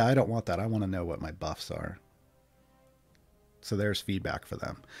used. Yeah, I don't want that. I want to know what my buffs are. So there's feedback for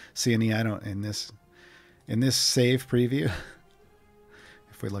them. See, I don't in this save preview,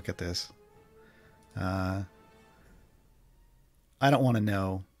 if we look at this, I don't want to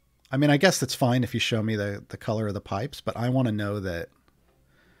know. I mean, I guess that's fine if you show me the color of the pipes, but I want to know that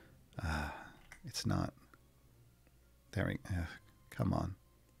it's not. Come on.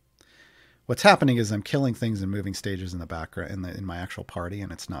 What's happening is I'm killing things and moving stages in the background in my actual party,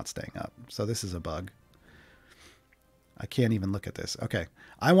 and it's not staying up. So this is a bug. I can't even look at this. Okay.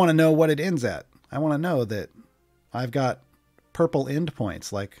 I want to know what it ends at. I want to know that I've got purple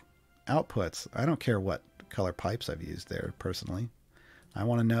endpoints, like outputs. I don't care what color pipes I've used there personally. I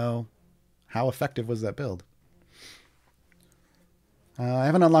want to know how effective was that build. I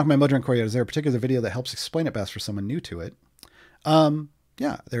haven't unlocked my Modron core yet. Is there a particular video that helps explain it best for someone new to it?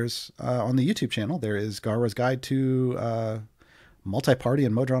 Yeah, there's on the YouTube channel, there is Gaarawarr's Guide to multi-party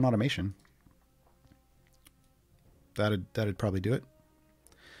and Modron automation. That'd probably do it.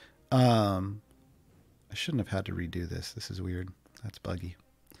 I shouldn't have had to redo this. This is weird. That's buggy.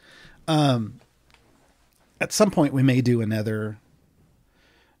 At some point, we may do another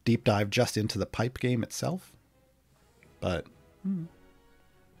deep dive just into the pipe game itself. But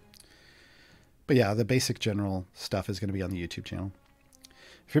yeah, the basic general stuff is going to be on the YouTube channel.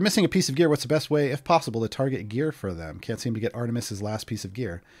 If you're missing a piece of gear, what's the best way, if possible, to target gear for them? Can't seem to get Artemis's last piece of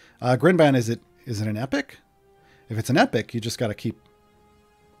gear. Grinban, is it an epic? If it's an epic, you just got to keep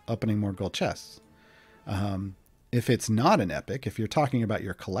opening more gold chests. If it's not an epic, if you're talking about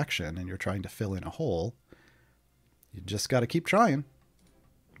your collection and you're trying to fill in a hole, you just got to keep trying,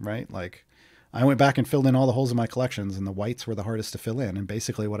 right? Like I went back and filled in all the holes in my collections, and the whites were the hardest to fill in. And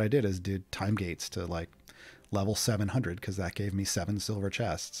basically what I did is did time gates to like level 700, because that gave me 7 silver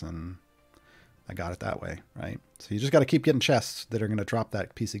chests, and I got it that way, right? So you just got to keep getting chests that are going to drop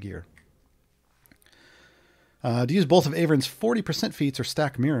that piece of gear. Do you use both of Avern's 40% feats or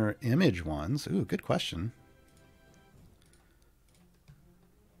stack mirror image ones? Ooh, good question.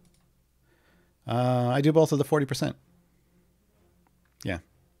 I do both of the 40%. Yeah.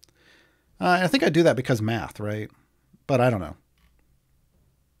 I think I do that because math, right? But I don't know.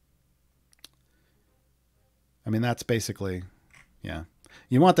 mean, that's basically, yeah.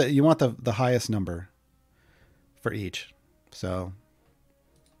 You want the highest number for each. So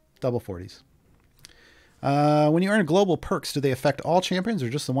double 40s. When you earn global perks, do they affect all champions or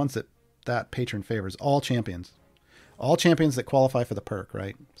just the ones that patron favors? All champions. All champions that qualify for the perk,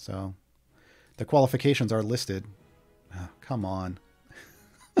 right? So the qualifications are listed. Oh, come on.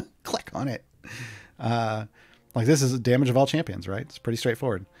 Click on it. Like this is damage of all champions, right? It's pretty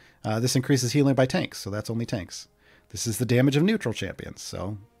straightforward. This increases healing by tanks, so that's only tanks. This is the damage of neutral champions,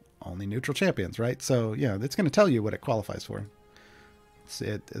 so only neutral champions, right? So yeah, it's going to tell you what it qualifies for.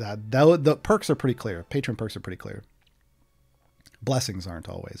 The perks are pretty clear. Patron perks are pretty clear. Blessings aren't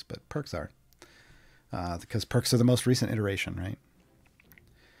always, but perks are. Because perks are the most recent iteration, right?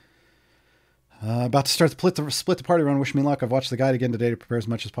 About to start the split the party run. Wish me luck. I've watched the guide again today to prepare as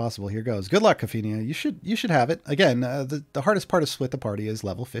much as possible. Here goes. Good luck, Kafinia. You should have it. Again, the hardest part of split the party is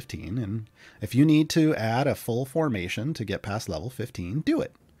level 15, and if you need to add a full formation to get past level 15, do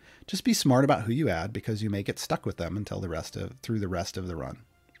it. Just be smart about who you add because you may get stuck with them until through the rest of the run.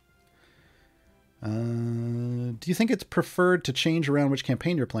 Do you think it's preferred to change around which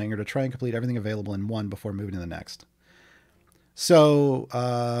campaign you're playing or to try and complete everything available in one before moving to the next? So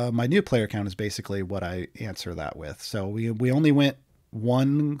my new player count is basically what I answer that with. So we only went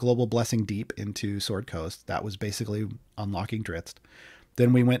one global blessing deep into Sword Coast. That was basically unlocking Dritz.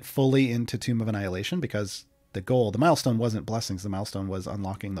 Then we went fully into Tomb of Annihilation because the milestone wasn't blessings. The milestone was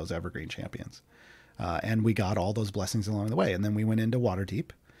unlocking those evergreen champions. And we got all those blessings along the way. And then we went into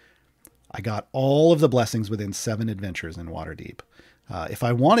Waterdeep. I got all of the blessings within 7 adventures in Waterdeep. If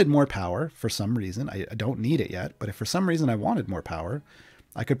I wanted more power for some reason, I don't need it yet, but if for some reason I wanted more power,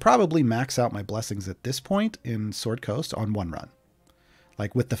 I could probably max out my blessings at this point in Sword Coast on one run.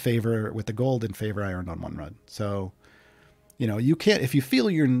 Like with the gold and favor I earned on one run. So, you can't, if you feel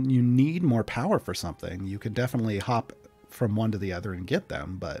you need more power for something, you can definitely hop from one to the other and get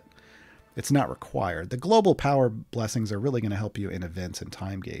them, but it's not required. The global power blessings are really going to help you in events and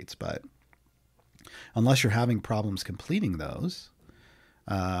time gates, but unless you're having problems completing those,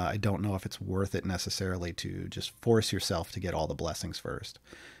 I don't know if it's worth it necessarily to just force yourself to get all the blessings first.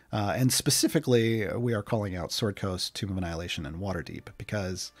 And specifically, we are calling out Sword Coast, Tomb of Annihilation, and Waterdeep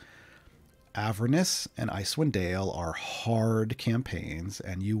because Avernus and Icewind Dale are hard campaigns,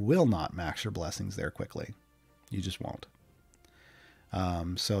 and you will not max your blessings there quickly. You just won't.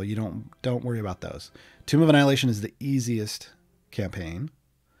 So you don't worry about those. Tomb of Annihilation is the easiest campaign,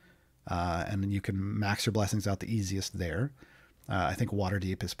 and you can max your blessings out the easiest there. I think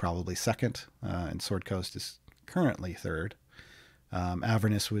Waterdeep is probably second, and Sword Coast is currently third.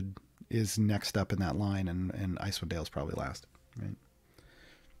 Avernus is next up in that line, and Icewind Dale is probably last. Right?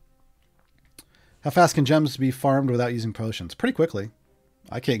 How fast can gems be farmed without using potions? Pretty quickly.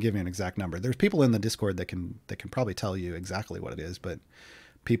 I can't give you an exact number. There's people in the Discord that can probably tell you exactly what it is, but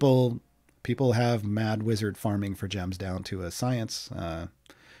people have mad wizard farming for gems down to a science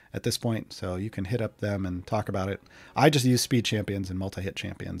at this point, so you can hit up them and talk about it. I just use speed champions and multi-hit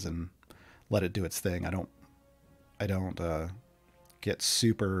champions and let it do its thing. I don't get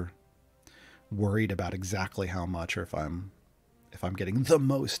super worried about exactly how much or if I'm getting the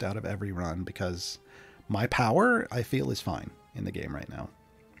most out of every run, because my power, I feel, is fine in the game right now.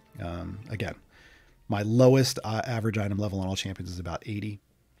 Again, my lowest average item level on all champions is about 80,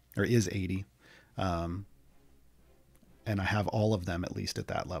 or is 80. And I have all of them at least at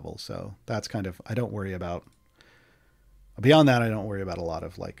that level. So that's kind of, I don't worry about, beyond that, I don't worry about a lot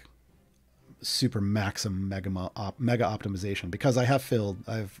of like super maximum mega optimization, because I have filled,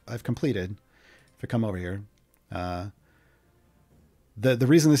 I've completed, if I come over here, the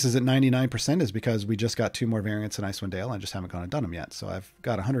reason this is at 99% is because we just got 2 more variants in Icewind Dale. I just haven't gone and done them yet. So I've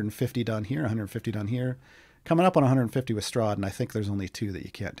got 150 done here, 150 done here, coming up on 150 with Strahd, and I think there's only 2 that you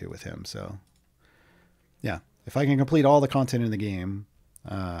can't do with him. So yeah, if I can complete all the content in the game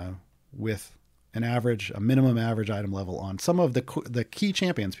with a minimum average item level on some of the key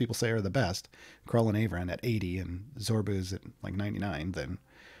champions people say are the best, Krull and Avran at 80 and Zorbu's at like 99, then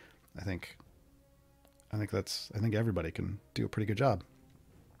I think everybody can do a pretty good job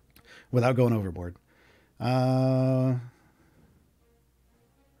without going overboard. Let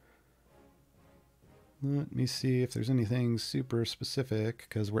me see if there's anything super specific,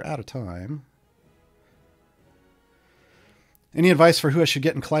 because we're out of time. Any advice for who I should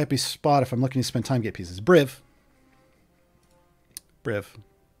get in Calliope's spot if I'm looking to spend time get pieces? Briv.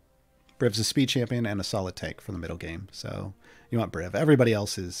 Briv's a speed champion and a solid tank for the middle game, so you want Briv. Everybody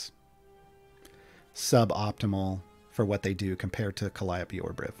else is suboptimal for what they do compared to Calliope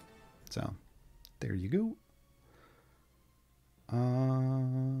or Briv. So there you go.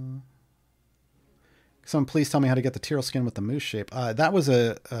 Someone please tell me how to get the Tyrrell skin with the moose shape. That was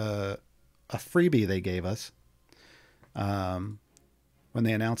a freebie they gave us when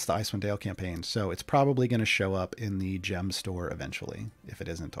they announced the Icewind Dale campaign. So it's probably going to show up in the gem store eventually, if it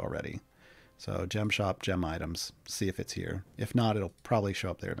isn't already. So gem shop, gem items, see if it's here. If not, it'll probably show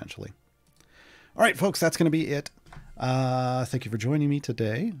up there eventually. All right, folks, that's going to be it. Thank you for joining me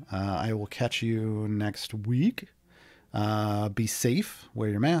today. I will catch you next week. Be safe, wear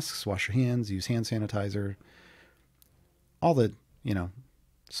your masks, wash your hands, use hand sanitizer, all the,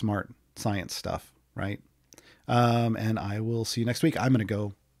 smart science stuff, right? And I will see you next week. I'm going to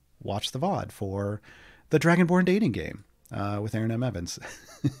go watch the VOD for the Dragonborn dating game with Aaron M. Evans.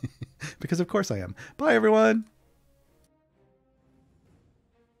 Because of course I am. Bye, everyone.